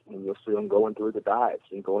conventions, and you'll see them going through the diets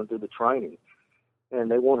and going through the training,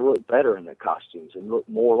 and they want to look better in their costumes and look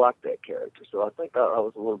more like that character. So I think I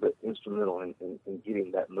was a little bit instrumental in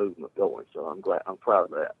getting that movement going, so I'm proud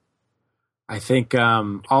of that. I think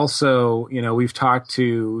also, we've talked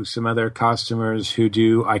to some other costumers who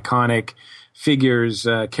do iconic figures,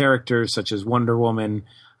 characters such as Wonder Woman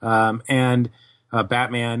and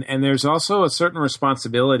Batman. And there's also a certain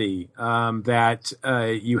responsibility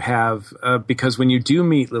that you have because when you do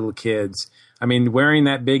meet little kids, I mean, wearing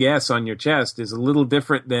that big S on your chest is a little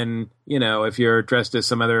different than, if you're dressed as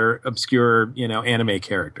some other obscure, anime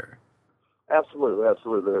character. Absolutely.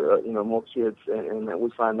 More kids, and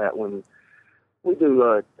we find that when we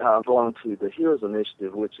do belong to the Heroes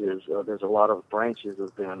Initiative, which is there's a lot of branches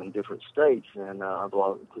of them in different states, and I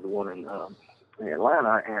belong to the one in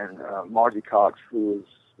Atlanta. And Margie Cox, who is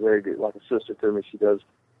very good, like a sister to me, she does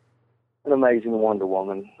an amazing Wonder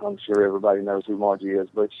Woman. I'm sure everybody knows who Margie is,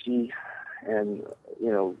 but she and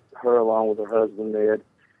her along with her husband Ned,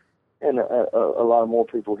 and a lot of more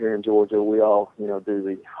people here in Georgia, we all do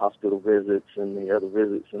the hospital visits and the other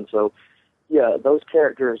visits, and so those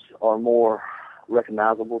characters are more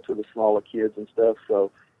recognizable to the smaller kids and stuff.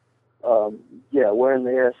 So, wearing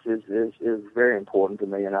the S is very important to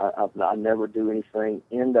me, and I never do anything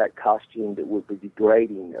in that costume that would be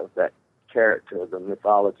degrading of that character, the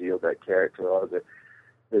mythology of that character, or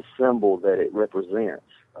the symbol that it represents,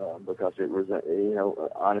 because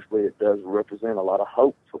honestly, it does represent a lot of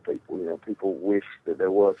hope for people. People wish that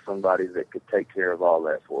there was somebody that could take care of all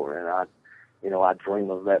that for them, and I dream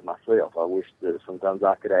of that myself. I wish that sometimes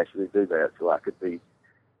I could actually do that, so I could be,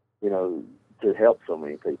 to help so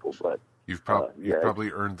many people. But you've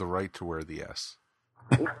probably earned the right to wear the S.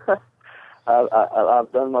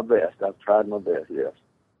 I've done my best. I've tried my best. Yes.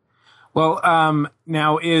 Well,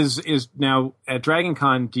 now now at Dragon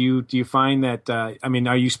Con, do you find that?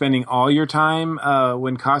 Are you spending all your time how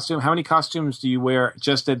many costumes do you wear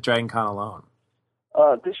just at Dragon Con alone?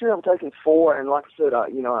 This year I'm taking 4, and like I said, I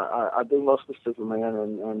do mostly Superman,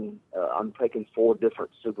 and I'm taking 4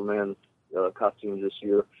 different Superman costumes this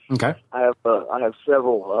year. Okay. I have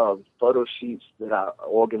several photo sheets that I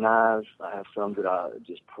organize. I have some that I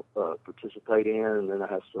just participate in, and then I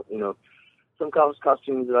have some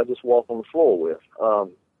costumes that I just walk on the floor with.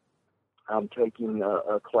 I'm taking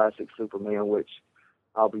a classic Superman, which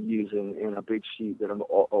I'll be using in a big sheet that I'm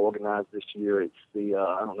organized this year. It's the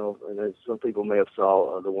I don't know, and some people may have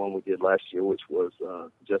saw the one we did last year, which was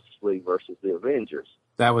Justice League versus the Avengers.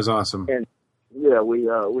 That was awesome. And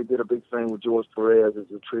we did a big thing with George Perez as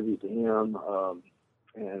a tribute to him,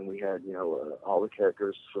 and we had all the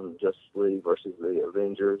characters from Justice League versus the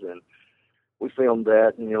Avengers, and we filmed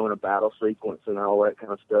that, in a battle sequence and all that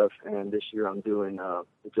kind of stuff. And this year I'm doing the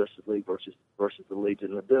Justice League versus the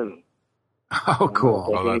Legion of Doom. Oh,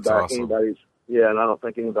 cool. That's awesome. And I don't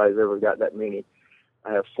think anybody's ever got that many.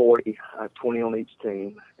 I have 40. I have 20 on each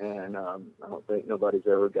team, and I don't think nobody's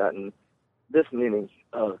ever gotten this many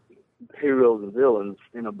heroes and villains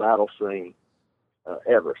in a battle scene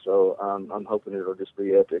ever. So I'm hoping it'll just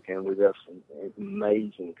be epic, and we've got some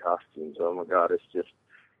amazing costumes. Oh my God, it's just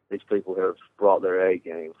these people have brought their A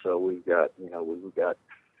game. So we've got we've got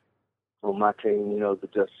on my team, the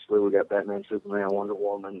Justice League, we got Batman, Superman, Wonder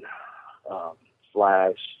Woman,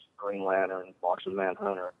 Flash, Green Lantern, Martian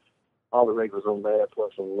Manhunter, all the regulars on that,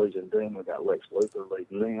 plus on the Legion of Doom, we got Lex Luthor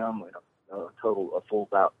leading them, and a full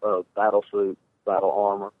battle suit, battle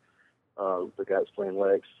armor. The guy that's playing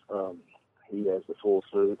Lex, he has the full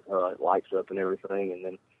suit, it lights up and everything, and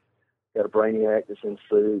then got a Brainiac that's in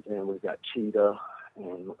suit, and we've got Cheetah,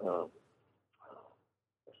 and let's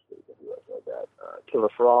see, who else I got? Killer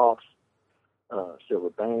Frost, Silver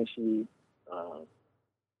Banshee,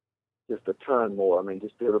 just a ton more.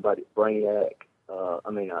 Just everybody. Brainiac.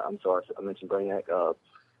 I'm sorry, I mentioned Brainiac.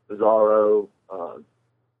 Bizarro,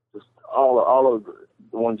 just all of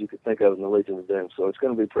the ones you could think of in the Legion of Doom. So it's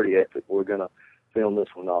going to be pretty epic. We're going to film this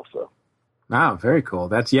one also. Wow, very cool.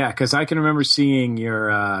 Because I can remember seeing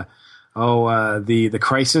your the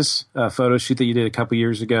Crisis photo shoot that you did a couple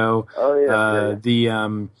years ago. Oh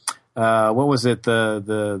yeah. What was it?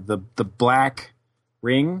 The Black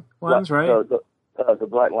Ring ones, right? The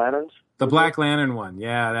Black Lanterns. The Black Lantern one.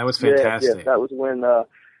 Yeah, that was fantastic. Yes, that was when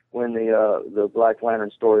the Black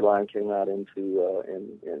Lantern storyline came out into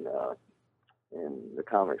in the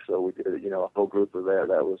comics. So we did a whole group of that.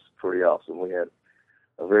 That was pretty awesome. We had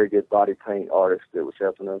a very good body paint artist that was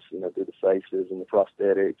helping us, do the faces and the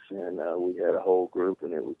prosthetics, and we had a whole group,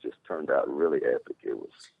 and it was just turned out really epic. It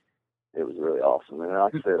was really awesome, and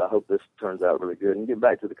like I said, I hope this turns out really good. And get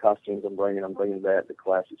back to the costumes I'm bringing that, the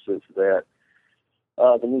classic suits of that,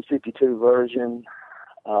 the new 52 version,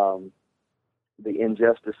 the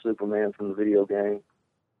Injustice Superman from the video game,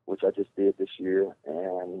 which I just did this year,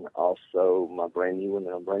 and also my brand new one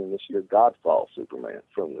that I'm bringing this year, Godfall Superman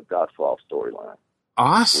from the Godfall storyline.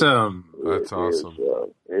 Awesome. That's awesome.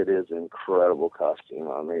 It is an incredible costume.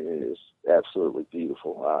 I mean, it is absolutely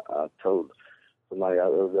beautiful. I told somebody the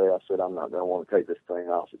other day, I said, I'm not going to want to take this thing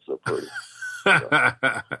off. It's so pretty.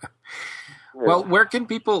 Well, where can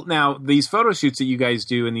people now, these photo shoots that you guys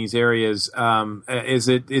do in these areas, is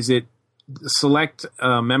it select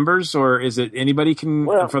members, or is it anybody from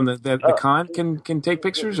the con can take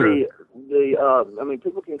pictures? I mean,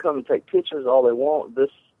 people can come and take pictures all they want. This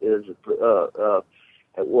is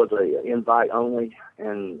it was a invite only,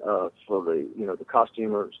 and for the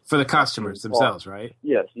costumers. For the costumers themselves, right?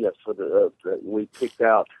 Yes. For we picked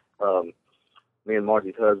out me and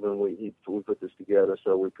Margie's husband. We put this together,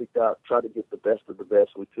 so we tried to get the best of the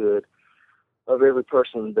best we could of every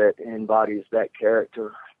person that embodies that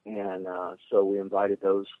character, and so we invited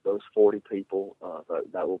those 40 people.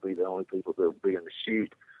 That will be the only people that will be in the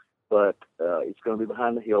shoot. But it's going to be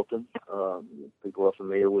behind the Hilton. People are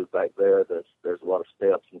familiar with back there. There's a lot of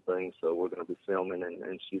steps and things, so we're going to be filming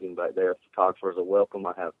and shooting back there. Photographers are welcome.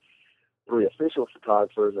 I have 3 official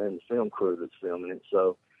photographers and the film crew that's filming it.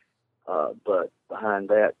 So, but behind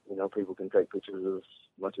that, people can take pictures as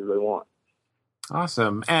much as they want.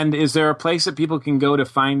 Awesome. And is there a place that people can go to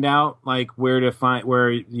find out, like to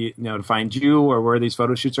find you, or where these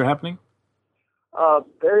photo shoots are happening?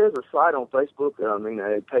 There is a site on Facebook.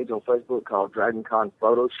 A page on Facebook called DragonCon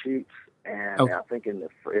Photo Shoots, and I think in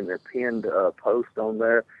their pinned post on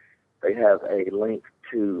there, they have a link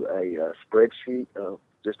to a spreadsheet of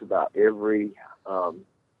just about every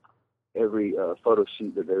photo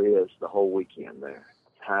shoot that there is the whole weekend there,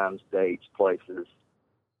 times, dates, places,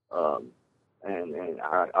 and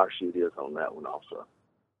our shoot is on that one also.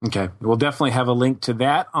 Okay. We'll definitely have a link to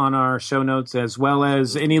that on our show notes, as well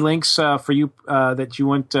as any links for you that you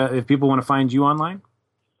want, if people want to find you online.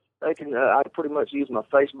 They can. I pretty much use my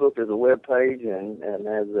Facebook as a web page and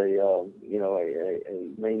as a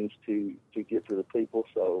means to get to the people.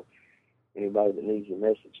 So anybody that needs to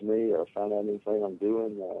message me or find out anything I'm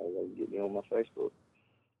doing, they can get me on my Facebook.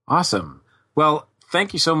 Awesome. Well,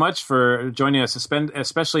 thank you so much for joining us,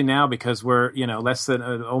 especially now because we're, less than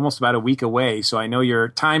almost about a week away. So I know your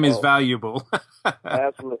time is valuable.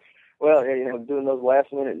 Absolutely. Well, doing those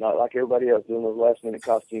last minute, not like everybody else, doing those last minute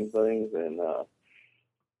costume things, and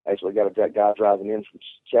actually got a guy driving in from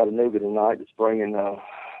Chattanooga tonight that's bringing a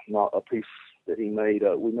piece that he made.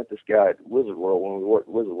 We met this guy at Wizard World when we worked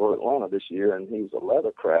at Wizard World Atlanta this year, and he was a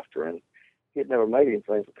leather crafter, and he had never made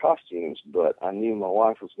anything for costumes, but I knew my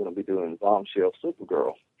wife was going to be doing Bombshell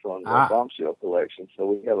Supergirl from the Bombshell collection, so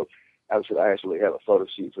we actually have a photo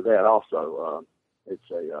shoot for that also. It's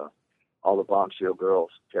all the Bombshell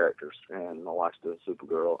girls characters, and my wife's doing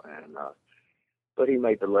Supergirl, and but he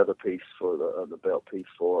made the leather piece for the belt piece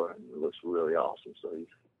for her, and it looks really awesome. So he's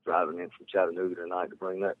driving in from Chattanooga tonight to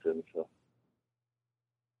bring that to me. So.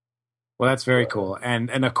 Well, that's very cool,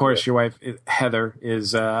 and of course, your wife Heather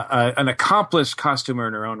is an accomplished costumer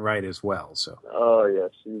in her own right as well. So. Oh yeah,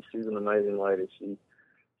 she's an amazing lady. She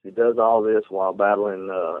does all this while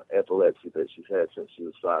battling epilepsy that she's had since she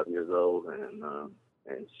was 5 years old,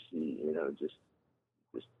 and she just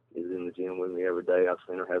is in the gym with me every day. I've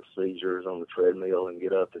seen her have seizures on the treadmill and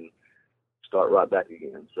get up and start right back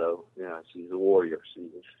again. So she's a warrior. She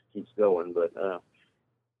just keeps going, but.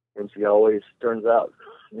 And she always turns out,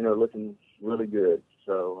 looking really good.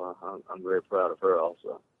 So I'm very proud of her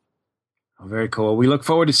also. Oh, very cool. We look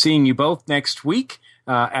forward to seeing you both next week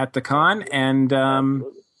at the con. And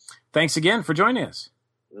thanks again for joining us.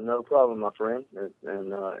 No problem, my friend.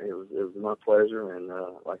 And it was my pleasure. And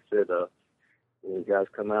like I said, you guys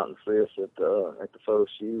come out and see us at the photo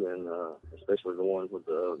shoot, and especially the ones with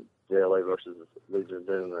the JLA versus Legion of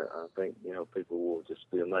Doom. I think people will just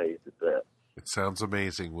be amazed at that. It sounds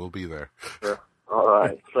amazing. We'll be there. Yeah. All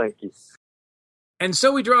right. Thank you. And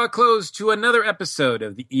so we draw a close to another episode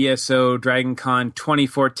of the ESO Dragon Con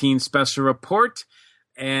 2014 Special Report.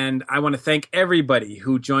 And I want to thank everybody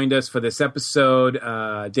who joined us for this episode.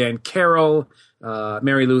 Dan Carroll,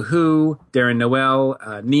 Mary Lou Hu, Darren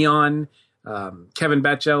Noel, Neon, Kevin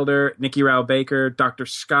Batchelder, Nikki Rao Baker, Dr.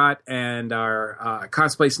 Scott, and our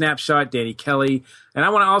cosplay snapshot, Danny Kelly. And I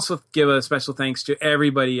want to also give a special thanks to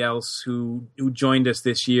everybody else who joined us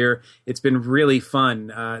this year. It's been really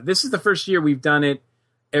fun. This is the first year we've done it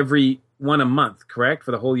every one a month, correct?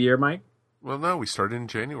 For the whole year, Mike? Well, no, we started in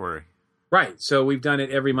January. Right. So we've done it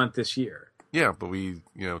every month this year. Yeah, but we,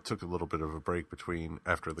 took a little bit of a break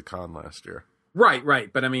after the con last year.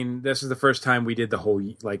 Right. But I mean, this is the first time we did the whole,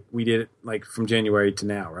 we did it from January to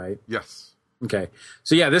now, right? Yes. Okay.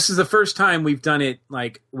 So yeah, this is the first time we've done it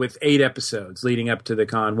with 8 episodes leading up to the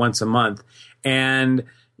con once a month. And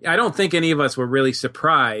I don't think any of us were really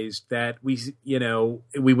surprised that we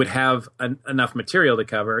would have enough material to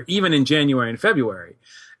cover, even in January and February.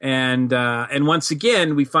 And once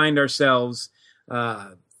again, we find ourselves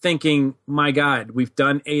thinking, my God, we've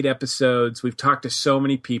done 8 episodes. We've talked to so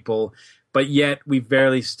many people, but yet we've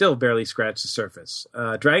still barely scratched the surface.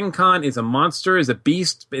 Dragon Con is a monster, is a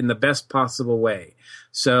beast in the best possible way.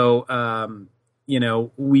 So,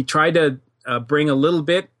 we try to bring a little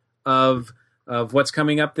bit of what's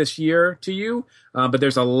coming up this year to you, but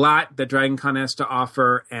there's a lot that Dragon Con has to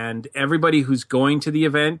offer, and everybody who's going to the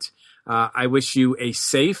event, I wish you a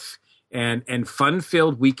safe and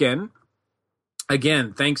fun-filled weekend.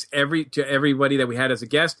 Again, thanks to everybody that we had as a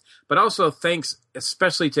guest, but also thanks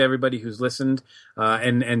especially to everybody who's listened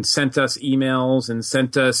and sent us emails and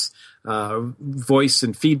sent us voice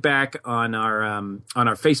and feedback on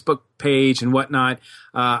our Facebook page and whatnot.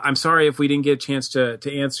 I'm sorry if we didn't get a chance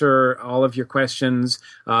to answer all of your questions,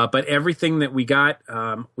 but everything that we got,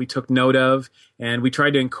 we took note of, and we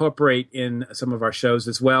tried to incorporate in some of our shows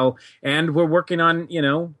as well. And we're working on,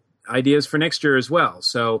 ideas for next year as well.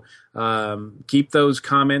 So keep those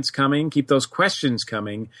comments coming, keep those questions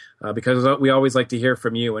coming, because we always like to hear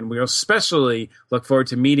from you. And we especially look forward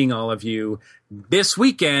to meeting all of you this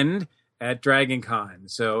weekend at Dragon Con.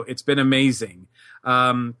 So it's been amazing.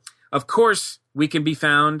 Of course, we can be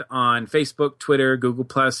found on Facebook, Twitter,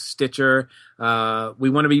 Google+, Stitcher. We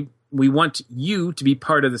want you to be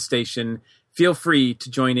part of the station. Feel free to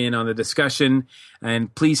join in on the discussion,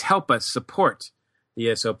 and please help us support the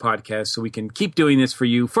ESO podcast so we can keep doing this for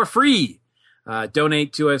you for free.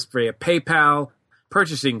 Donate to us via PayPal,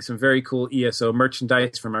 purchasing some very cool ESO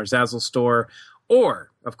merchandise from our Zazzle store,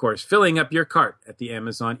 or, of course, filling up your cart at the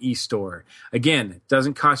Amazon e-store. Again, it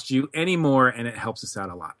doesn't cost you any more, and it helps us out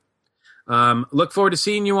a lot. Look forward to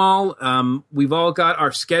seeing you all. We've all got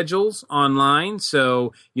our schedules online,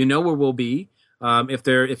 so you know where we'll be.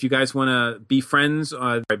 If you guys want to be friends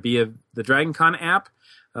via the Dragon Con app,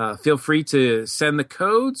 feel free to send the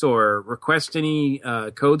codes or request any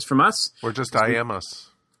codes from us. Or just IM us.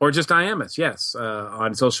 Or just IM us, yes.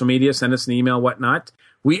 On social media, send us an email, whatnot.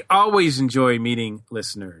 We always enjoy meeting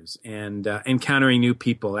listeners and encountering new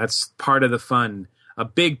people. That's part of the fun, a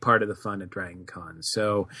big part of the fun at Dragon Con.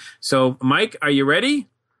 So Mike, are you ready?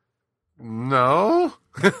 No.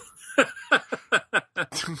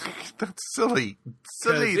 That's silly.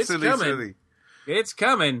 Silly. It's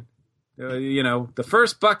coming. The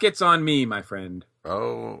first bucket's on me, my friend.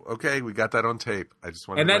 Oh, okay. We got that on tape. I just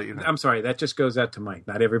wanted to let you know. I'm sorry. That just goes out to Mike,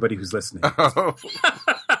 not everybody who's listening. Oh.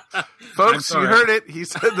 Folks, you heard it. He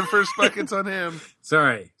said the first bucket's on him.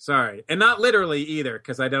 Sorry. And not literally either,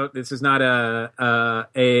 because this is not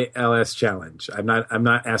a ALS challenge. I'm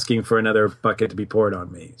not asking for another bucket to be poured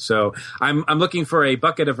on me. So I'm looking for a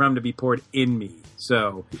bucket of rum to be poured in me.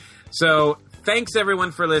 So thanks,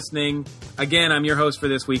 everyone, for listening. Again, I'm your host for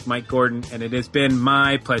this week, Mike Gordon, and it has been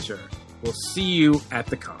my pleasure. We'll see you at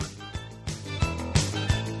the con.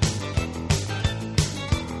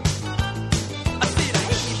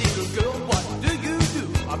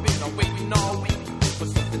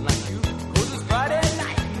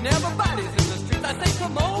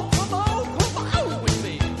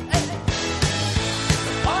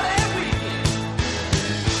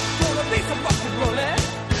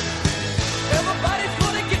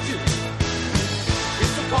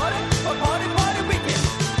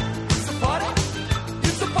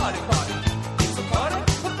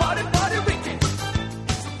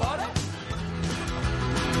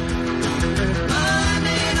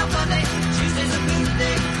 Tuesday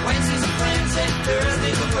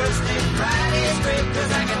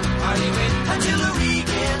until the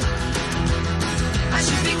weekend. I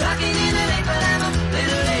should be clocking in at 8, but I'm a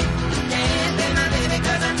little late. Can't pay my baby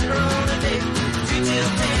 'cause I'm sure on a date. 2 till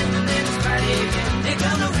 10 and then it's Friday again. Here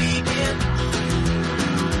come the weekend.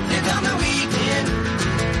 Here come the weekend.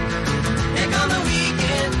 Here come the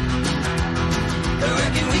weekend. The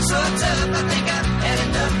working week's so tough, I think I've had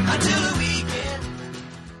enough until the weekend.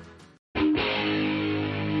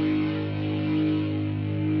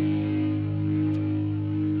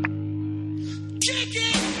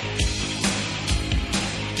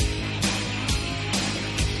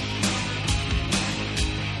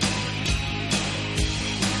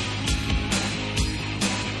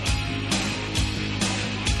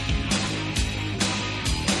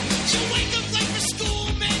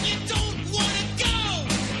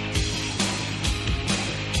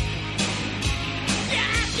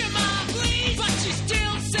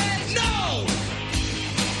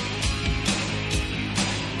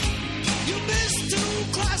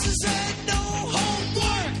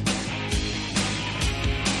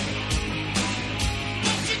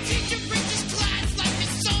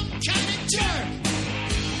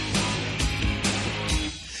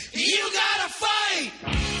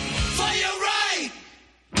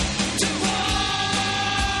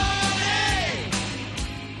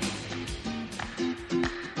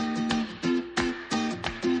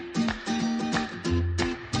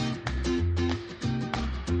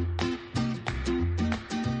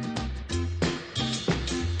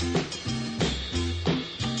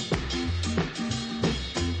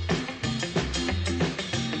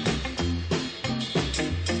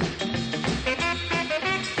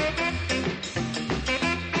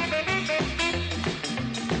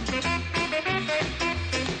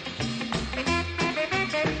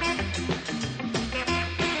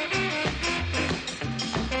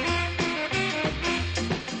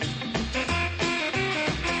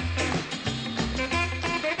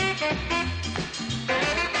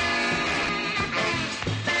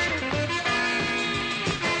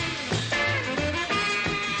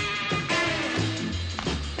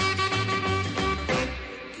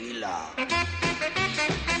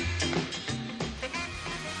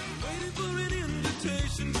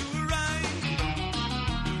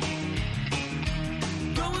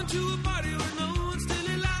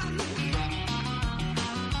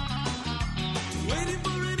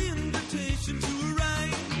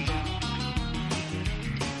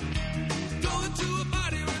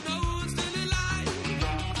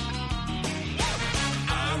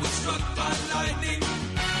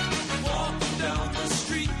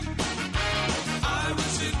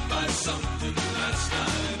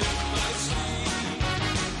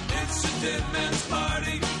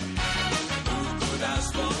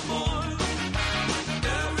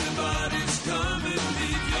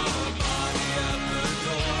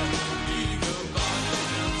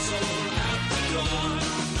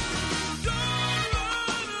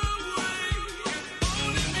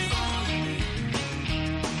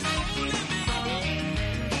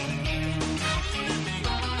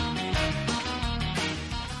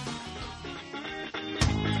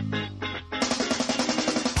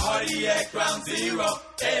 Cardiac Ground Zero,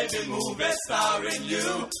 every move is starring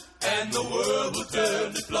you, and the world will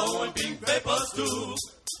turn to flowing pink papers too.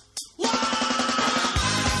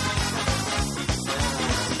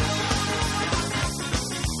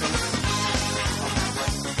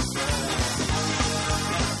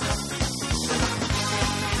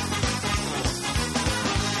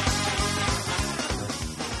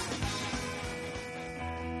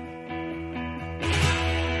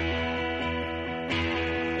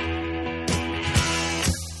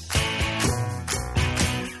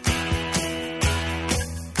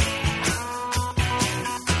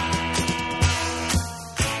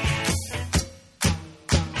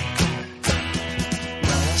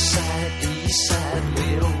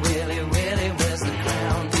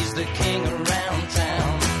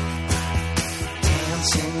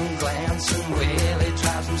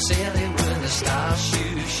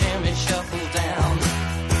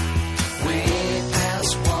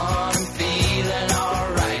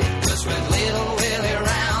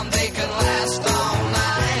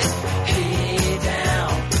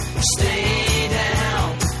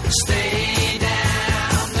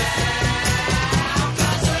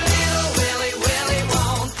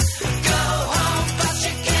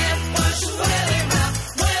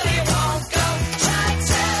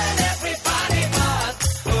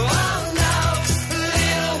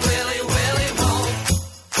 Willie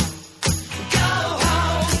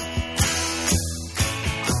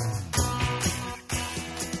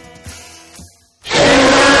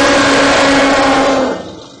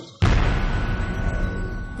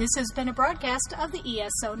This has been a broadcast of the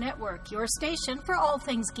ESO Network, your station for all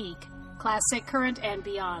things geek, classic, current, and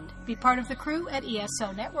beyond. Be part of the crew at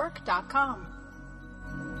ESONetwork.com.